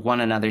of one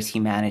another's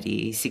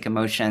humanity, seek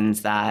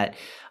emotions that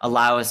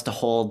allow us to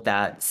hold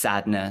that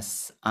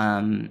sadness,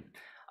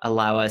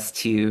 allow us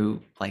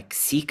to like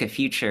seek a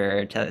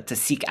future, to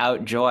seek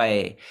out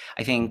joy?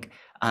 I think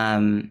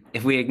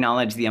if we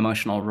acknowledge the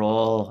emotional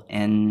role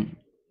in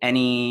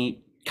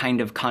any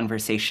kind of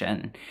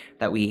conversation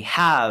that we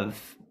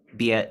have,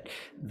 be it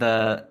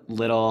the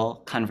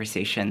little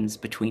conversations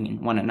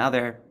between one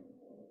another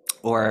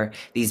or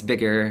these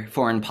bigger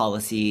foreign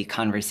policy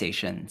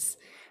conversations,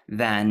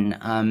 then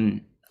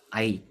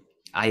I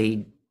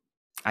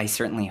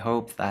certainly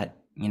hope that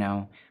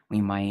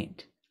we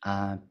might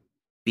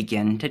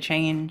begin to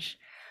change.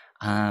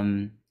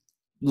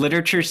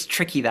 Literature's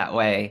tricky that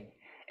way.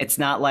 It's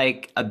not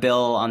like a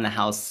bill on the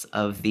House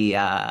of the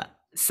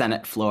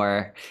Senate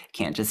floor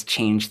can't just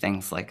change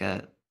things like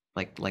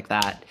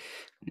that.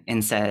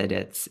 Instead,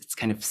 it's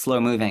kind of slow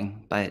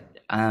moving,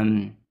 but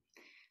in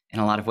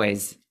a lot of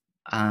ways,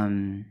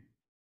 I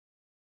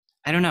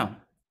don't know.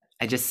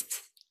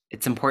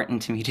 It's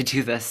important to me to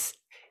do this.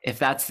 If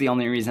that's the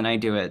only reason I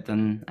do it,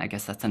 then I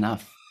guess that's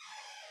enough.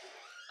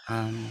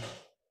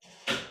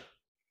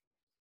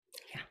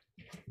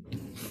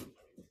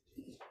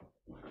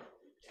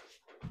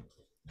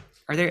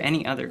 Are there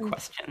any other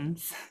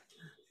questions?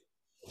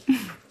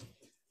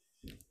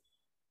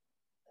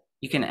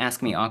 You can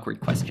ask me awkward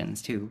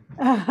questions too.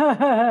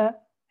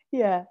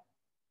 Yeah.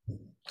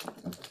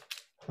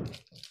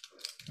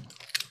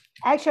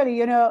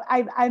 Actually,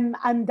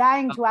 I'm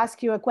dying to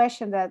ask you a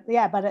question that,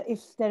 but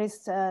if there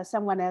is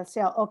someone else,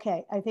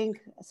 okay. I think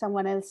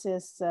someone else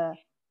is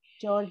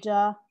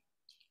Georgia.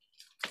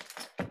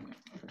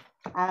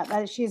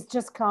 But she's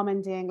just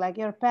commenting, like,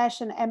 your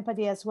passion,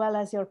 empathy, as well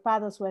as your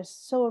pathos were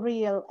so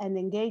real and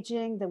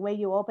engaging. The way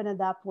you opened it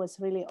up was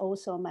really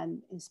awesome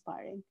and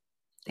inspiring.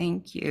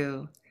 Thank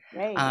you.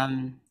 Great.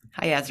 Hi,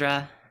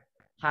 Ezra.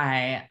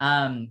 Hi.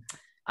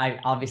 I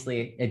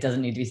obviously, it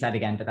doesn't need to be said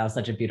again, but that was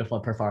such a beautiful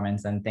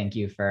performance, and thank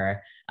you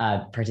for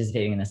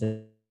participating in this.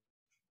 It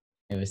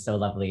was so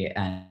lovely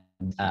and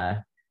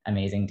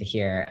amazing to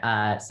hear.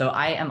 So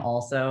I am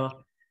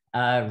also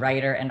a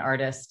writer and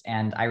artist,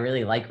 and I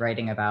really like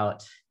writing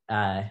about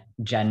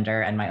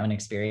gender and my own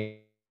experiences,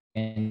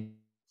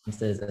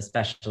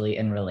 especially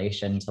in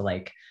relation to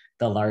like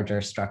the larger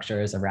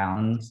structures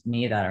around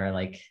me that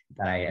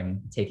I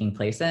am taking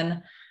place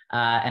in.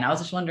 And I was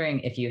just wondering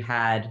if you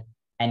had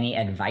any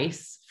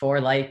advice for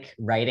like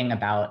writing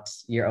about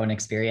your own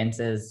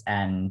experiences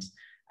and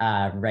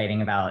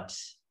writing about,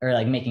 or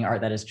like making art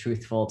that is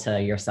truthful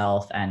to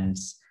yourself and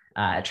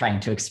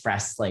trying to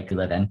express like you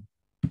live in.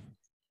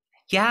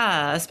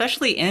 Yeah,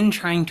 especially in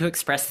trying to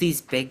express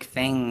these big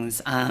things.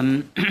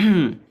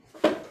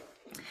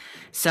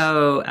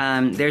 So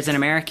there's an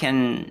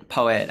American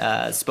poet,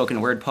 a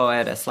spoken word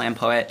poet, a slam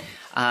poet,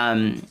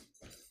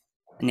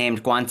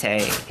 named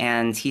Guante,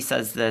 and he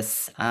says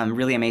this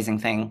really amazing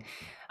thing.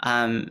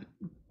 Don't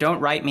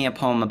write me a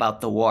poem about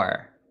the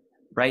war.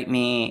 Write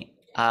me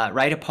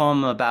write a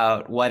poem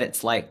about what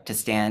it's like to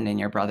stand in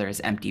your brother's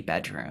empty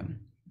bedroom.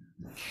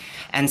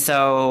 And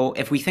so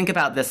if we think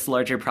about this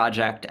larger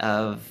project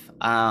of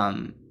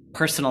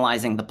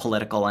personalizing the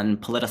political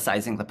and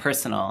politicizing the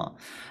personal,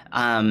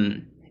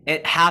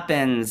 it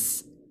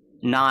happens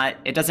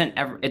it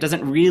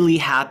doesn't really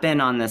happen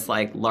on this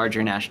like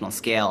larger national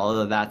scale,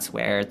 although that's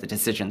where the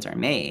decisions are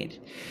made.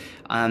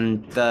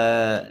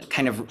 The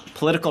kind of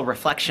political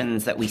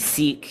reflections that we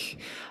seek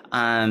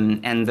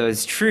and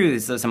those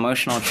truths, those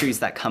emotional truths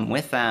that come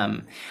with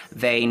them,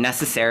 they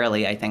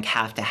necessarily, I think,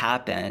 have to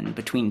happen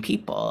between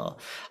people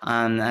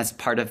as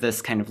part of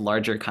this kind of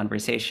larger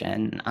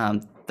conversation.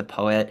 The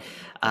poet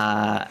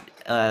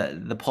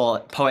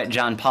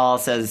John Paul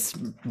says,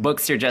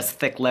 books are just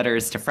thick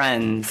letters to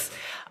friends,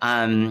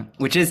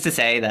 which is to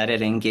say that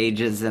it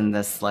engages in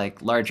this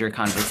like larger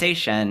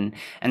conversation.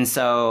 And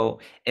so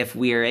if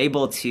we are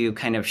able to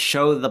kind of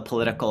show the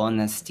political in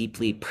this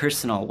deeply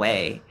personal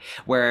way,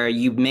 where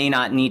you may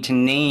not need to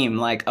name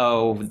like,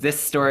 oh, this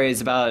story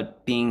is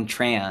about being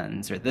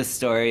trans, or this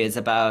story is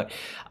about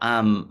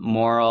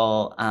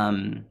moral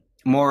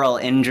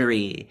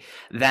injury,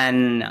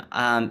 then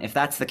if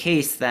that's the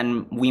case,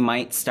 then we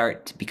might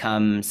start to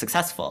become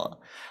successful.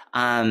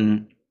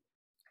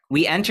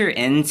 We enter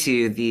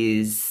into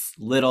these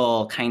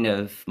little kind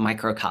of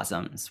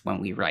microcosms when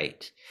we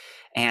write.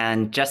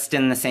 And just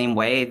in the same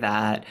way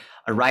that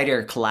a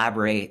writer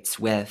collaborates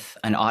with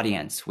an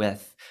audience,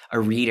 with a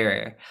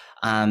reader,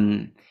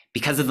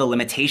 because of the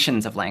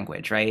limitations of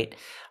language, right?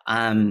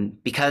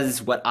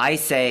 Because what I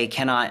say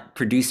cannot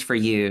produce for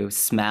you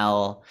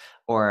smell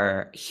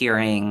or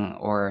hearing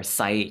or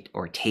sight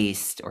or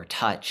taste or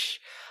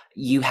touch.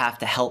 You have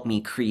to help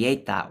me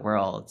create that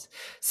world.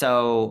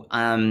 So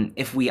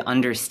if we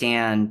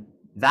understand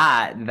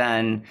that,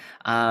 then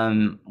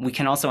we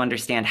can also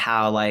understand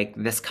how like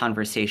this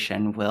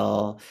conversation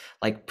will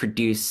like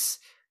produce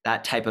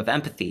that type of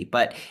empathy.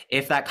 But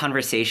if that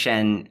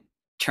conversation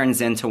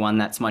turns into one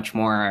that's much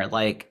more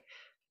like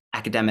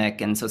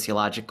academic and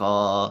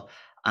sociological,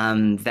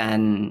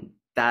 then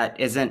that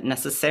isn't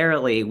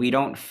necessarily, we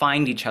don't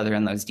find each other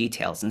in those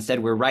details.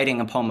 Instead, we're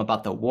writing a poem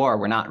about the war.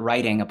 We're not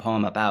writing a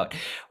poem about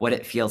what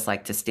it feels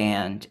like to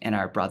stand in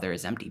our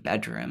brother's empty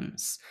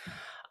bedrooms.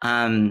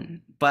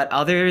 But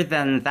other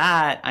than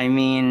that, I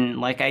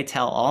mean, like I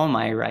tell all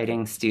my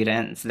writing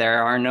students,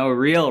 there are no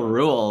real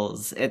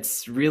rules.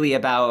 It's really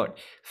about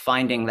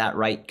finding that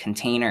right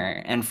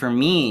container. And for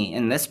me,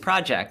 in this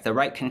project, the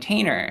right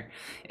container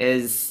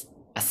is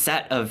a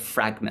set of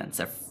fragments,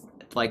 of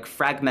like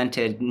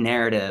fragmented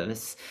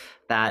narratives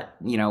that,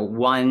 you know,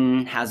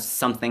 one has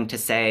something to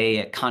say,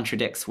 it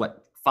contradicts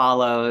what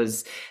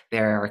follows.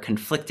 There are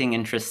conflicting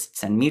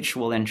interests and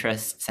mutual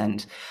interests,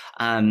 and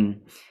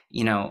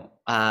you know,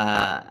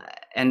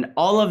 and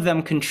all of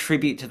them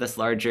contribute to this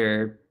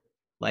larger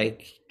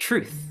like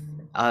truth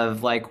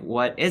of like,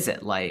 what is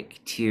it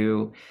like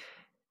to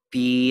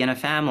be in a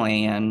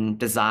family and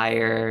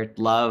desire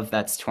love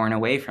that's torn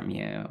away from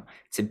you,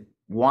 to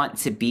want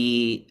to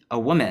be a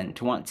woman,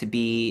 to want to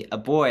be a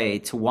boy,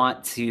 to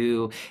want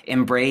to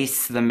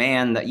embrace the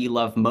man that you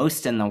love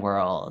most in the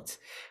world,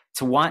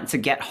 to want to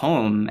get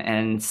home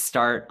and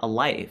start a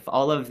life.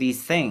 All of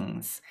these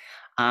things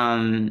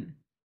are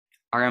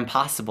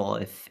impossible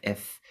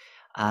if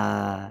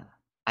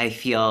I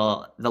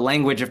feel the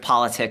language of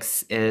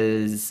politics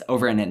is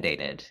over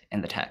inundated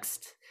in the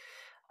text.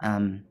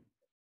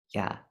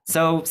 Yeah,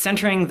 so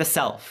centering the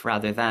self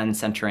rather than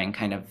centering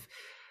kind of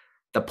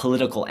the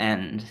political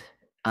end.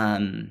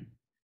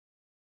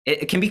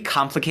 It can be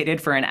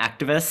complicated for an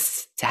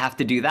activist to have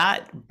to do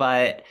that,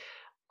 but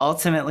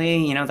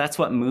ultimately, you know, that's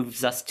what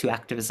moves us to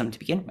activism to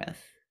begin with.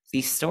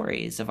 These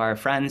stories of our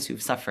friends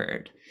who've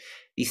suffered,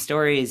 these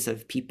stories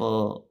of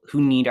people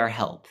who need our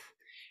help.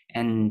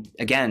 And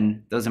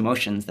again, those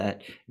emotions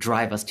that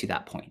drive us to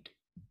that point.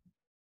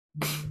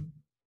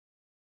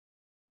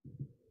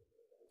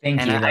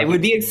 Thank you. I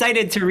would be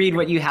excited to read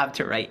what you have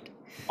to write.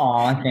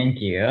 Oh, thank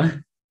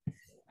you.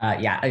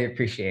 Yeah, I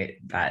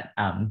appreciate that.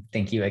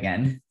 Thank you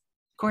again.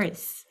 Of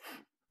course.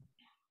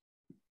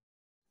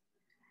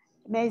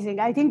 Amazing.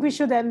 I think we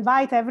should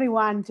invite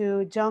everyone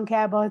to John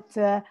Cabot,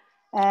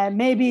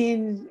 maybe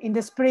in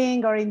the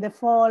spring or in the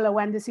fall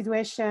when the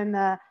situation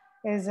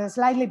is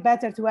slightly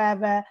better, to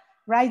have a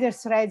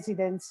writer's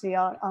residency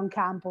on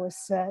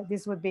campus.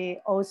 This would be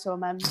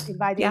awesome. I'm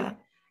inviting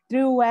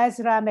Drew,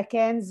 Ezra,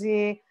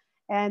 Mackenzie,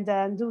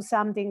 and do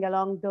something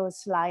along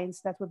those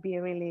lines. That would be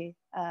really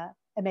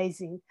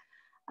amazing.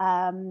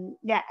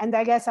 Yeah, and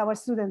I guess our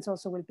students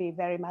also will be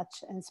very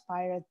much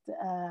inspired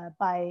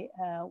by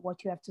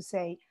what you have to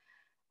say.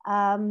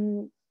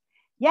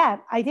 Yeah,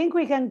 I think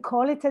we can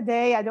call it a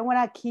day. I don't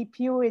want to keep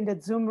you in the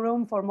Zoom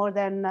room for more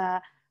than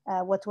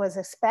what was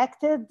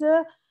expected,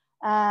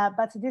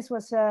 but this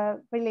was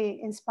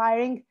really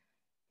inspiring.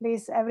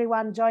 Please,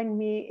 everyone, join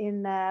me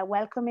in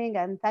welcoming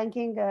and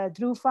thanking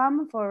Drew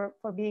Pham for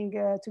being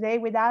today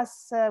with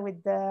us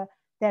with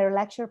their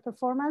lecture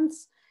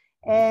performance,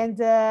 and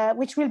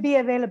which will be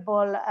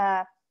available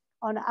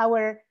on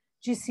our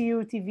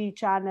JCUTV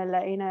channel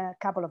in a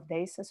couple of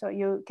days, so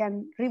you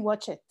can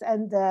rewatch it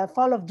and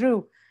follow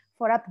Drew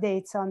for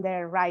updates on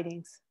their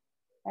writings.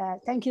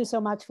 Thank you so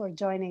much for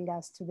joining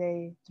us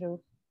today, Drew.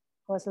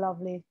 It was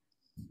lovely.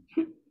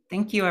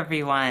 Thank you,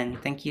 everyone.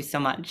 Thank you so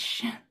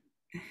much.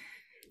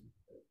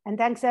 And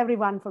thanks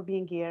everyone for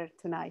being here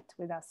tonight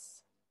with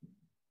us.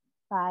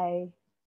 Bye.